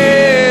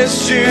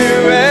against you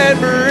and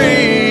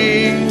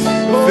breathe,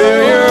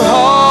 feel your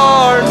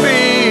heartbeat.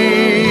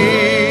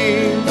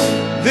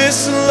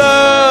 This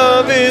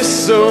love is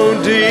so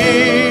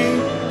deep,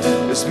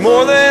 it's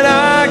more than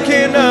I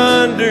can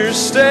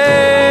understand.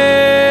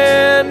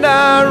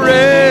 I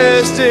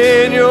rest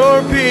in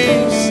your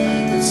peace,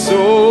 it's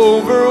overwhelming.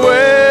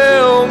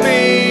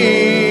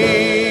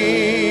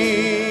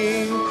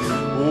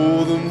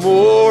 Oh, the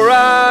more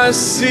I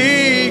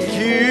seek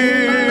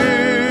you,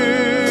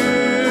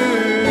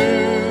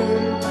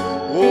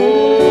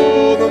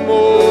 oh, the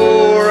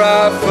more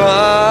I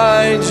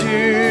find you.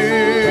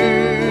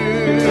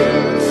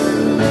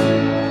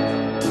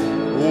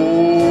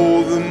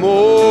 Oh, the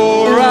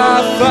more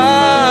I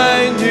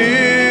find you.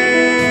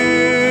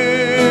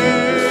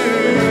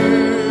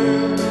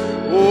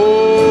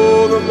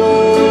 Oh, the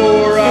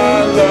more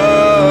I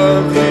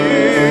love you.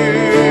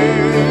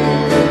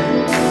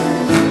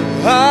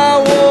 I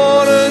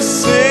want to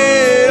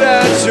sit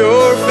at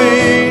your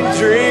feet,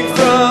 drink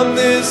from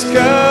this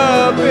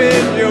cup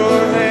in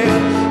your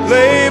hand,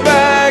 lay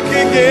back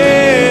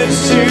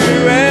against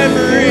you and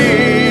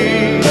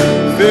breathe,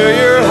 feel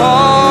your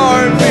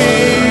heartbeat.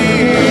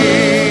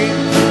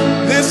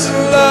 This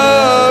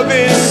love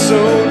is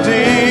so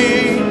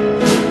deep,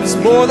 it's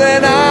more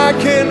than I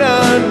can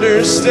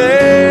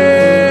understand.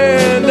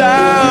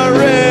 I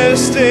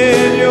rest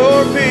in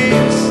your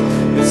peace,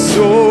 it's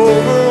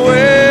overwhelming.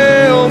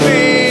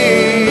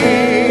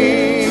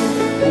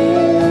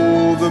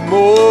 Oh, the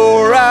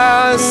more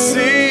I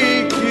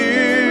seek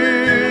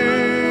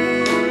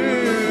you,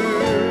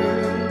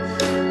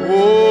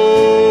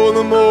 oh,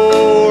 the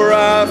more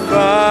I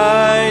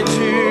find you.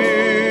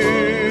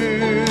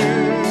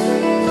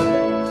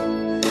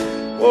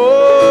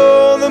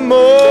 Oh, the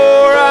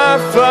more I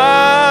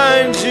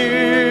find you.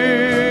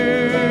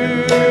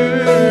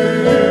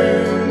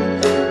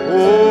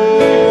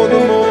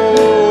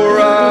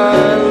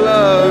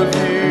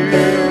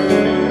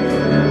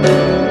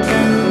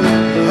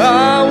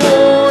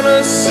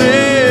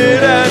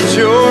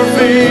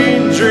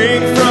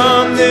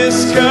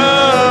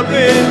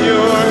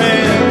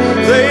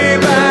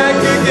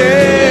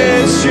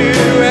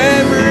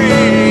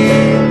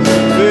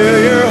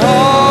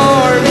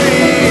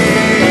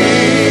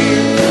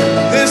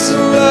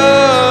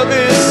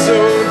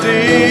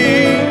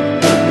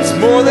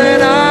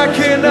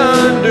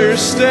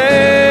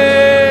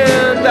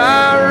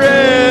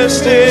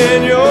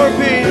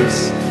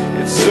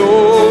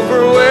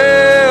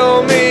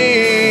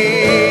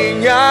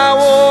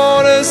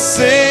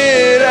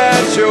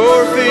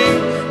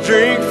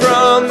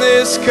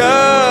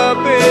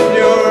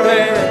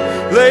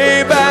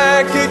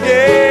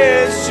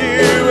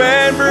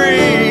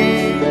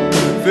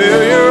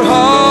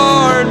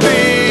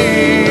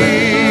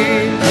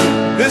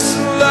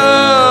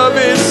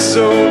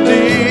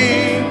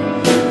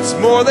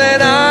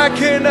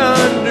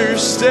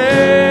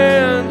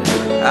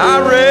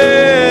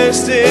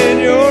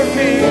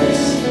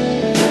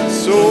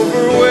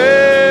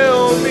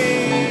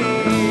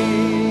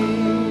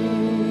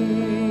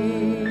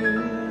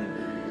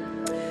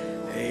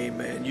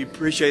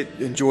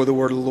 enjoy the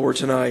word of the Lord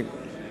tonight.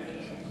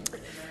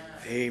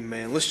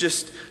 Amen. Let's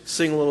just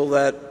sing a little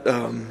of that.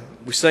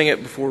 We sang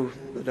it before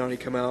Donnie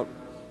come out.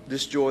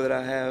 This joy that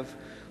I have.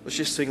 Let's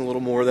just sing a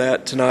little more of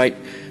that tonight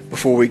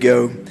before we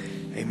go.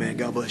 Amen.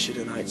 God bless you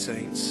tonight,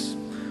 saints.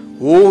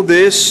 Oh,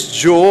 this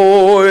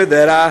joy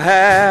that I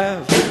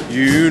have,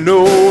 you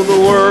know the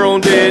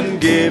world didn't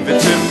give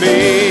it to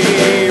me.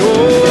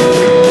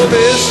 Oh,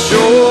 this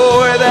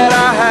joy that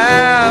I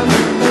have,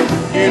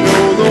 you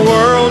know the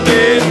world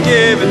didn't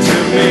give it to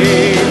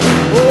me.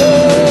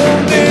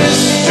 Oh,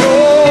 this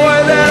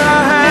joy that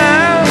I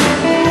have,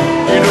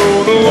 you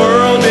know the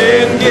world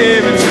didn't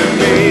give it to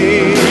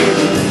me.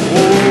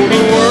 Oh,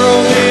 the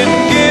world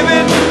didn't give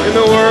it, and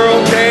the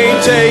world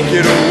can't take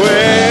it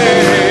away.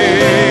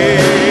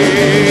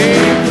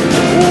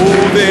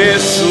 Oh,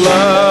 this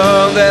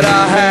love that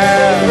I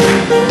have,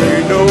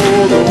 you know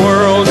the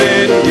world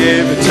didn't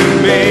give it to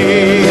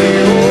me.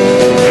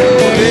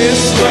 Oh,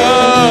 this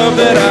love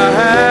that I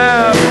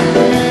have,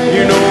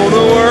 you know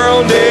the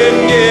world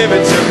didn't give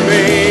it to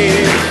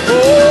me.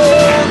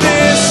 Oh,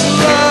 this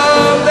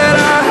love that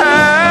I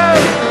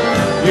have,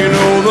 you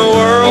know the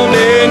world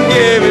didn't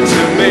give it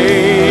to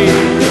me.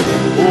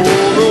 Oh,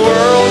 the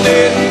world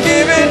didn't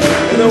give it,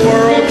 and the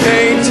world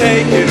can't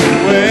take it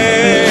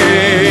away.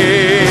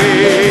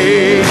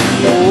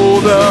 Oh,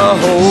 the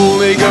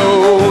Holy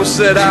Ghost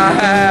that I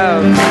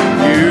have,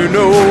 you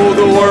know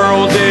the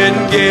world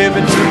didn't give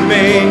it to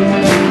me.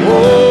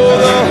 Oh,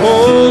 the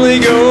Holy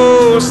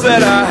Ghost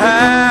that I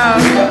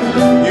have,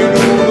 you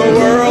know the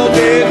world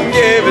didn't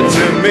give it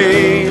to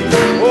me.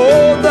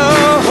 Oh, the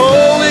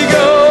Holy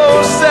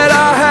Ghost that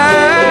I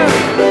have,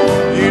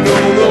 you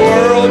know the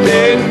world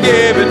didn't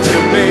give it to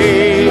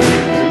me.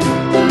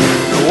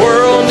 The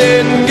world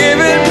didn't give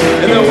it,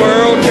 and the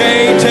world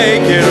can't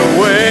take it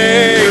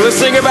away. Let's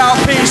sing about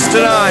peace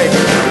tonight.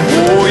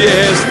 Oh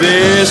yes,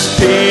 this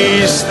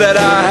peace that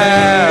I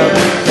have,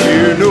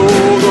 you know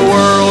the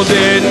world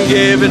didn't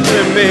give it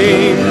to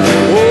me.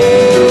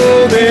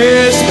 Oh,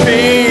 this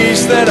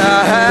peace that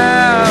I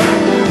have,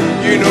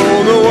 you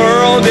know the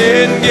world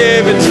didn't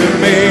give it to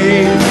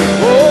me.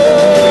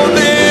 Oh,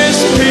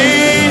 this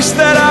peace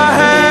that I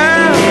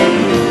have,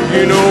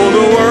 you know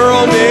the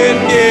world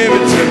didn't give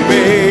it to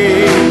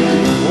me.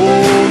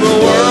 Oh, the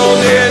world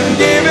didn't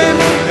give it,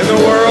 and the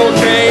world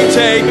can't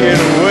take it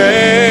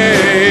away.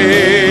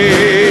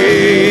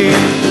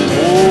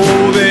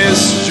 Oh,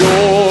 this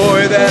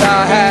joy that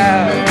I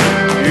have,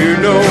 you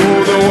know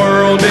the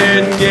world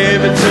didn't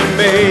give it to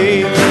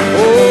me.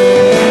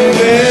 Oh,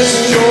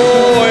 this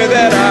joy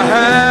that I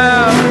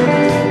have,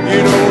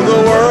 you know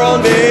the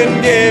world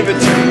didn't give it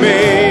to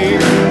me.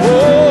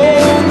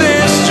 Oh,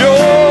 this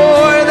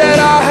joy that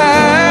I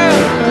have,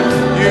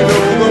 you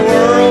know the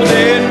world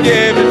didn't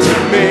give it to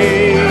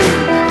me.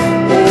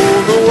 Oh,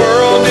 the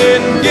world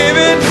didn't give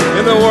it,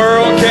 and the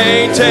world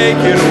can't take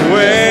it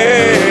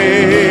away.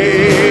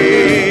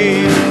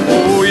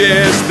 Oh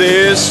yes,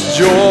 this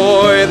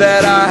joy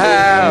that I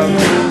have,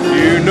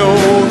 you know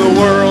the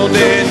world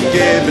didn't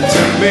give it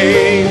to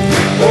me.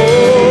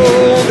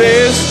 Oh,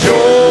 this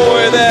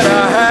joy that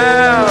I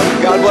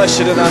have. God bless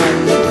you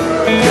tonight.